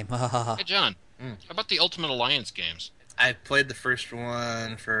time. Hey, John, how about the Ultimate Alliance games? I played the first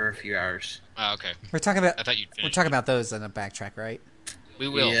one for a few hours. Oh, okay. We're talking about I thought you'd we're finished. talking about those in a backtrack, right? We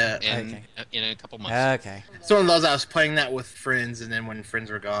will Yeah. in a couple months. Okay. It's one of those I was playing that with friends, and then when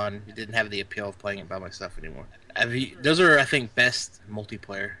friends were gone, it didn't have the appeal of playing it by myself anymore. Those are, I think, best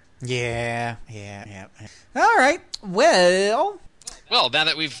multiplayer. Yeah. All right. Well, Well, now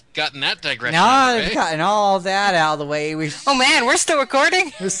that we've gotten that digression now out of the I've way, gotten all that out of the way. We're Oh man, we're still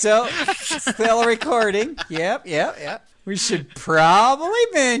recording? still recording. Yep. We should probably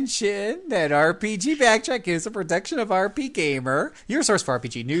mention that RPG Backtrack is a production of RP Gamer, your source for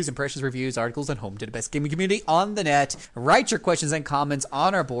RPG news, impressions, reviews, articles, and home to the best gaming community on the net. Write your questions and comments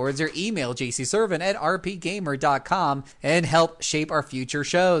on our boards or email jcservant@rpgamer.com and help shape our future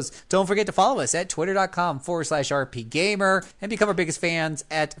shows. Don't forget to follow us at twitter.com/rpgamer and become our biggest fans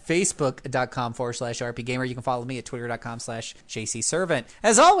at facebook.com/rpgamer. You can follow me at twitter.com/jcservant.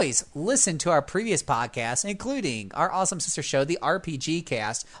 As always, listen to our previous podcasts, including our awesome sister show, the RPG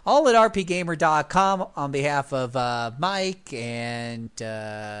Cast, all at rpgamer.com. On behalf of Mike and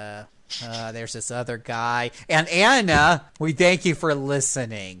there's this other guy and Anna, we thank you for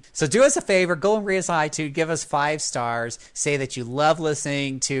listening. So do us a favor, go and rate us on iTunes, give us 5 stars, say that you love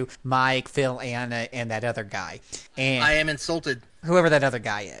listening to Mike, Phil, Anna, and that other guy, and I am insulted. whoever that other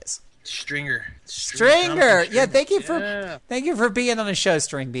guy is. Stringer. Yeah, thank you for being on the show,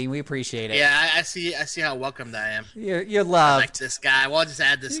 String Bean. We appreciate it. Yeah, I see how welcomed I am. You're I loved. like this guy. Well, I'll just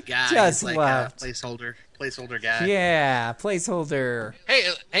add this guy. Just He's like loved. a placeholder guy. Yeah, placeholder.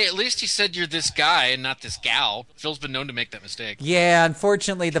 hey, at least you said you're this guy and not this gal. Phil's been known to make that mistake. Yeah,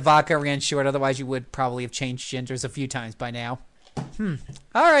 unfortunately the vodka ran short. Otherwise, you would probably have changed genders a few times by now.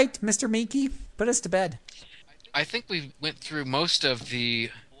 All right, Mr. Minky, put us to bed. I think we went through most of the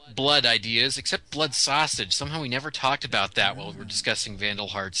blood ideas, except blood sausage. Somehow we never talked about that while we were discussing Vandal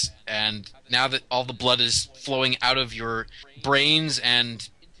Hearts. And now that all the blood is flowing out of your brains and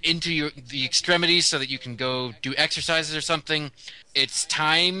into the extremities so that you can go do exercises or something, it's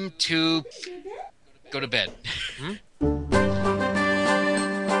time to go to bed.